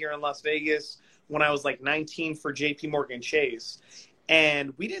officer out here in Las Vegas when I was like 19 for JP Morgan Chase,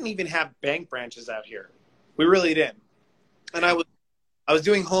 and we didn't even have bank branches out here. We really didn't. And I was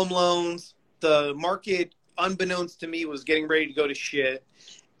doing home loans. The market, unbeknownst to me, was getting ready to go to shit.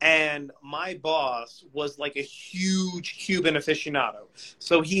 And my boss was like a huge Cuban aficionado.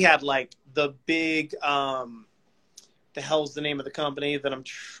 So he had like the big, the hell's the name of the company that I'm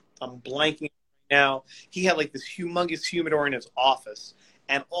blanking now. He had like this humongous humidor in his office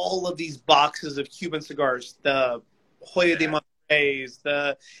and all of these boxes of Cuban cigars, the Hoya de Monterrey, A's,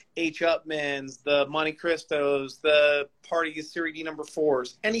 the H. Upmans, the Monte Cristos, the Party Series D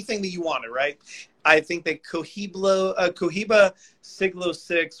 #4s, anything that you wanted, right? I think that Cohiba Siglo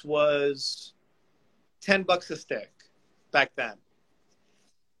 6 was $10 a stick back then.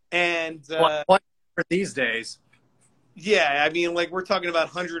 And what for these days? Yeah, I mean, like, we're talking about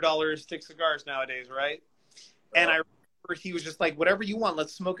 $100 stick cigars nowadays, right? And I remember he was just like, whatever you want,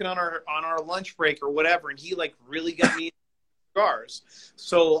 let's smoke it on our lunch break or whatever. And he like really got me into cigars.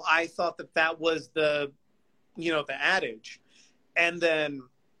 So I thought that was the adage. And then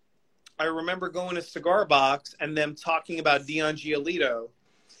I remember going to Cigar Box and them talking about Dion Giolito.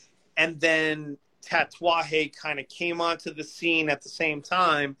 And then Tatuaje kind of came onto the scene at the same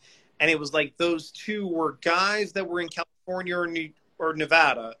time. And it was like those two were guys that were in California or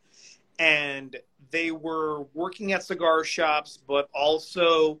Nevada. And they were working at cigar shops, but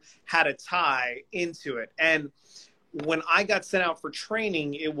also had a tie into it. And when I got sent out for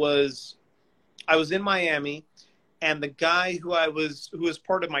training, I was in Miami, and the guy who was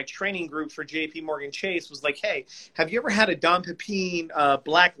part of my training group for JP Morgan Chase was like, "Hey, have you ever had a Dom Pepin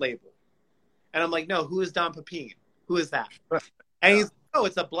Black Label?" And I'm like, "No, who is Dom Pepin? Who is that?" And he's like, "Oh,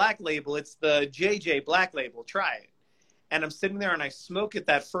 it's a Black Label. It's the JJ Black Label. Try it." And I'm sitting there and I smoke it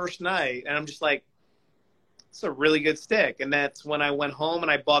that first night, and I'm just like, it's a really good stick. And that's when I went home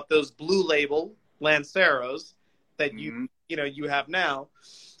and I bought those Blue Label Lanceros that you have now.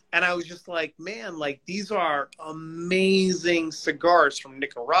 And I was just like, man, like, these are amazing cigars from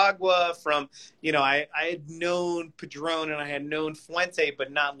Nicaragua, from, I had known Padron and I had known Fuente,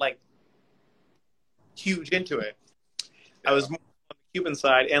 but not like huge into it. I was more on the Cuban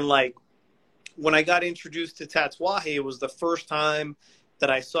side. And like, when I got introduced to Tatuaje, it was the first time that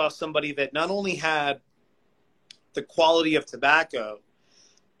I saw somebody that not only had the quality of tobacco,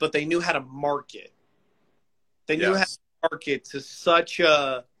 but they knew how to market. They knew how to market to such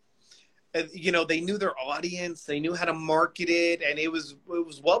a, they knew their audience. They knew how to market it. And it was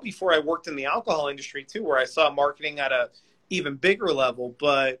well before I worked in the alcohol industry too, where I saw marketing at a even bigger level,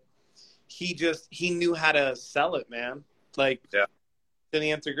 but he knew how to sell it, man. Like, then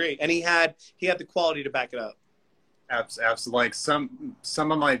he answered great. And he had the quality to back it up. Absolutely. Like some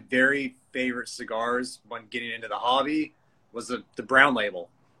of my very favorite cigars when getting into the hobby was the Brown Label.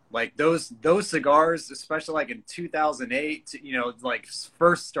 Like those cigars, especially like in 2008, like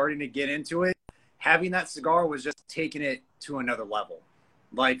first starting to get into it, having that cigar was just taking it to another level.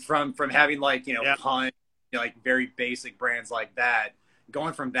 Like from having like, Hunt, like very basic brands like that,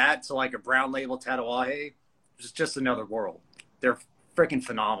 going from that to like a Brown Label Tatuaje, just another world. They're freaking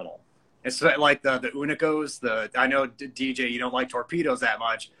phenomenal. It's like the Unicos. I know, DJ, you don't like torpedoes that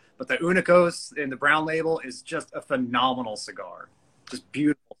much, but the Unicos in the Brown Label is just a phenomenal cigar. Just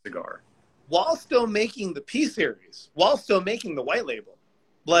beautiful cigar. While still making the P series, while still making the white label,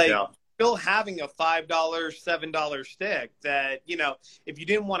 like still having a $5, $7 stick that, if you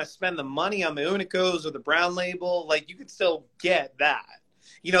didn't want to spend the money on the Unicos or the Brown Label, like you could still get that.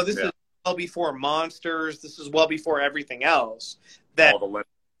 This is well before Monsters. This is well before everything else. That all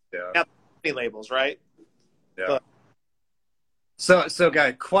the labels, right? Yeah. But, so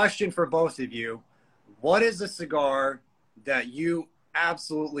guys, question for both of you: what is a cigar that you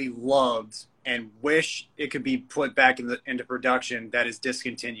absolutely loved and wish it could be put back into production that is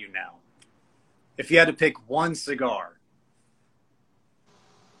discontinued now? If you had to pick one cigar.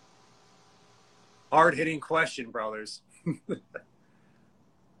 Hard-hitting question, brothers. I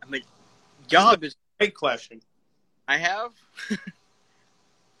mean, job is a great question. I have.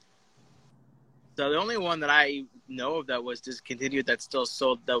 So the only one that I know of that was discontinued that's still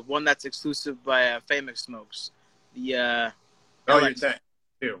sold, the one that's exclusive by Famous Smokes, the LX2.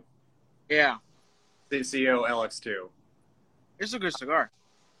 Yeah, the CO LX2. It's a good cigar.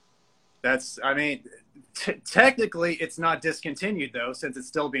 That's, I mean, technically it's not discontinued though, since it's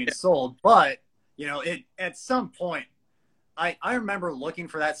still being sold. But it at some point, I remember looking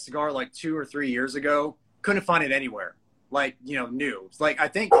for that cigar like 2 or 3 years ago. Couldn't find it anywhere. Like new. Like I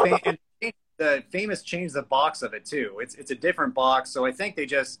think. The Famous changed the box of it too. It's a different box, so I think they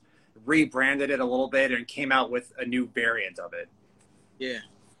just rebranded it a little bit and came out with a new variant of it. Yeah.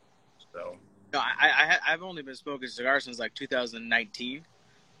 So. No, I've only been smoking cigars since like 2019,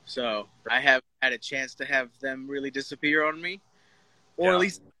 so I have had a chance to have them really disappear on me, or at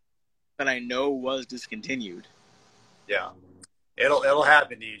least that I know was discontinued. Yeah, it'll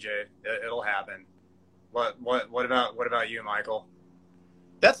happen, DJ. It'll happen. What about you, Michael?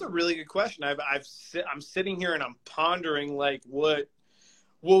 That's a really good question. I'm sitting here and I'm pondering like what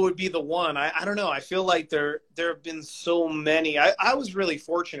would be the one. I don't know. I feel like there have been so many. I was really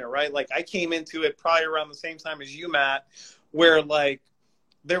fortunate, right? Like I came into it probably around the same time as you, Matt, where like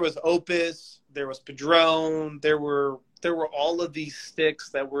there was Opus, there was Padron, there were all of these sticks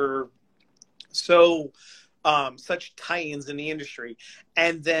that were so such tie-ins in the industry.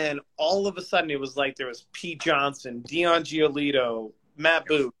 And then all of a sudden it was like there was Pete Johnson, Dion Giolito, Matt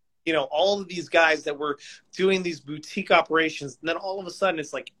Booth, you know, all of these guys that were doing these boutique operations. And then all of a sudden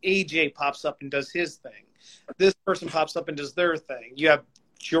it's like AJ pops up and does his thing. This person pops up and does their thing. You have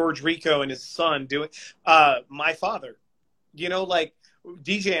George Rico and his son doing my father. You know, like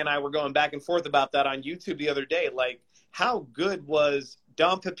DJ and I were going back and forth about that on YouTube the other day. Like, how good was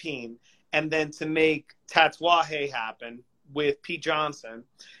Dom Pepin, and then to make Tatuaje happen with Pete Johnson,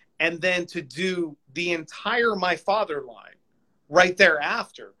 and then to do the entire My Father line right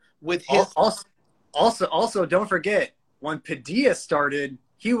thereafter with his. Also, don't forget, when Padilla started,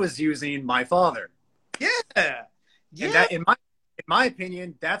 he was using My Father. Yeah. And that, in my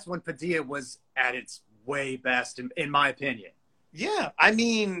opinion, that's when Padilla was at its way best, in my opinion. Yeah, I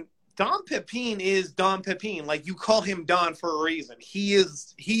mean, Don Pepin is Don Pepin. Like, you call him Don for a reason. He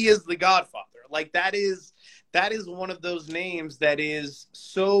is the Godfather. Like, that is one of those names that is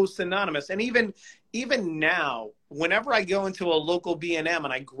so synonymous. And even now, whenever I go into a local B&M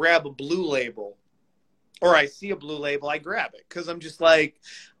and I grab a blue label, or I see a blue label, I grab it because I'm just like,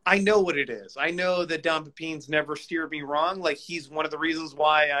 I know what it is. I know that Don Pepin's never steered me wrong. Like, he's one of the reasons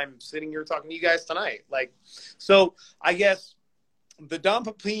why I'm sitting here talking to you guys tonight. Like, so I guess the Don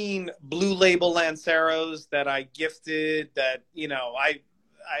Pepin blue label Lanceros that I gifted, that, you know, I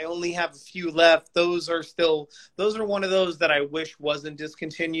only have a few left. Those are one of those that I wish wasn't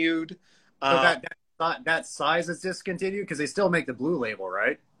discontinued. So that size is discontinued because they still make the blue label,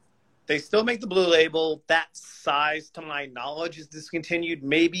 right? They still make the blue label. That size, to my knowledge, is discontinued.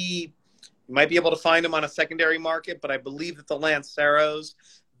 Maybe you might be able to find them on a secondary market, but I believe that the Lanceros,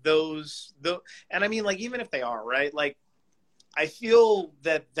 and I mean, like, even if they are, right, like, I feel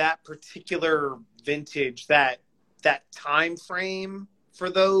that particular vintage, that time frame for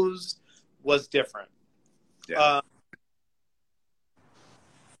those was different. Yeah.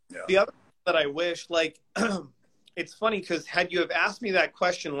 The other that I wish, like, it's funny because had you have asked me that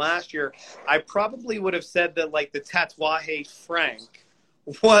question last year, I probably would have said that, like, the Tatuaje Frank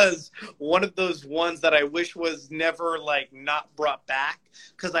was one of those ones that I wish was never, like, not brought back.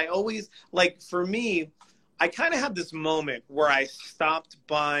 Because I always, like, for me, I kind of had this moment where I stopped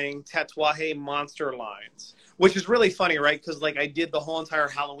buying Tatuaje monster lines, which is really funny, right? Because, like, I did the whole entire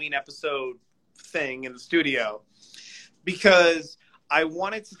Halloween episode thing in the studio because I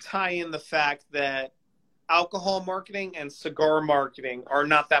wanted to tie in the fact that alcohol marketing and cigar marketing are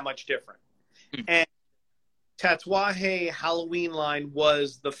not that much different. And Tatuaje Halloween line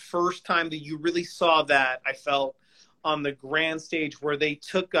was the first time that you really saw that, I felt, on the grand stage, where they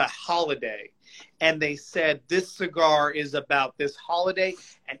took a holiday and they said, this cigar is about this holiday,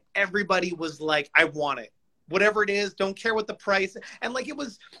 and everybody was like, I want it. Whatever it is, don't care what the price. And, like, it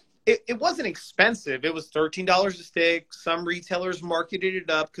wasn't expensive. It was $13 a stick. Some retailers marketed it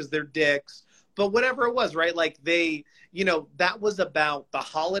up because they're dicks. But whatever it was, right? Like, they, you know, that was about the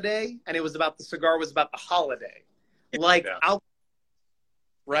holiday, and it was about the cigar was about the holiday. Like, alcohol,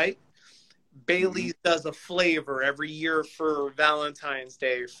 right? Bailey's does a flavor every year for Valentine's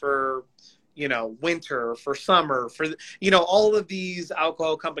Day, for, you know, winter, for summer, for, you know, all of these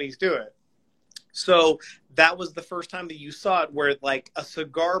alcohol companies do it. So that was the first time that you saw it, where, like, a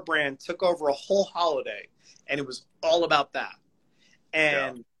cigar brand took over a whole holiday, and it was all about that.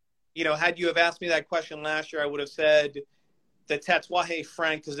 And, you know, had you have asked me that question last year, I would have said the Tatuaje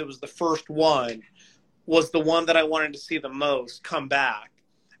Frank, because it was the first one, was the one that I wanted to see the most come back.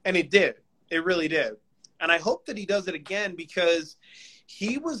 And it did. It really did. And I hope that he does it again, because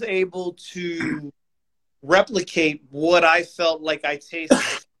he was able to replicate what I felt like I tasted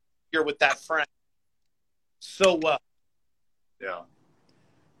here with that Frank so well. Yeah.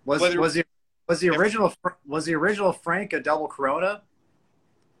 Was the original Frank a double Corona?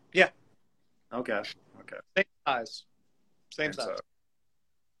 Yeah. Okay. Same size. Same size.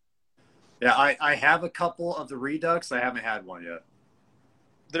 Yeah, I have a couple of the Redux. I haven't had one yet.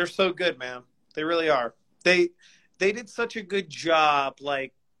 They're so good, man. They really are. They did such a good job,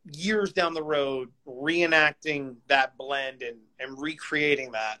 like, years down the road, reenacting that blend and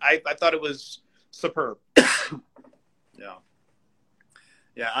recreating that. I thought it was superb.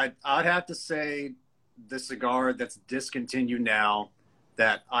 Yeah, I'd have to say the cigar that's discontinued now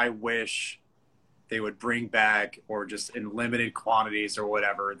that I wish they would bring back, or just in limited quantities or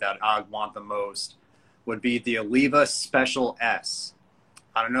whatever, that I'd want the most, would be the Oliva Special S.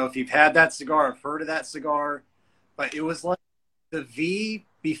 I don't know if you've had that cigar, I've heard of that cigar, but it was like the V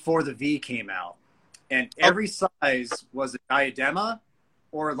before the V came out. and every size was a diadema,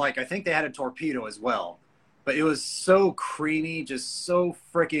 or like I think they had a torpedo as well. But it was so creamy, just so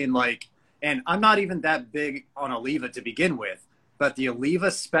freaking like. And I'm not even that big on Oliva to begin with, but the Oliva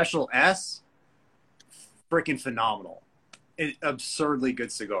Special S, freaking phenomenal. Absurdly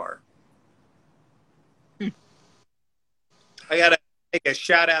good cigar. I gotta make a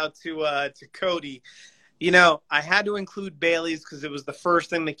shout out to Cody. You know, I had to include Bailey's because it was the first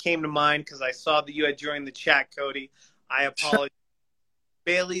thing that came to mind because I saw that you had joined the chat, Cody. I apologize.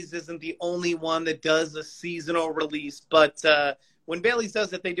 Bailey's isn't the only one that does a seasonal release, but when Bailey's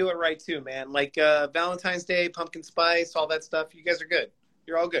does it, they do it right too, man. Like Valentine's Day, pumpkin spice, all that stuff. You guys are good.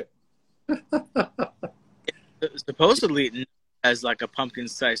 You're all good. Supposedly, it has like a pumpkin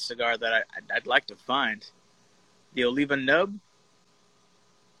spice cigar that I'd like to find. The Oliva Nub.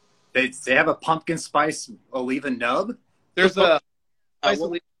 They have a pumpkin spice Oliva nub. There's a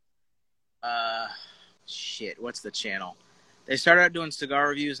shit. What's the channel? They started out doing cigar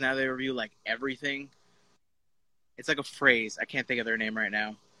reviews. Now they review like everything. It's like a phrase. I can't think of their name right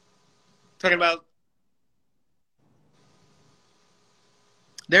now. Talking about.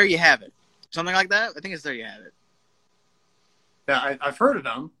 There you have it. Something like that. I think it's There You Have It. Yeah, I've heard of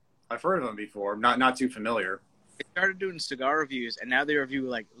them. I've heard of them before. Not too familiar. They started doing cigar reviews, and now they review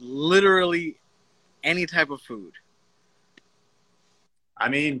like literally any type of food. I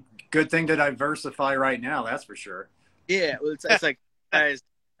mean, good thing to diversify right now. That's for sure. Yeah, well, it's like guys,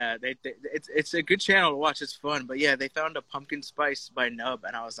 it's a good channel to watch. It's fun, but yeah, they found a pumpkin spice by Nub,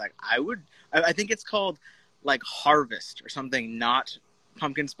 and I was like, I think it's called like Harvest or something, not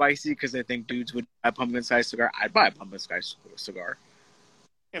pumpkin spicy, because I think dudes would buy a pumpkin spice cigar. I'd buy a pumpkin spice cigar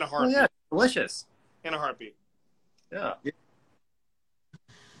in a heartbeat. Oh, yeah, delicious. In a heartbeat. Yeah.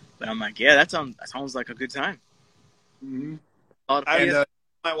 But I'm like, yeah, that sounds like a good time. Mm-hmm. I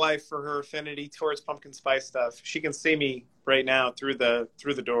my wife for her affinity towards pumpkin spice stuff. She can see me right now through the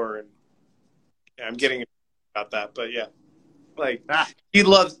door, and yeah, I'm getting about that. But yeah, like he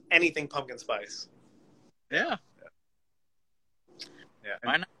loves anything pumpkin spice. Yeah. Yeah.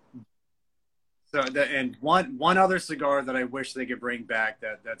 Why not? So and one other cigar that I wish they could bring back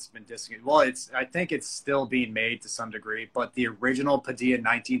that's been discontinued. Well, I think it's still being made to some degree, but the original Padilla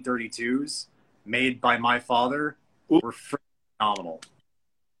 1932s made by my father were phenomenal.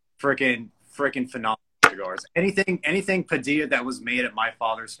 Freaking phenomenal cigars. Anything Padilla that was made at my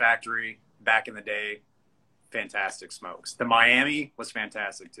father's factory back in the day, fantastic smokes. The Miami was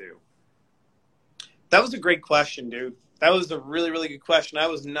fantastic too. That was a great question, dude. That was a really, really good question. I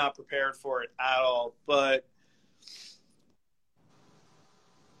was not prepared for it at all. But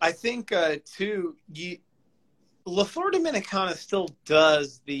I think, too, La Flor Dominicana still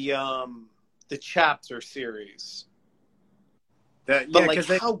does the chapter series. How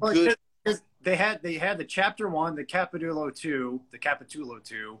good? They had the chapter 1, the Capitulo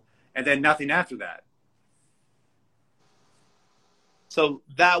 2, and then nothing after that. So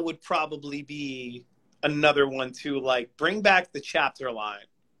that would probably be another one too, like bring back the chapter line.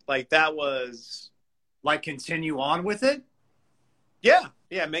 Like that was like continue on with it. Yeah,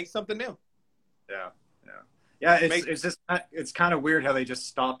 make something new. Yeah. It's kind of weird how they just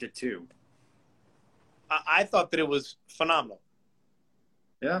stopped it too. I thought that it was phenomenal.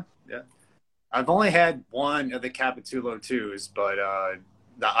 Yeah. I've only had one of the Capitulo 2s, but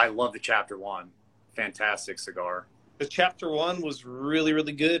I love the chapter 1. Fantastic cigar. The chapter 1 was really,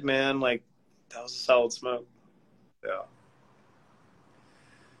 really good, man. Like that was a solid smoke. Yeah.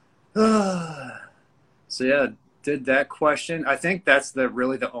 So yeah, did that question. I think that's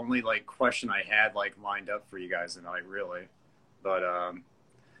really the only like question I had like lined up for you guys tonight, really. But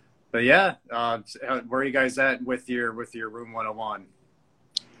yeah, where are you guys at with your room 101?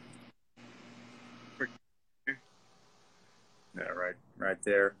 Yeah, right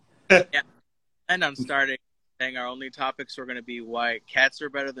there. Yeah, and I'm starting. Our only topics were going to be why cats are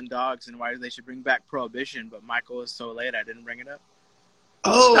better than dogs and why they should bring back prohibition. But Michael was so late, I didn't bring it up.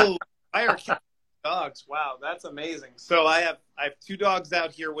 Oh, why are cats dogs? Wow, that's amazing. So I have 2 dogs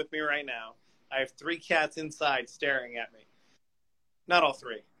out here with me right now. I have 3 cats inside staring at me. Not all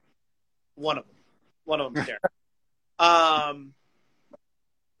 3. One of them staring.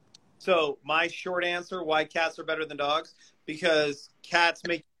 So my short answer: why cats are better than dogs? Because cats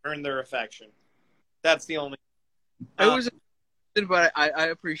make you earn their affection. That's the only. It was, but I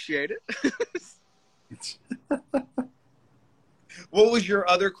appreciate it. What was your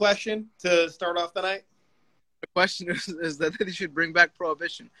other question to start off the night? The question is that they should bring back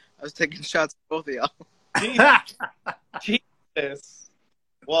prohibition. I was taking shots at both of y'all. Jesus.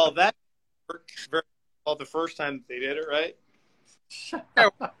 Well, that worked very well the first time that they did it, right?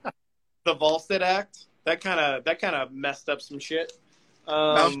 the Volstead Act. That kind of messed up some shit.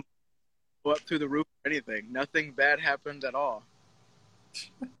 Go up through the roof or anything. Nothing bad happened at all.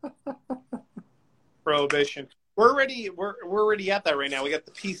 Prohibition. We're already at that right now. We got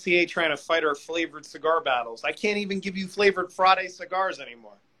the PCA trying to fight our flavored cigar battles. I can't even give you flavored Friday cigars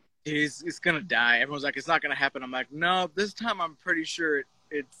anymore. He's gonna die. Everyone's like, it's not gonna happen. I'm like, no, this time I'm pretty sure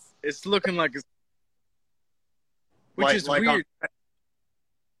it's looking like it's, which is weird.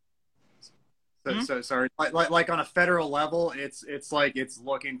 So sorry. Like on a federal level, it's like it's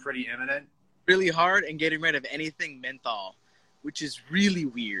looking pretty imminent. Really hard and getting rid of anything menthol, which is really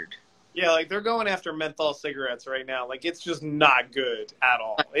weird. Yeah, like they're going after menthol cigarettes right now. Like it's just not good at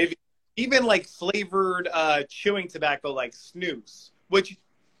all. Even like flavored chewing tobacco like snus, which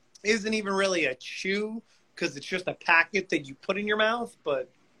isn't even really a chew because it's just a packet that you put in your mouth. But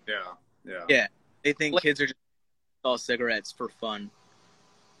yeah, they think kids are just menthol cigarettes for fun.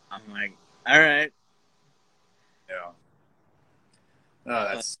 I'm like, all right. Yeah.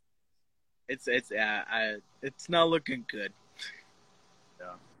 Oh, that's it's not looking good.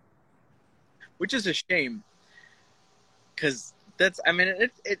 Yeah. Which is a shame, because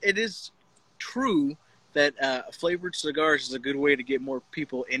it is true that flavored cigars is a good way to get more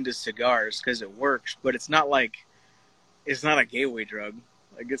people into cigars because it works, but it's not a gateway drug.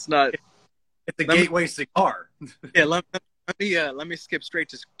 Like it's not. It's a gateway cigar. Yeah, let me skip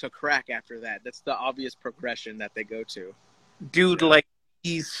straight to crack after that. That's the obvious progression that they go to. Dude, like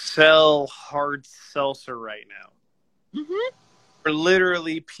we sell hard seltzer right now. Mm-hmm. For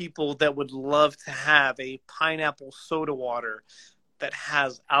literally people that would love to have a pineapple soda water that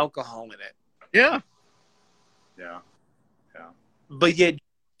has alcohol in it. Yeah. Yeah. But yet you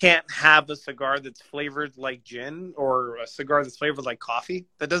can't have a cigar that's flavored like gin or a cigar that's flavored like coffee.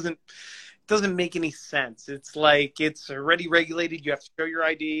 That doesn't make any sense. It's like it's already regulated. You have to show your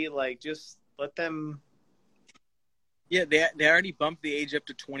ID. Like just let them. Yeah, they already bumped the age up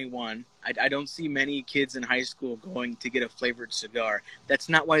to 21. I don't see many kids in high school going to get a flavored cigar. That's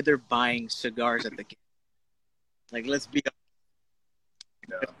not why they're buying cigars at the game. Like, let's be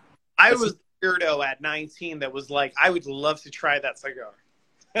honest. No. I was a weirdo at 19 that was like, I would love to try that cigar.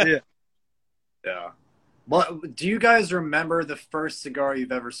 Yeah. Yeah. Well, do you guys remember the first cigar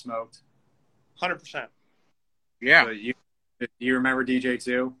you've ever smoked? 100%. Yeah. Do you remember DJ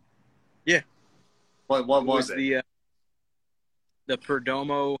too? Yeah. What was it? The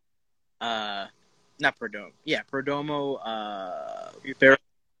Perdomo, not Perdomo. Yeah, Perdomo.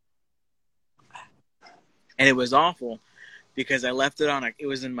 And it was awful because I left it it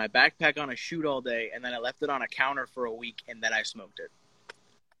was in my backpack on a shoot all day, and then I left it on a counter for a week, and then I smoked it.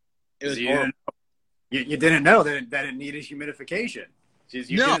 It was horrible. You didn't know that it needed humidification. You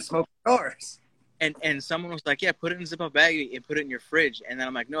didn't smoke cigars. And someone was like, yeah, put it in a Ziploc bag and put it in your fridge. And then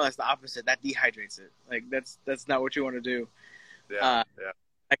I'm like, no, that's the opposite. That dehydrates it. Like, that's not what you want to do. Yeah.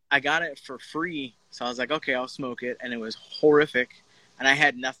 I got it for free. So I was like, okay, I'll smoke it. And it was horrific. And I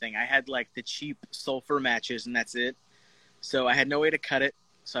had nothing. I had, like, the cheap sulfur matches, and that's it. So I had no way to cut it.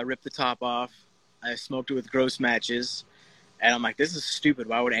 So I ripped the top off. I smoked it with gross matches. And I'm like, this is stupid.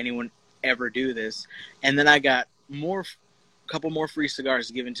 Why would anyone ever do this? And then I got a couple more free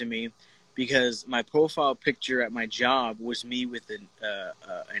cigars given to me because my profile picture at my job was me with an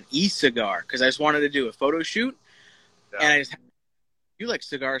e-cigar because I just wanted to do a photo shoot. Yeah. And I just, you like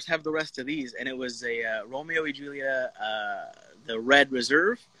cigars, have the rest of these. And it was a Romeo y Julia, the Red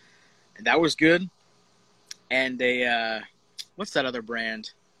Reserve. And that was good. And what's that other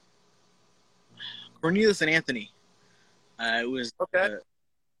brand? Cornelius and Anthony. It was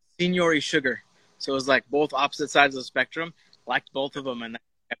Signori Sugar. So it was like both opposite sides of the spectrum. Liked both of them and I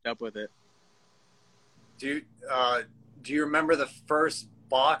kept up with it. Do you remember the first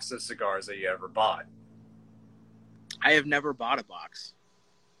box of cigars that you ever bought? I have never bought a box.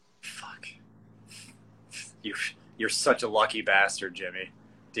 Fuck. You're such a lucky bastard, Jimmy.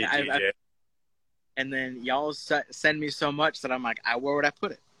 DJ. And then y'all send me so much that I'm like, where would I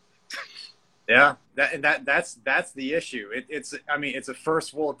put it? Yeah, that's the issue. It's a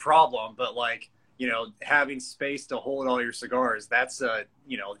first world problem, but like, you know, having space to hold all your cigars, that's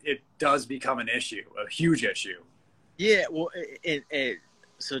it does become an issue, a huge issue. Yeah, well,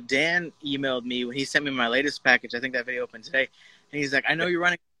 so Dan emailed me when he sent me my latest package. I think that video opened today, and he's like, "I know you're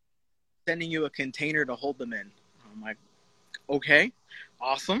sending you a container to hold them in." I'm like, "Okay,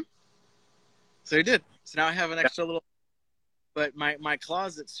 awesome." So he did. So now I have an extra little, but my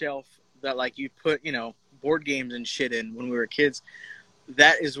closet shelf that like you put, you know, board games and shit in when we were kids,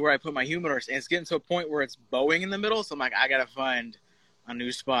 that is where I put my humidors. And it's getting to a point where it's bowing in the middle. So I'm like, I got to find a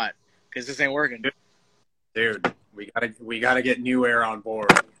new spot because this ain't working. Dude, we gotta get New Air on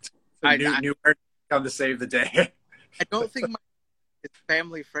board. New come to save the day. I don't think it's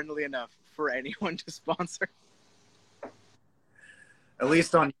family friendly enough for anyone to sponsor. At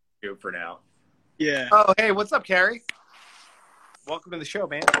least on YouTube for now. Yeah. Oh, hey, what's up, Carrie? Welcome to the show,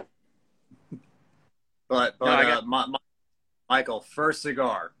 man. But Michael, first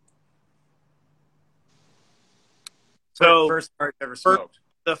cigar. So first cigar you ever smoked.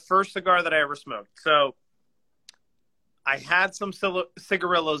 The first cigar that I ever smoked. So I had some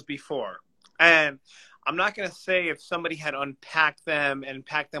cigarillos before, and I'm not going to say if somebody had unpacked them and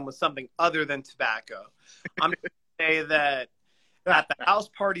packed them with something other than tobacco. I'm going to say that at the house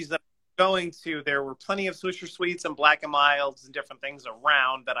parties that I was going to, there were plenty of Swisher Sweets and Black and Milds and different things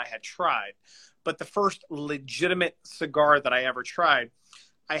around that I had tried. But the first legitimate cigar that I ever tried,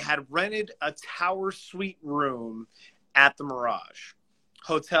 I had rented a Tower Suite room at the Mirage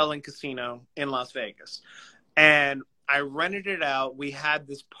Hotel and Casino in Las Vegas. And I rented it out. We had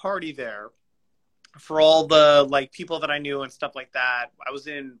this party there for all the like people that I knew and stuff like that. I was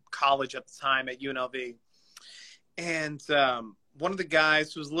in college at the time at UNLV. And one of the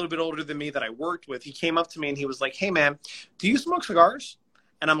guys who was a little bit older than me that I worked with, he came up to me and he was like, "Hey, man, do you smoke cigars?"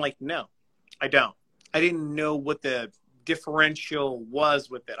 And I'm like, "No, I don't." I didn't know what the differential was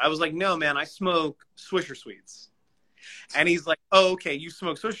with it. I was like, "No, man, I smoke Swisher Sweets." And he's like, "Oh, okay, you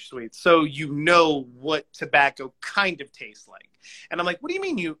smoke Swisher Sweets, so you know what tobacco kind of tastes like." And I'm like, "What do you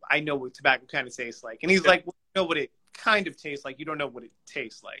mean I know what tobacco kind of tastes like?" And he's like, "Well, you know what it kind of tastes like. You don't know what it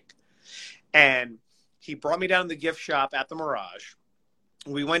tastes like." And he brought me down to the gift shop at the Mirage.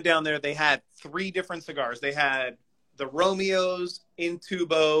 We went down there. They had 3 different cigars. They had the Romeos,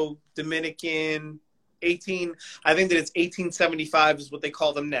 Intubo, Dominican, I think that it's 1875 is what they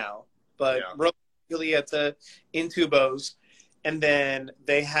call them now. But Romeo, Julieta, Intubos. And then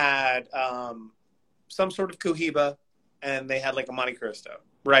they had some sort of Cohiba, and they had like a Monte Cristo,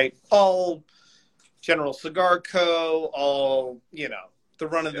 right? All General Cigar Co., all, the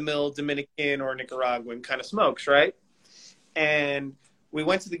run-of-the-mill Dominican or Nicaraguan kind of smokes, right? And we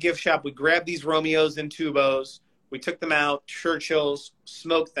went to the gift shop. We grabbed these Romeos and Tubos. We took them out, Churchills,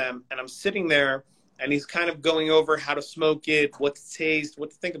 smoked them. And I'm sitting there, and he's kind of going over how to smoke it, what to taste,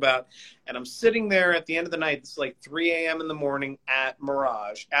 what to think about. And I'm sitting there at the end of the night. It's like 3 a.m. in the morning at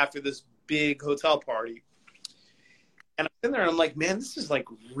Mirage after this big hotel party. And I'm sitting there, and I'm like, man, this is like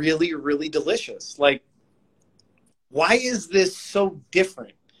really, really delicious. Like, why is this so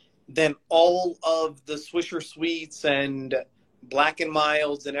different than all of the Swisher Sweets and Black and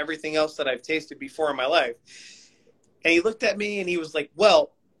Milds and everything else that I've tasted before in my life? And he looked at me and he was like,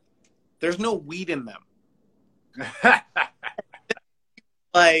 "Well, there's no weed in them."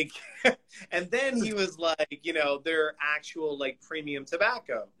 Like, and then he was like, they're actual like premium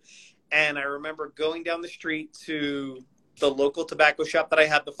tobacco. And I remember going down the street to the local tobacco shop that I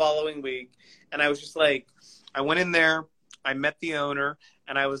had the following week. And I was just like, I went in there, I met the owner,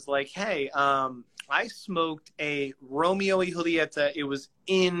 and I was like, "Hey, I smoked a Romeo y Julieta. It was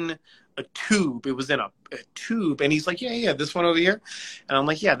in a tube. It was in a tube." And he's like, yeah, this one over here. And I'm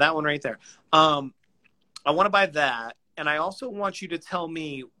like, "Yeah, that one right there. I want to buy that. And I also want you to tell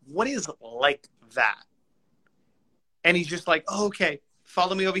me what is like that." And he's just like, "Oh, okay,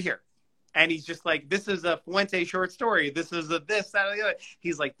 follow me over here." And he's just like, "This is a Fuente short story. This is a this, that, or the other."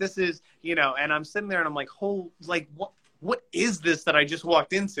 He's like, "This is, and I'm sitting there and I'm like, what is this that I just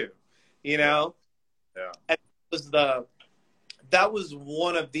walked into? Yeah. And that was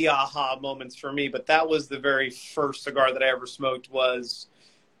one of the aha moments for me. But that was the very first cigar that I ever smoked, was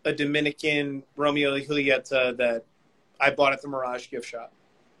a Dominican Romeo y Julieta that I bought at the Mirage gift shop.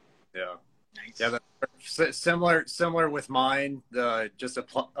 Yeah. Nice. Yeah, similar with mine. Just a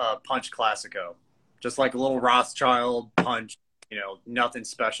Punch Classico, just like a little Rothschild punch. Nothing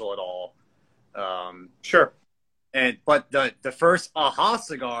special at all. Sure. But the first aha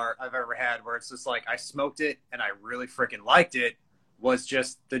cigar I've ever had, where it's just like I smoked it and I really freaking liked it, was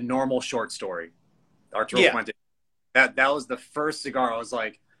just the normal short story, Arturo Fuente. That was the first cigar. I was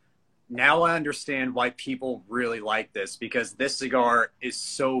like, now I understand why people really like this, because this cigar is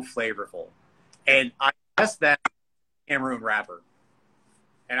so flavorful. And I guess that Cameroon wrapper.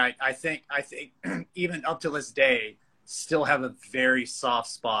 And I think even up to this day, still have a very soft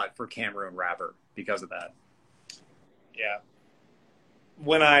spot for Cameroon wrapper because of that. Yeah.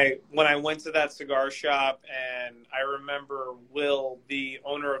 When I went to that cigar shop, and I remember Will, the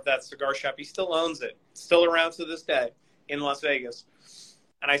owner of that cigar shop, he still owns it, still around to this day in Las Vegas.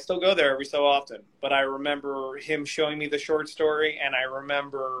 And I still go there every so often. But I remember him showing me the short story, and I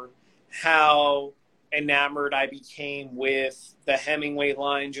remember how enamored I became with the Hemingway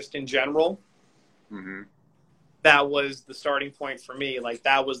line just in general. Mm-hmm. that was the starting point for me. Like,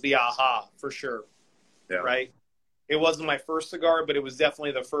 that was the aha for sure. Yeah. Right. It wasn't my first cigar, but it was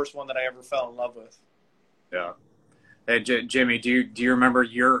definitely the first one that I ever fell in love with. Yeah. Hey, Jimmy, do you remember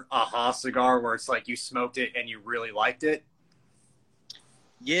your aha cigar where it's like you smoked it and you really liked it?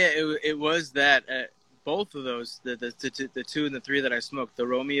 Yeah, it was that. Both of those, the 2 and the 3 that I smoked, the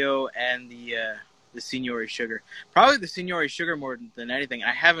Romeo and the Signori Sugar. Probably the Signori Sugar more than anything.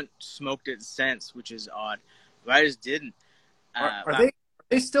 I haven't smoked it since, which is odd. But I just didn't. Are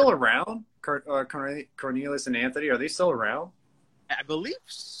they still around? Cornelius and Anthony, are they still around? I believe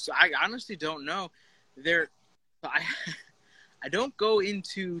so. I honestly don't know. I don't go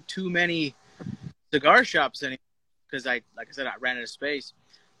into too many cigar shops anymore because like I said, I ran out of space.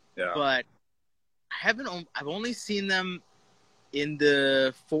 Yeah. But I've only seen them in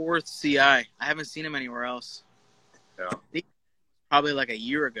the 4th CI. I haven't seen them anywhere else. Yeah. Probably like a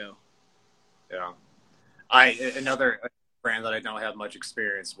year ago. Yeah. Another brand that I don't have much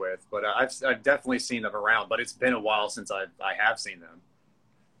experience with, but I've definitely seen them around, but it's been a while since I have seen them.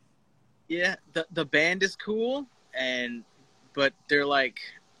 Yeah, the band is cool, but they're like,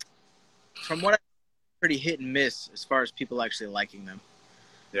 from what I pretty hit and miss as far as people actually liking them.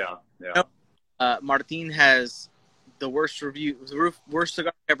 Yeah, yeah. Martin has the worst review. The worst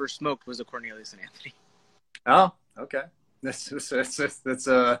cigar I ever smoked was a Cornelius and Anthony. Oh, okay. That's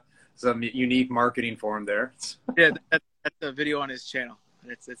a unique marketing for him there. Yeah, that's a video on his channel.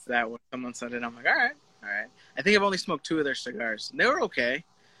 It's that one. Someone said it. I'm like, all right. I think I've only smoked 2 of their cigars. And they were okay,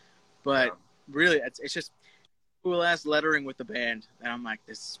 but really, it's just cool ass lettering with the band. And I'm like,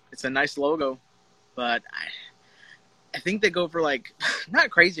 it's a nice logo, but I think they go for like not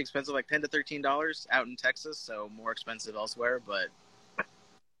crazy expensive, like $10 to $13 out in Texas, so more expensive elsewhere. But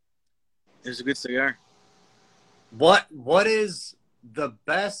it was a good cigar. What is the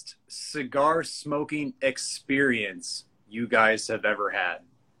best cigar smoking experience you guys have ever had?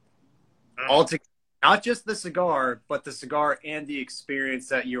 Altogether, not just the cigar, but the cigar and the experience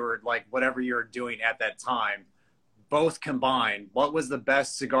that you were like, whatever you were doing at that time, both combined. What was the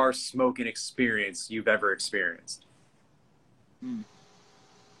best cigar smoking experience you've ever experienced?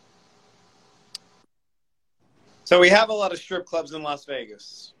 So we have a lot of strip clubs in Las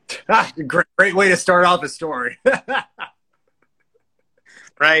Vegas. Great way to start off a story.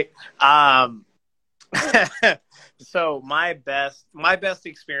 Right. So my best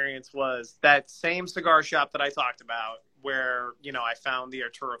experience was that same cigar shop that I talked about where, I found the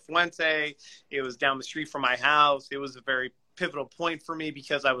Arturo Fuente. It was down the street from my house. It was a very pivotal point for me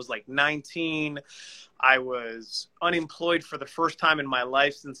because I was like 19. I was unemployed for the first time in my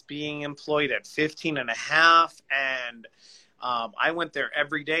life since being employed at 15 and a half. And I went there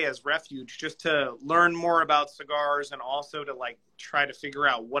every day as refuge just to learn more about cigars and also to like try to figure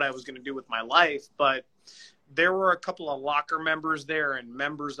out what I was going to do with my life. But there were a couple of locker members there and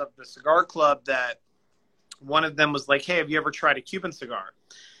members of the cigar club that one of them was like, hey, have you ever tried a Cuban cigar?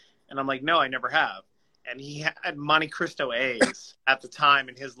 And I'm like, no, I never have. And he had Monte Cristo A's at the time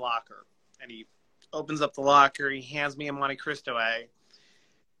in his locker. And he opens up the locker. He hands me a Monte Cristo A.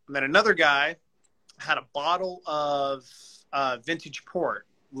 And then another guy had a bottle of vintage port,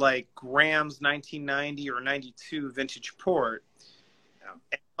 like Graham's 1990 or 92 vintage port. Yeah.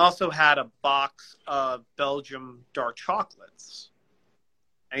 And also had a box of Belgium dark chocolates.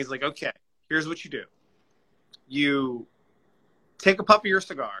 And he's like, okay, here's what you do. You take a puff of your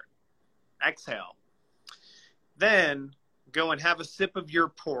cigar, exhale, then go and have a sip of your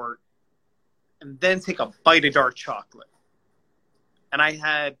port, and then take a bite of dark chocolate. And I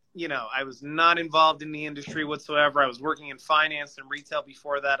had, I was not involved in the industry whatsoever. I was working in finance and retail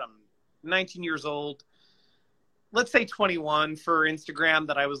before that. I'm 19 years old. Let's say 21 for Instagram,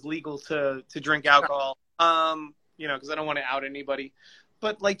 that I was legal to drink alcohol, because I don't want to out anybody.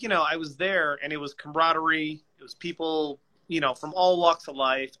 But, I was there, and it was camaraderie. It was people, from all walks of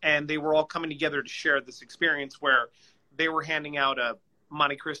life, and they were all coming together to share this experience where they were handing out a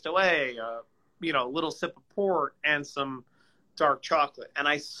Monte Cristo A, a little sip of port, and some dark chocolate. And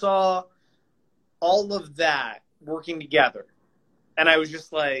I saw all of that working together. And I was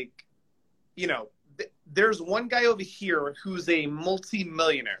just like, there's one guy over here who's a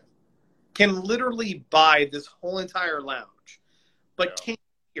multi-millionaire, can literally buy this whole entire lounge, but came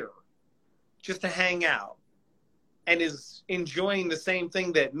here just to hang out and is enjoying the same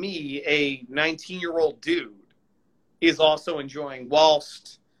thing that me, a 19-year-old dude, is also enjoying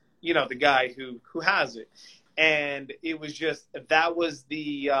whilst, the guy who has it. And it was just, that was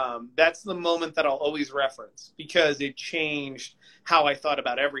that's the moment that I'll always reference because it changed how I thought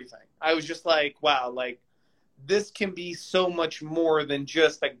about everything. I was just like, wow, like this can be so much more than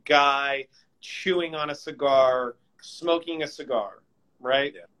just a guy chewing on a cigar, smoking a cigar,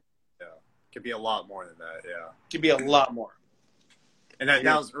 right? Yeah. Yeah. Could be a lot more than that. Yeah. Could be a lot more. And that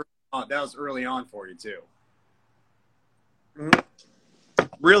was early on for you too. Mm-hmm.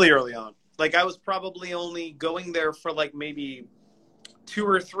 Really early on. Like I was probably only going there for like maybe 2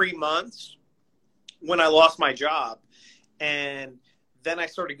 or 3 months when I lost my job. And then I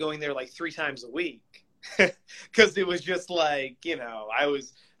started going there like 3 times a week because it was just like, you know, I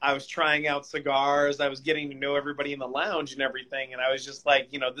was trying out cigars. I was getting to know everybody in the lounge and everything. And I was just like,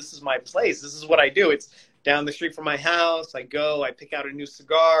 you know, this is my place. This is what I do. It's down the street from my house. I go, I pick out a new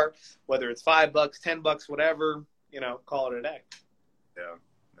cigar, whether it's $5, $10, whatever, you know, call it a day. Yeah.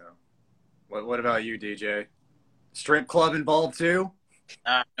 No. What about you, DJ? Strip club involved too?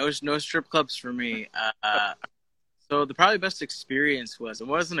 No strip clubs for me. So the probably best experience it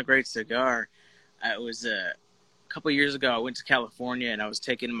wasn't a great cigar. It was a couple of years ago. I went to California and I was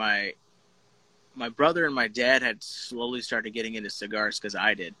taking my brother and my dad had slowly started getting into cigars because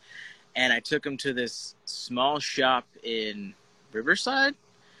I did, and I took them to this small shop in Riverside,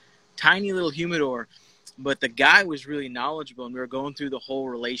 tiny little humidor, but the guy was really knowledgeable, and we were going through the whole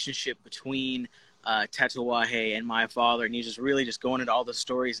relationship between Tatuaje and my father, and he's just really just going into all the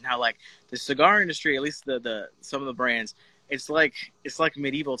stories and how like the cigar industry, at least the some of the brands, it's like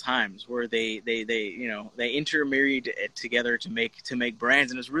medieval times where they you know they intermarried together to make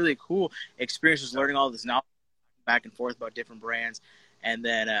brands, and it's really cool experience just learning all this knowledge back and forth about different brands, and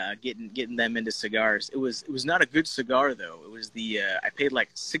then getting them into cigars. It was not a good cigar though. It was I paid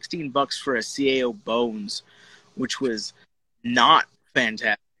like $16 for a CAO Bones, which was not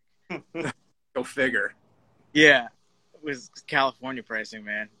fantastic. Go figure. Yeah, it was California pricing,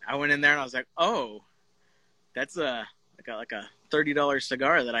 man. I went in there and I was like, oh, that's like a $30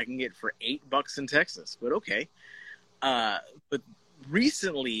 cigar that I can get for $8 in Texas. But okay. But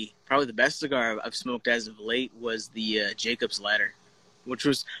recently, probably the best cigar I've smoked as of late was the Jacob's Ladder, which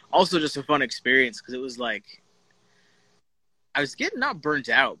was also just a fun experience because it was like I was getting not burnt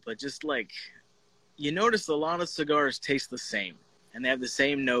out, but just like you notice a lot of cigars taste the same. And they have the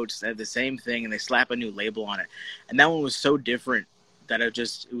same notes, they have the same thing, and they slap a new label on it. And that one was so different that it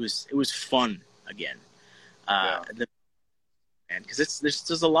was fun again. Because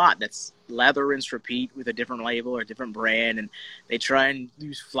there's a lot that's lather, rinse, repeat with a different label or a different brand, and they try and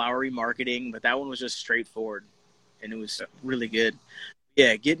use flowery marketing, but that one was just straightforward, and it was really good.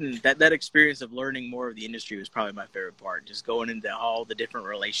 Yeah, getting that experience of learning more of the industry was probably my favorite part. Just going into all the different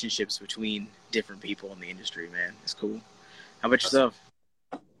relationships between different people in the industry, man, it's cool. How about yourself?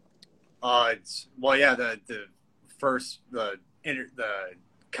 The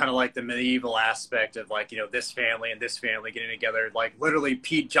kind of like the medieval aspect of like, you know, this family and this family getting together. Like literally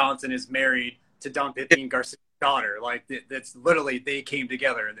Pete Johnson is married to Don Pepin Garcia's daughter. Like that's literally, they came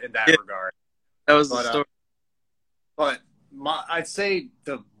together in that regard. That was the story. But I'd say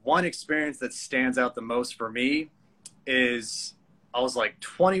the one experience that stands out the most for me is I was like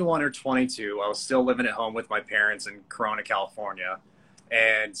 21 or 22. I was still living at home with my parents in Corona, California.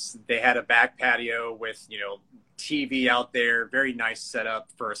 And they had a back patio with, you know, TV out there, very nice setup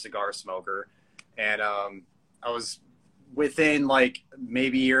for a cigar smoker. And I was within like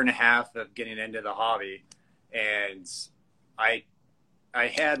maybe a year and a half of getting into the hobby. And I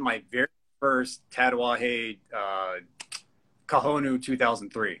had my very first Tatuaje Kahonu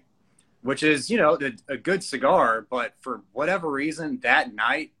 2003. Which is, you know, a good cigar, but for whatever reason, that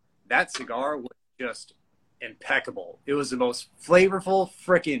night, that cigar was just impeccable. It was the most flavorful,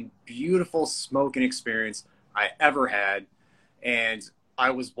 freaking beautiful smoking experience I ever had. And I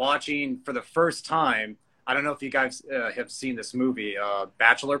was watching for the first time, I don't know if you guys have seen this movie,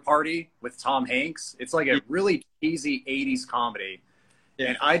 Bachelor Party with Tom Hanks. It's like a really cheesy 80s comedy.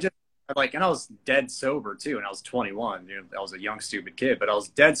 Yeah. And and I was dead sober too, and I was 21. You know, I was a young, stupid kid, but I was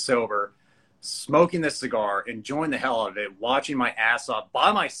dead sober, smoking this cigar, enjoying the hell out of it, watching my ass off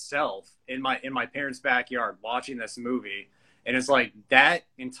by myself in my parents' backyard, watching this movie. And it's like that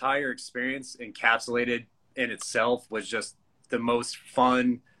entire experience encapsulated in itself was just the most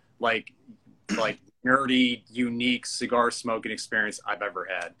fun, like nerdy, unique cigar smoking experience I've ever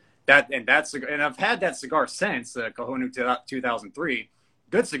had. And I've had that cigar since the Kahonu 2003.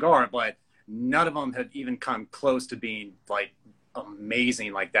 Good cigar, but none of them had even come close to being like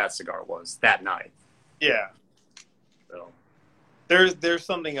amazing like that cigar was that night. Yeah. So there's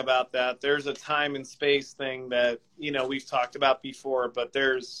something about that. There's a time and space thing that, you know, we've talked about before, but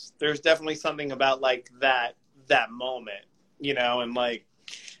there's definitely something about like that moment, you know, and like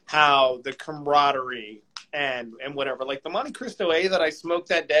how the camaraderie and whatever. Like the Monte Cristo A that I smoked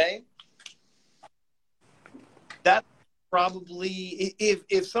that day, probably,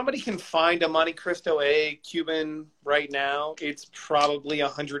 if somebody can find a Monte Cristo A Cuban right now, it's probably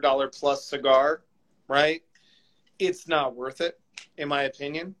 $100 plus cigar, right? It's not worth it, in my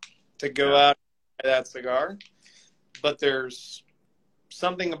opinion, to go out and buy that cigar. But there's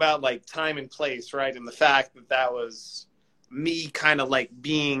something about like time and place, right? And the fact that that was me kind of like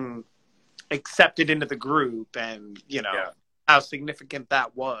being accepted into the group, and you know how significant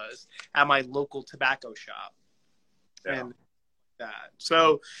that was at my local tobacco shop. And that.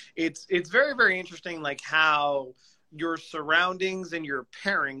 So it's very, very interesting, like how your surroundings and your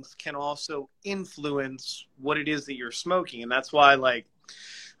pairings can also influence what it is that you're smoking. And that's why, like,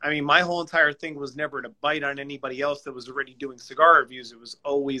 I mean, my whole entire thing was never to bite on anybody else that was already doing cigar reviews. It was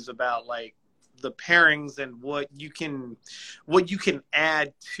always about like the pairings and what you can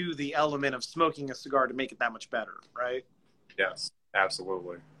add to the element of smoking a cigar to make it that much better, right? Yes,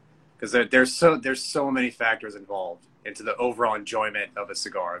 absolutely. Because there's so many factors involved into the overall enjoyment of a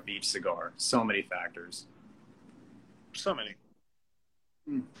cigar, of each cigar. So many factors. So many.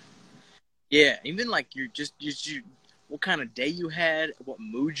 Yeah, even like you what kind of day you had, what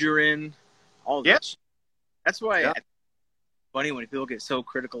mood you're in, all that. That's why it's funny when people get so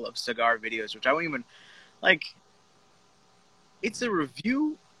critical of cigar videos, which I won't even like. It's a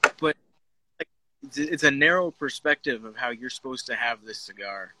review, but like, it's a narrow perspective of how you're supposed to have this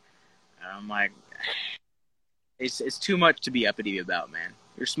cigar. And I'm like, it's too much to be uppity about, man.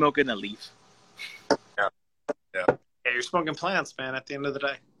 You're smoking a leaf. Yeah, you're smoking plants, man. At the end of the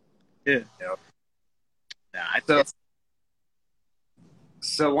day. Yeah. Nah,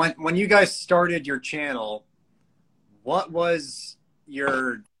 So when you guys started your channel, what was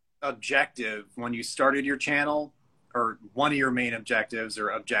your objective when you started your channel, or one of your main objectives or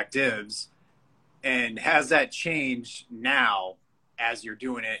objectives, and has that changed now as you're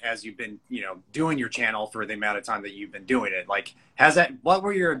doing it, as you've been, doing your channel for the amount of time that you've been doing it? Like, what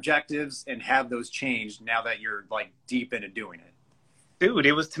were your objectives, and have those changed now that you're like deep into doing it? Dude,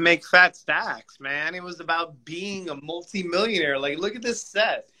 it was to make fat stacks, man. It was about being a multimillionaire. Like, look at this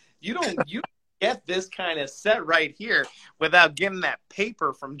set. You don't get this kind of set right here without getting that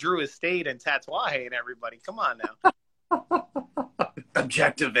paper from Drew Estate and Tatuaje and everybody. Come on now.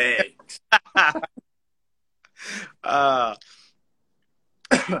 Objective A.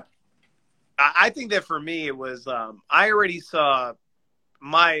 I think that for me, it was, I already saw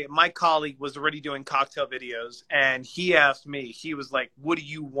my colleague was already doing cocktail videos, and he asked me, he was like, what do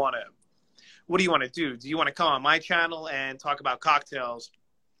you want to do? Do you want to come on my channel and talk about cocktails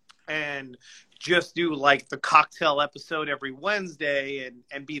and just do like the cocktail episode every Wednesday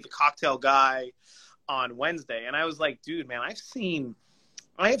and be the cocktail guy on Wednesday? And I was like, dude, man, I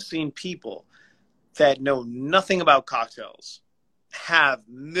have seen people that know nothing about cocktails have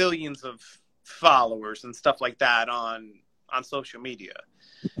millions of followers and stuff like that on social media.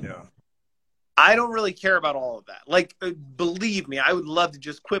 Yeah. I don't really care about all of that. Like, believe me, I would love to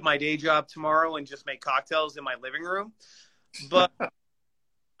just quit my day job tomorrow and just make cocktails in my living room. But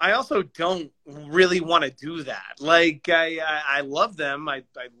I also don't really want to do that. Like, I love them. I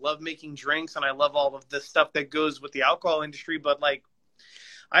love making drinks, and I love all of the stuff that goes with the alcohol industry. But, like,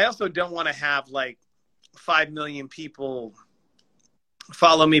 I also don't want to have, like, 5 million people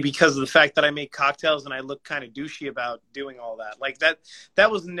follow me because of the fact that I make cocktails and I look kind of douchey about doing all that. Like,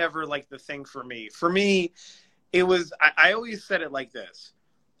 that was never like the thing for me. For me, it was, I always said it like this.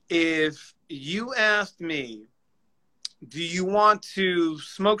 If you asked me, do you want to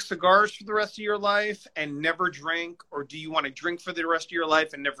smoke cigars for the rest of your life and never drink, or do you want to drink for the rest of your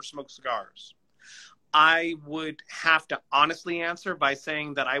life and never smoke cigars? I would have to honestly answer by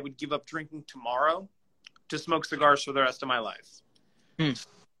saying that I would give up drinking tomorrow to smoke cigars for the rest of my life.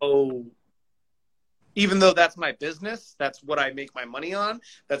 So even though that's my business, that's what I make my money on,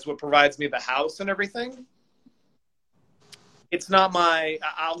 that's what provides me the house and everything, it's not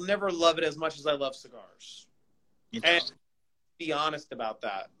I'll never love it as much as I love cigars. And be honest about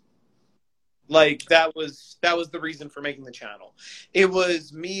that. Like, that was the reason for making the channel. It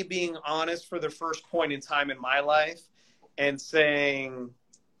was me being honest for the first point in time in my life and saying,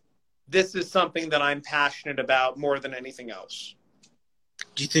 this is something that I'm passionate about more than anything else.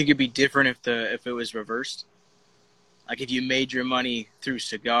 Do you think it'd be different if it was reversed? Like, if you made your money through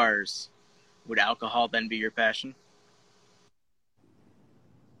cigars, would alcohol then be your passion?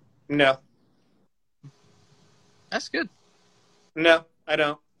 No. That's good. No, I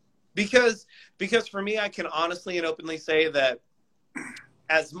don't. Because for me, I can honestly and openly say that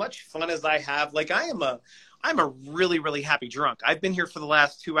as much fun as I have, like, I'm a really, really happy drunk. I've been here for the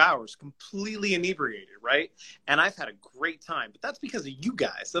last 2 hours, completely inebriated, right? And I've had a great time. But that's because of you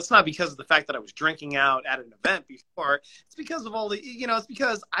guys. That's not because of the fact that I was drinking out at an event before. It's because of all the, it's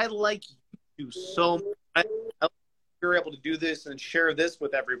because I like you so much. You're able to do this and share this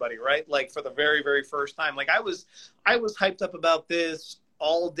with everybody, right? Like for the very, very first time. Like I was hyped up about this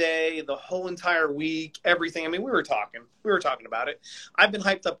all day, the whole entire week, everything. I mean, we were talking about it. I've been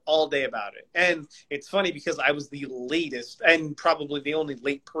hyped up all day about it. And it's funny because I was the latest and probably the only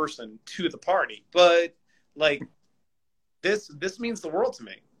late person to the party. But like this means the world to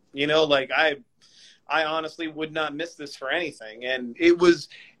me. Like I honestly would not miss this for anything. And it was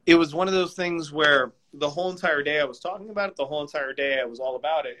one of those things where the whole entire day I was talking about it, the whole entire day I was all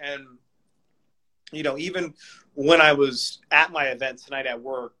about it. And even when I was at my event tonight at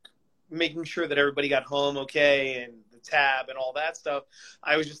work, making sure that everybody got home okay and the tab and all that stuff,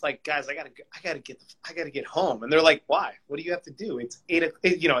 I was just like, guys, I gotta get home. And they're like, why? What do you have to do? It's it's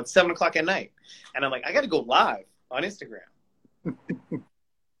 7:00 at night, and I'm like, I gotta go live on Instagram. And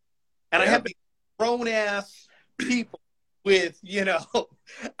I have these grown ass people with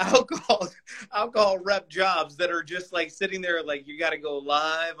alcohol rep jobs that are just like sitting there like, you got to go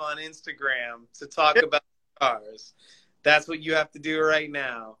live on Instagram to talk about cars. That's what you have to do right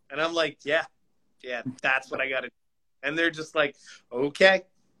now. And I'm like, yeah, that's what I got to do. And they're just like, okay,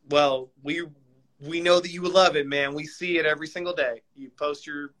 well, we know that you would love it, man. We see it every single day. You post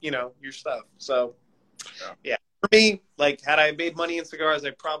your stuff. So yeah. For me, like, had I made money in cigars,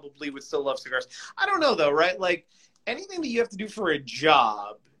 I probably would still love cigars. I don't know though, right? Like, anything that you have to do for a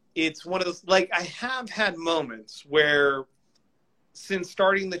job, it's one of those, like, I have had moments where since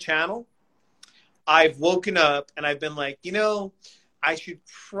starting the channel, I've woken up and I've been like, I should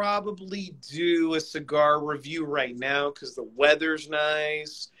probably do a cigar review right now because the weather's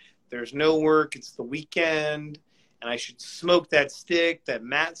nice. There's no work. It's the weekend. And I should smoke that stick that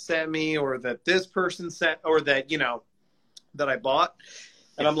Matt sent me or that this person sent or that, that I bought.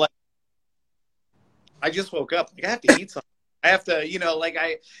 And I'm like, I just woke up. Like, I have to eat something. I have to, you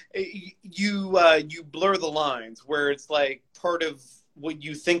blur the lines where it's like part of what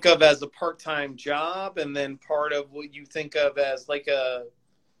you think of as a part-time job and then part of what you think of as like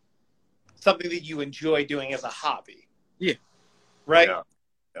something that you enjoy doing as a hobby. Yeah. Right?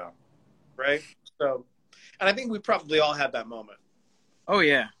 Yeah. Right? So, and I think we probably all had that moment. Oh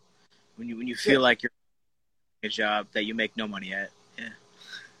yeah. When you feel like you're a job that you make no money at. Yeah.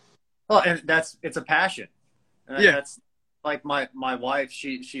 Well, and it's a passion. And yeah. That's like my wife,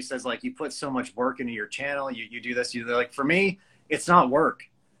 she says, like, you put so much work into your channel, you do this, like, for me, it's not work.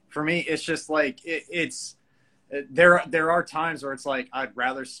 For me, it's just like, there are times where it's like, I'd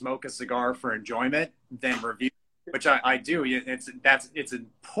rather smoke a cigar for enjoyment than review, which I do. It's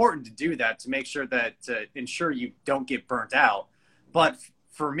important to do that to make sure that, to ensure you don't get burnt out. But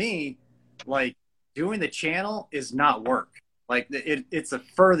for me, like, doing the channel is not work. Like, it's the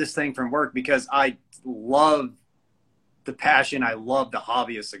furthest thing from work because I love the passion. I love the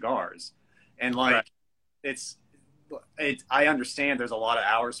hobby of cigars. And like, right. I understand there's a lot of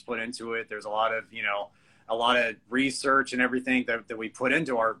hours put into it. There's a lot of, a lot of research and everything that we put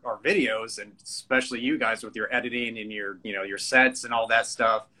into our videos, and especially you guys with your editing and your sets and all that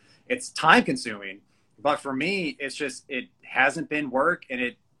stuff. It's time consuming. But for me, it's just, it hasn't been work.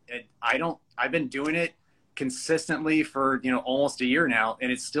 And I've been doing it consistently for almost a year now,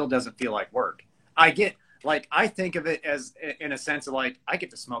 and it still doesn't feel like work. I think of it as, in a sense of like, I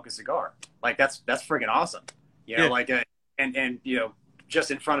get to smoke a cigar. Like that's freaking awesome. Yeah. Like and just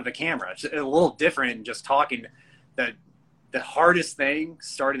in front of a camera. It's a little different than just talking. The hardest thing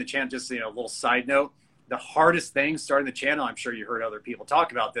starting the channel, just a little side note, the hardest thing starting the channel, I'm sure you heard other people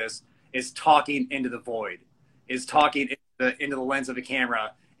talk about this, is talking into the void, is talking into the lens of the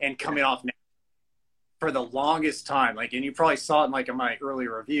camera and coming off now. For the longest time, like, and you probably saw it in like in my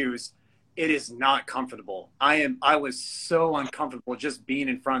earlier reviews, it is not comfortable. I was so uncomfortable just being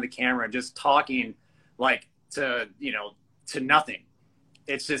in front of the camera and just talking like to nothing.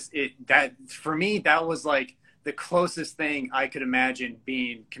 It's just that for me, that was like the closest thing I could imagine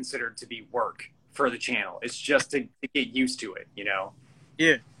being considered to be work for the channel. It's just to get used to it,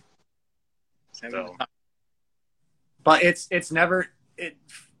 Yeah. So, but it's never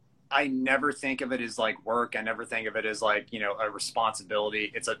I never think of it as like work. I never think of it as like, a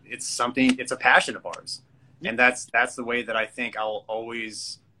responsibility. It's a passion of ours. And that's the way that I think I'll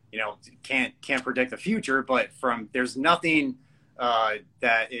always, can't predict the future, but there's nothing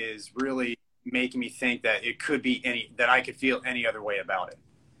that is really making me think that it could be that I could feel any other way about it.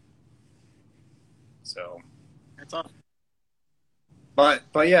 So that's all. But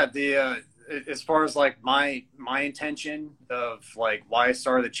yeah, the as far as like my intention of like why I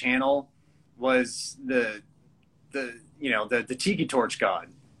started the channel was the the Tiki Torch God,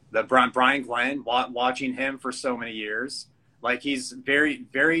 the Brian Glenn, watching him for so many years. Like he's very,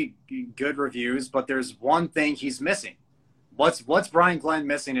 very good reviews, but there's one thing he's missing. What's Brian Glenn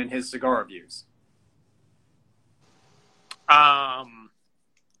missing in his cigar reviews?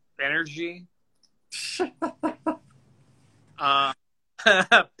 Energy.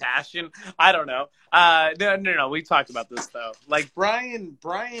 Passion. I don't know. No. We talked about this though. Like Brian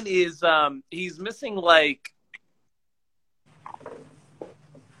is he's missing like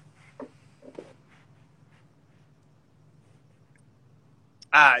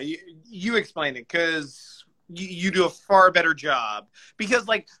you explain it because you do a far better job. Because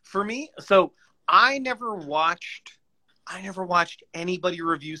like for me, so I never watched anybody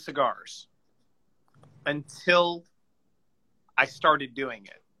review cigars until I started doing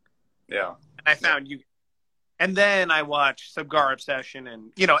it. Yeah. And I found you. And then I watched Cigar Obsession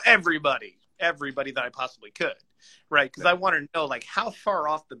and, everybody that I possibly could. Right. Because I wanted to know, like, how far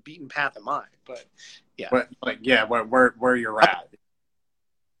off the beaten path am I? But, yeah. But, like, yeah, where you're at.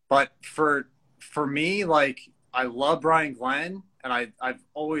 But for me, like, I love Brian Glenn, and I've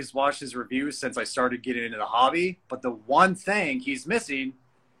always watched his reviews since I started getting into the hobby. But the one thing he's missing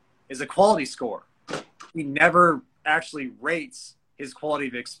is a quality score. He never actually rates his quality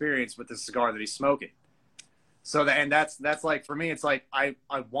of experience with the cigar that he's smoking. So that's like, for me, it's like I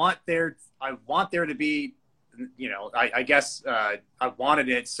want there to be, I guess I wanted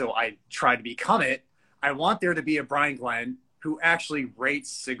it, so I tried to become it. I want there to be a Brian Glenn who actually rates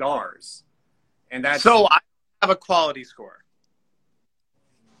cigars, and that's so I have a quality score.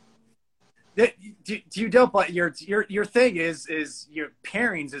 You don't, but your thing is your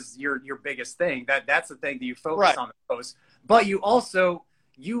pairings is your biggest thing. That's the thing that you focus on the most. But you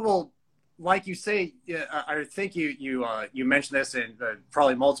will, like you say, I think you mentioned this in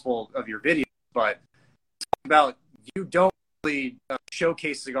probably multiple of your videos, but about you don't really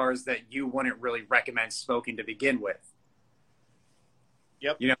showcase cigars that you wouldn't really recommend smoking to begin with.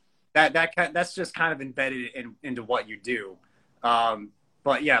 Yep. That's just kind of embedded into what you do.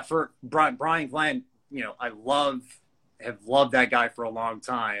 But yeah, for Brian Glenn, I have loved that guy for a long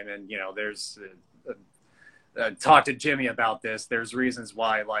time, and there's talked to Jimi about this. There's reasons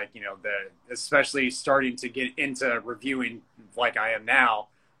why, like especially starting to get into reviewing like I am now,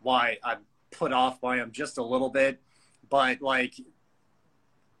 why I'm put off by him just a little bit. But like,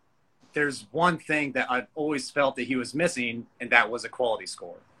 there's one thing that I've always felt that he was missing, and that was a quality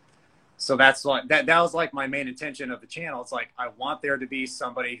score. So that's like that was like my main intention of the channel. It's like I want there to be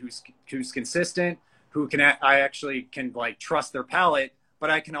somebody who's consistent, who I actually can like trust their palate, but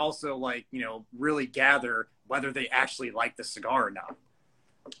I can also like really gather whether they actually like the cigar or not.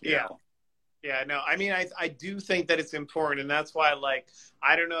 Yeah. Yeah, no, I mean, I do think that it's important, and that's why, like,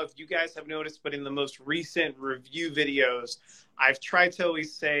 I don't know if you guys have noticed, but in the most recent review videos, I've tried to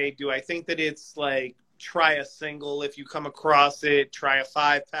always say, do I think that it's like, try a single if you come across it, try a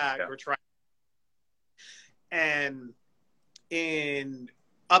 5-pack, or try. And in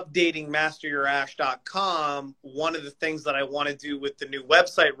updating masteryourash.com, one of the things that I want to do with the new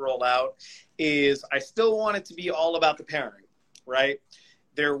website rollout is I still want it to be all about the pairing, right?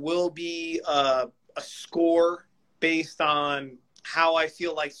 There will be a score based on how I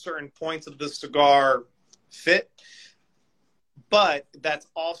feel like certain points of the cigar fit, but that's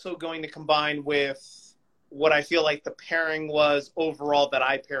also going to combine with what I feel like the pairing was overall that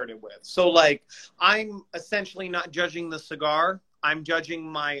I paired it with. So like, I'm essentially not judging the cigar. I'm judging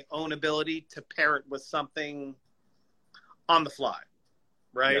my own ability to pair it with something on the fly,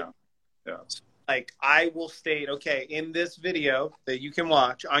 right? Yeah. Like, I will state, okay, in this video that you can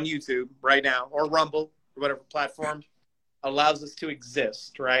watch on YouTube right now, or Rumble, or whatever platform allows us to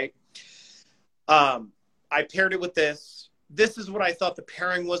exist, right? I paired it with this. This is what I thought the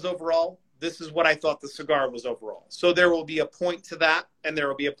pairing was overall. This is what I thought the cigar was overall. So there will be a point to that, and there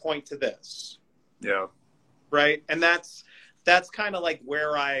will be a point to this. Yeah. Right? And that's kind of like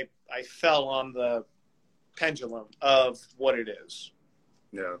where I fell on the pendulum of what it is.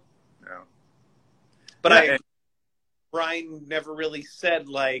 Yeah. But Brian never really said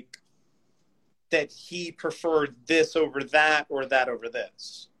like that he preferred this over that or that over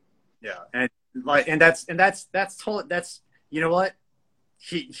this. Yeah, and that's you know what,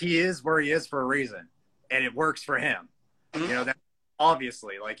 he is where he is for a reason, and it works for him. Mm-hmm. That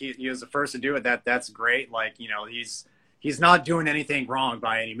obviously, like he was the first to do it. That's great. Like he's not doing anything wrong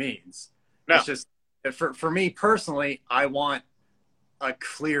by any means. No. It's just for me personally, I want a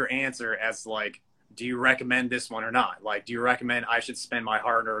clear answer as to, like, do you recommend this one or not? Like, do you recommend I should spend my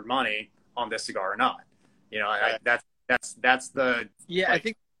hard-earned money on this cigar or not. You know, that's the yeah. like, I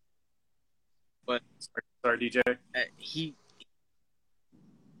think, but sorry, DJ.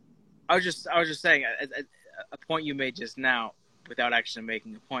 I was just saying a point you made just now without actually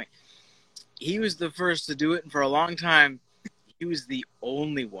making a point. He was the first to do it, and for a long time, he was the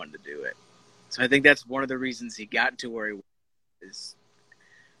only one to do it. So I think that's one of the reasons he got to where he was. Is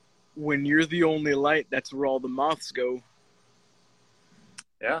when you're the only light, that's where all the moths go.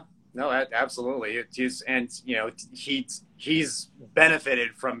 Yeah, no, absolutely. And you know, he's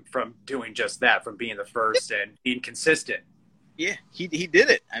benefited from doing just that, from being the first and being consistent. Yeah, he did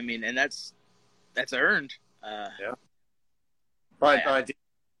it. I mean, and that's earned. Yeah. But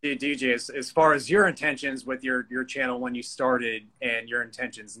DJ, as far as your intentions with your channel when you started and your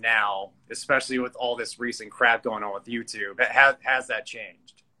intentions now, especially with all this recent crap going on with YouTube, has that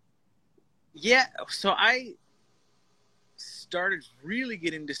changed? Yeah, so I started really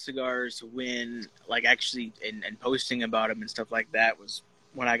getting into cigars when, like, actually and posting about them and stuff like that was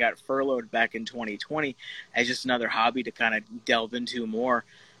when I got furloughed back in 2020 as just another hobby to kind of delve into more.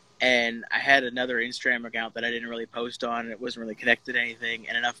 And I had another Instagram account that I didn't really post on, and it wasn't really connected to anything.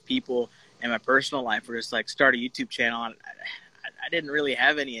 And enough people in my personal life were just like, start a YouTube channel. And I didn't really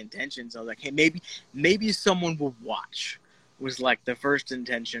have any intentions. I was like, hey, maybe someone will watch, was like the first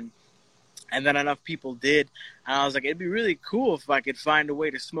intention. And then enough people did. And I was like, it'd be really cool if I could find a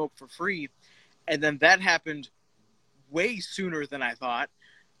way to smoke for free. And then that happened way sooner than I thought.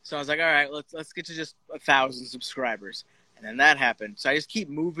 So I was like, all right, let's get to just 1,000 subscribers. And then that happened. So I just keep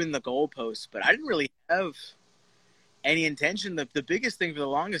moving the goalposts. But I didn't really have any intention. The biggest thing for the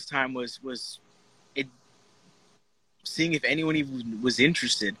longest time was it seeing if anyone even was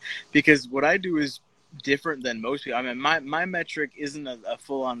interested. Because what I do is different than most people. I mean, my metric isn't a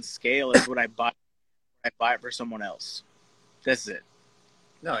full-on scale. It's what I buy. I buy it for someone else. That's it.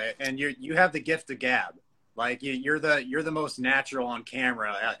 No, and you have the gift of gab. Like you're the most natural on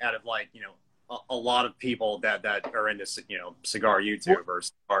camera out of, like, you know, a lot of people that are into, you know, cigar YouTube or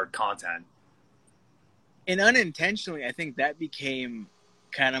cigar content. And unintentionally, I think that became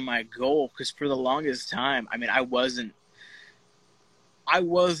kind of my goal, because for the longest time, I mean, I wasn't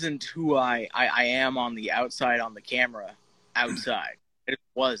who I am on the outside, on the camera outside. It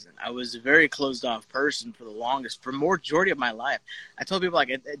wasn't. I was a very closed off person for the majority of my life. I told people, like,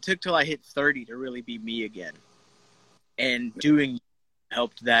 it took till I hit 30 to really be me again. And doing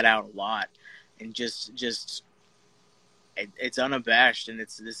helped that out a lot. And just it's unabashed, and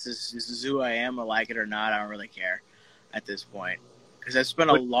this is who I am. I like it or not, I don't really care at this point, because I've spent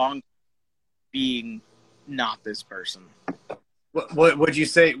a long being not this person. What would you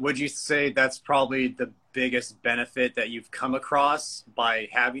say? Would you say that's probably the biggest benefit that you've come across by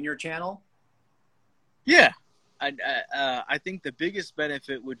having your channel? Yeah, I think the biggest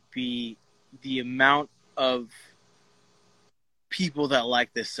benefit would be the amount of people that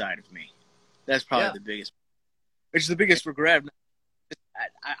like this side of me. That's probably the biggest, which is the biggest regret.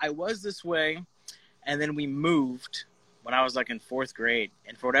 I was this way, and then we moved when I was like in 4th grade,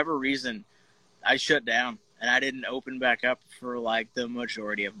 and for whatever reason, I shut down, and I didn't open back up for like the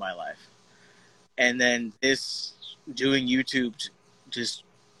majority of my life. And then doing YouTube just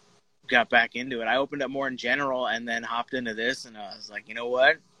got back into it. I opened up more in general, and then hopped into this, and I was like, you know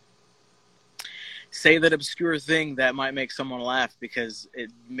what? Say that obscure thing that might make someone laugh because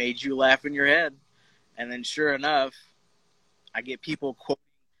it made you laugh in your head. And then sure enough, I get people quoting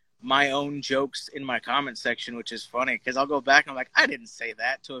my own jokes in my comment section, which is funny, because I'll go back and I'm like, I didn't say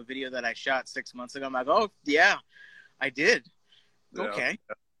that, to a video that I shot 6 months ago. I'm like, oh, yeah, I did. Yeah. Okay.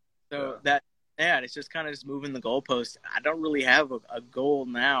 So it's just kind of just moving the goalpost. I don't really have a goal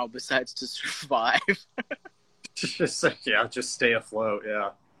now besides to survive. just stay afloat.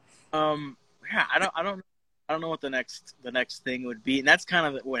 Yeah. Yeah, I don't know what the next thing would be, and that's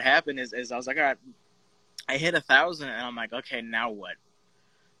kind of what happened. Is I was like, all right, I hit 1,000, and I'm like, okay, now what?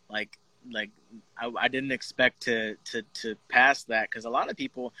 Like I didn't expect to pass that, because a lot of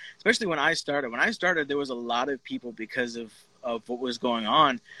people, especially when I started, there was a lot of people, because of what was going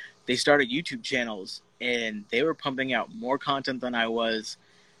on, they started YouTube channels, and they were pumping out more content than I was,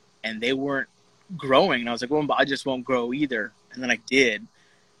 and they weren't growing. And I was like, well, I just won't grow either. And then I did.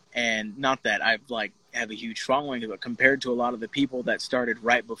 And not that I've have a huge following, but compared to a lot of the people that started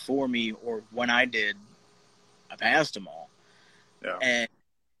right before me or when I did, I passed them all. Yeah. And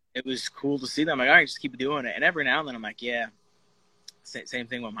it was cool to see them. I'm like, all right, just keep doing it. And every now and then I'm like, yeah, same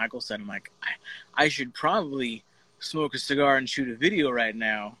thing what Michael said. I'm like, I should probably smoke a cigar and shoot a video right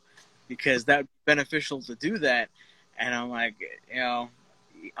now, because that would be beneficial to do that. And I'm like, you know,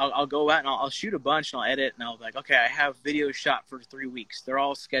 I'll go out and I'll shoot a bunch and I'll edit and I'll be like, okay, I have videos shot for 3 weeks. They're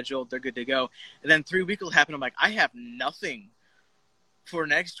all scheduled. They're good to go. And then 3 weeks will happen. I'm like, I have nothing for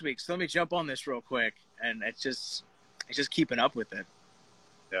next week. So let me jump on this real quick. And it's just keeping up with it.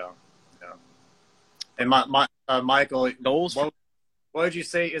 Yeah. Yeah. And Michael, Goals. What would you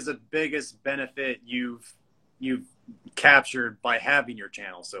say is the biggest benefit you've captured by having your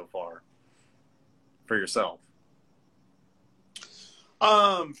channel so far for yourself?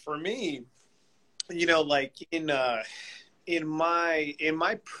 For me, you know, like in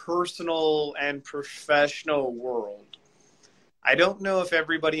my personal and professional world, I don't know if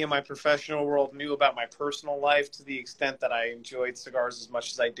everybody in my professional world knew about my personal life to the extent that I enjoyed cigars as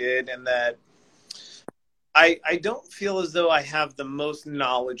much as I did, and that I don't feel as though I have the most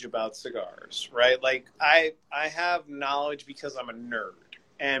knowledge about cigars, right? Like I have knowledge because I'm a nerd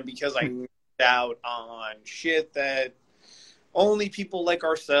and because I nerd out on shit that only people like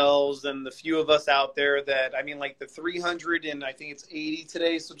ourselves and the few of us out there that, I mean, like the 300 and I think it's 80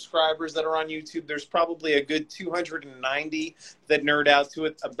 today subscribers that are on YouTube, there's probably a good 290 that nerd out to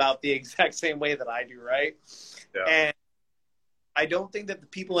it about the exact same way that I do, right? Yeah. And I don't think that the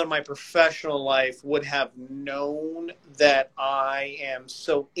people in my professional life would have known that I am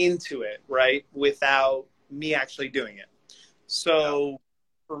so into it, right, without me actually doing it. So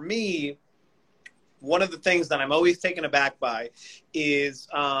for me, one of the things that I'm always taken aback by is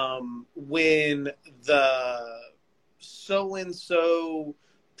when the so-and-so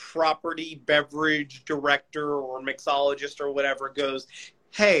property beverage director or mixologist or whatever goes,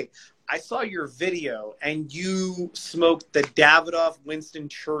 hey, I saw your video and you smoked the Davidoff Winston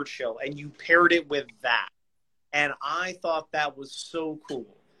Churchill and you paired it with that. And I thought that was so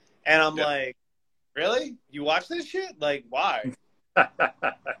cool. And I'm like, really? You watch this shit? Like, why?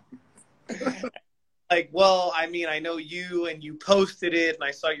 Like, well, I mean, I know you and you posted it and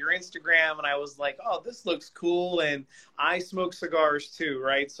I saw your Instagram and I was like, oh, this looks cool. And I smoke cigars too,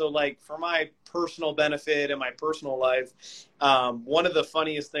 right? So like for my personal benefit and my personal life, one of the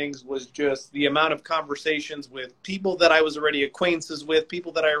funniest things was just the amount of conversations with people that I was already acquaintances with,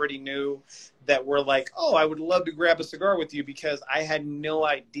 people that I already knew that were like, oh, I would love to grab a cigar with you because I had no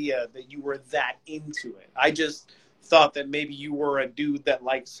idea that you were that into it. I just thought that maybe you were a dude that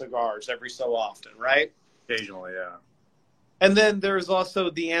liked cigars every so often, right? Occasionally, yeah. And then there's also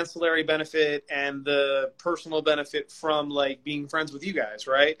the ancillary benefit and the personal benefit from like being friends with you guys,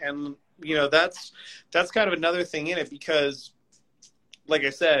 right? And you know, that's kind of another thing in it because like I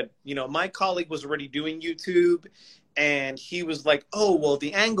said, you know, my colleague was already doing YouTube and he was like, oh, well,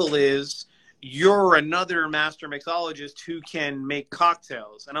 the angle is you're another master mixologist who can make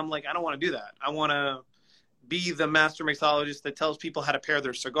cocktails. And I'm like, I don't want to do that. I want to be the master mixologist that tells people how to pair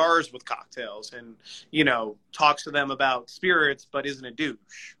their cigars with cocktails and, you know, talks to them about spirits, but isn't a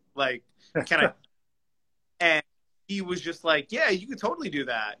douche. Like, can I? And he was just like, yeah, you can totally do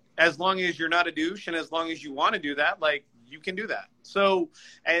that. As long as you're not a douche and as long as you want to do that, like, you can do that. So,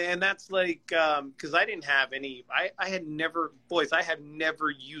 and that's like, because I didn't have any, I had never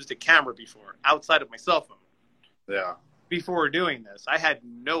used a camera before outside of my cell phone. Yeah. Before doing this, I had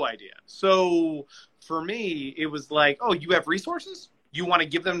no idea. So for me, it was like, oh, you have resources? You want to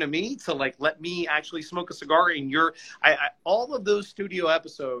give them to me to like let me actually smoke a cigar in your all of those studio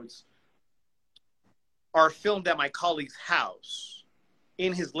episodes are filmed at my colleague's house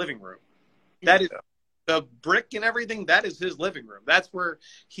in his living room. That is the brick and everything, that is his living room. That's where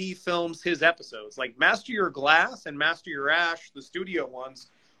he films his episodes. Like Master Your Glass and Master Your Ash, the studio ones,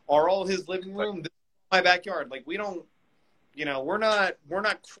 are all his living room. This is my backyard. Like we don't, you know, we're not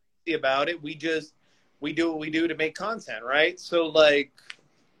crazy about it. We do what we do to make content, right? So like,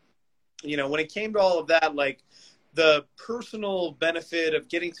 you know, when it came to all of that, like the personal benefit of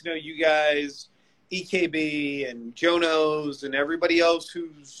getting to know you guys, EKB and Jonos and everybody else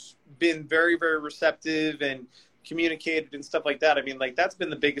who's been very, very receptive and communicated and stuff like that. I mean, like that's been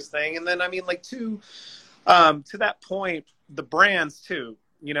the biggest thing. And then, I mean, like to that point, the brands too.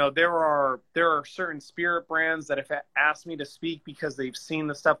 You know, there are certain spirit brands that have asked me to speak because they've seen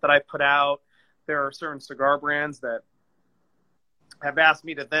the stuff that I put out. There are certain cigar brands that have asked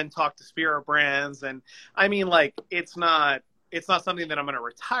me to then talk to spirit brands. And I mean, like, it's not something that I'm going to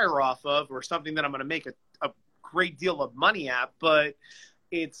retire off of or something that I'm going to make a great deal of money at, but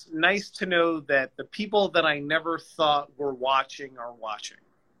it's nice to know that the people that I never thought were watching are watching.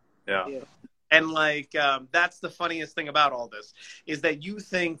 Yeah. And like, that's the funniest thing about all this is that you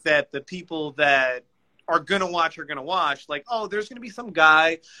think that the people that are going to watch, like, oh, there's going to be some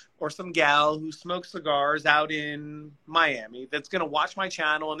guy or some gal who smokes cigars out in Miami that's going to watch my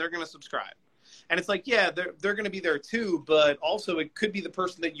channel and they're going to subscribe. And it's like, yeah, they're going to be there too, but also it could be the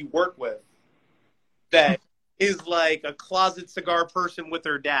person that you work with that is like a closet cigar person with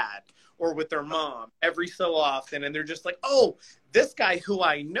their dad or with their mom every so often, and they're just like, oh, this guy who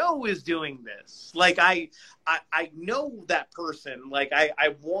I know is doing this. Like I know that person. Like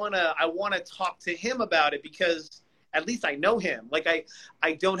I wanna talk to him about it because at least I know him. Like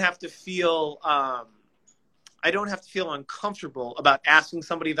I don't have to feel I don't have to feel uncomfortable about asking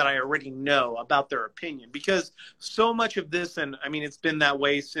somebody that I already know about their opinion, because so much of this, and I mean, it's been that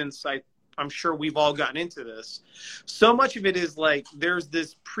way since I'm sure we've all gotten into this. So much of it is like there's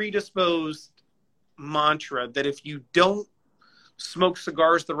this predisposed mantra that if you don't smoke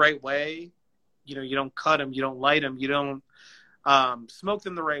cigars the right way, you know, you don't cut them, you don't light them, you don't smoke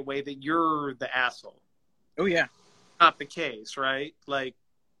them the right way, that you're the asshole. Oh, yeah. Not the case, right? Like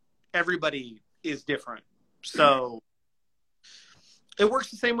everybody is different. So it works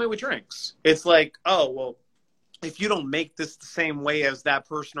the same way with drinks. It's like, oh, well, if you don't make this the same way as that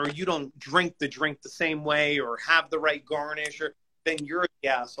person, or you don't drink the drink the same way or have the right garnish, or then you're the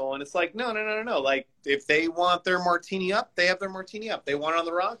asshole. And it's like, no. Like if they want their martini up, they have their martini up. They want it on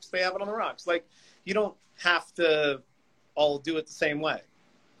the rocks, they have it on the rocks. Like you don't have to all do it the same way.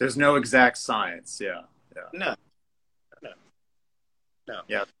 There's no exact science. Yeah. No.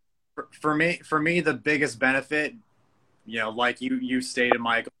 Yeah. For me, the biggest benefit, you know, like you stated,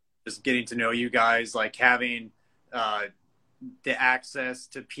 Michael, just getting to know you guys, like having the access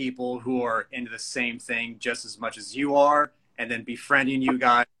to people who are into the same thing just as much as you are, and then befriending you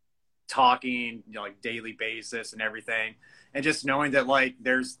guys, talking, you know, like daily basis and everything, and just knowing that like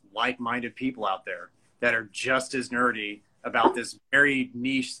there's like-minded people out there that are just as nerdy about this very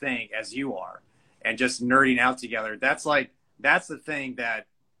niche thing as you are, and just nerding out together. That's the thing that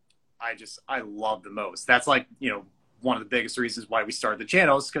I love the most. That's like, you know, one of the biggest reasons why we started the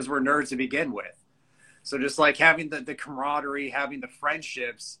channel is because we're nerds to begin with. So just like having the camaraderie, having the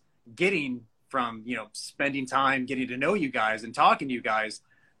friendships, getting from, you know, spending time getting to know you guys and talking to you guys,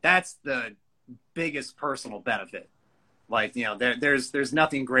 that's the biggest personal benefit. Like, you know, there's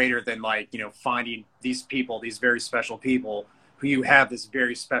nothing greater than like, you know, finding these people, these very special people who you have this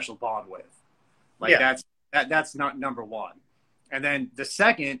very special bond with. Like that's not number one. And then the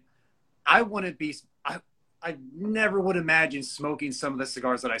second, I never would imagine smoking some of the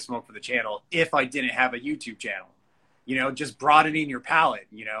cigars that I smoke for the channel if I didn't have a YouTube channel. You know, just broadening your palate,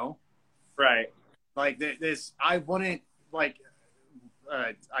 you know? Right. Like this, I wouldn't like,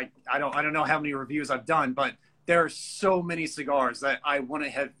 I don't know how many reviews I've done, but there are so many cigars that I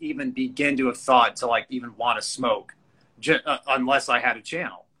wouldn't have even begin to have thought to like even want to smoke unless I had a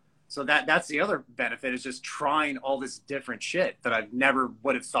channel. So that's the other benefit, is just trying all this different shit that I've never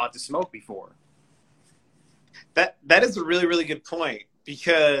would have thought to smoke before. That is a really, really good point,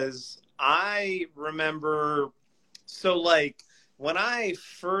 because I remember, so like when I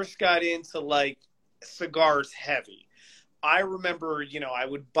first got into like cigars heavy, I remember, you know, I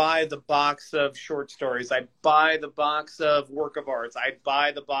would buy the box of short stories. I'd buy the box of work of arts. I'd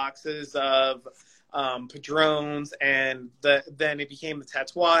buy the boxes of Padrones, and then it became the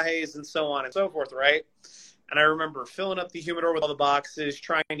Tatuajes and so on and so forth, right? And I remember filling up the humidor with all the boxes,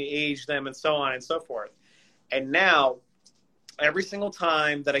 trying to age them and so on and so forth. And now, every single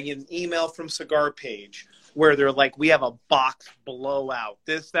time that I get an email from Cigar Page where they're like, we have a box blowout,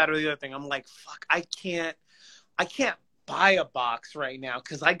 this, that, or the other thing, I'm like, fuck, I can't buy a box right now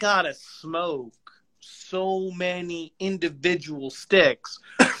because I gotta smoke so many individual sticks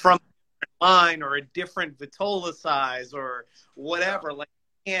from a line or a different vitola size or whatever. Like,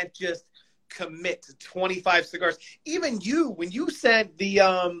 I can't just commit to 25 cigars. Even you, when you said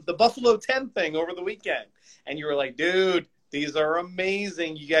the Buffalo 10 thing over the weekend, and you were like, dude, these are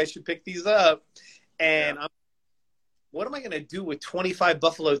amazing, you guys should pick these up. And what am I going to do with 25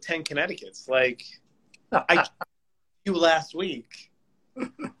 Buffalo 10 Connecticut's? Like, I you last week.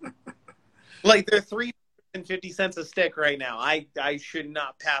 Like, they're $3.50 a stick right now. I should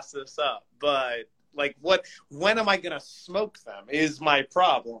not pass this up. But, like, when am I going to smoke them is my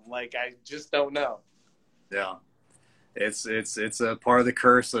problem. Like, I just don't know. Yeah. It's a part of the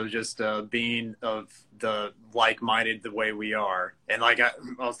curse of just being of the like-minded the way we are. And like I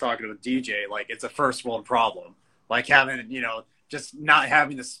was talking with DJ, like it's a first world problem. Like having, you know, just not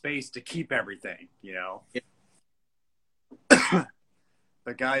having the space to keep everything, you know. Yeah.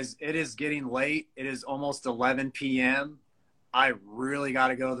 But guys, it is getting late. It is almost 11 p.m. I really got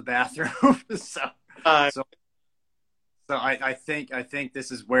to go to the bathroom. So I think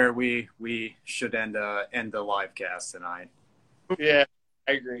this is where we should end the live cast tonight. Yeah,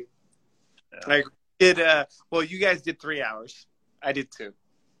 I agree. Yeah. I agree. Well, you guys did 3 hours. I did 2.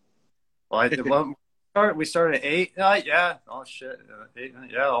 Well, we started at 8. Yeah. Oh shit. 8,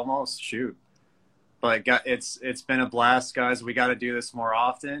 yeah, almost. Shoot. But it's been a blast, guys. We got to do this more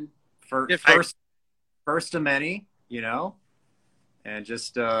often. First of many, you know, and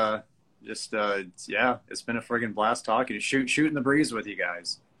yeah, it's been a friggin' blast talking, shooting the breeze with you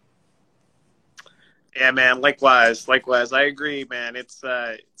guys. Yeah, man. Likewise. I agree, man. It's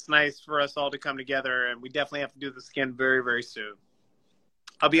nice for us all to come together, and we definitely have to do this again very, very soon.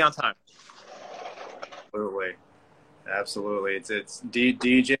 I'll be on time. Absolutely. It's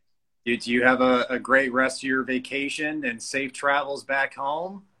DJ. Do you have a great rest of your vacation and safe travels back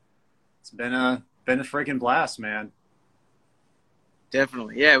home? It's been a freaking blast, man.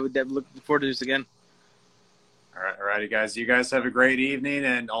 Definitely. Yeah, we'd look forward to this again. All righty, guys. You guys have a great evening,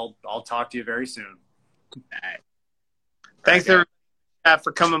 and I'll talk to you very soon. All right. Thanks, everybody,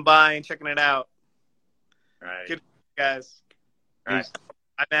 for coming by and checking it out. All right. Good, guys. All right.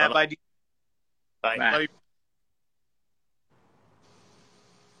 Bye, man. Bye. Bye.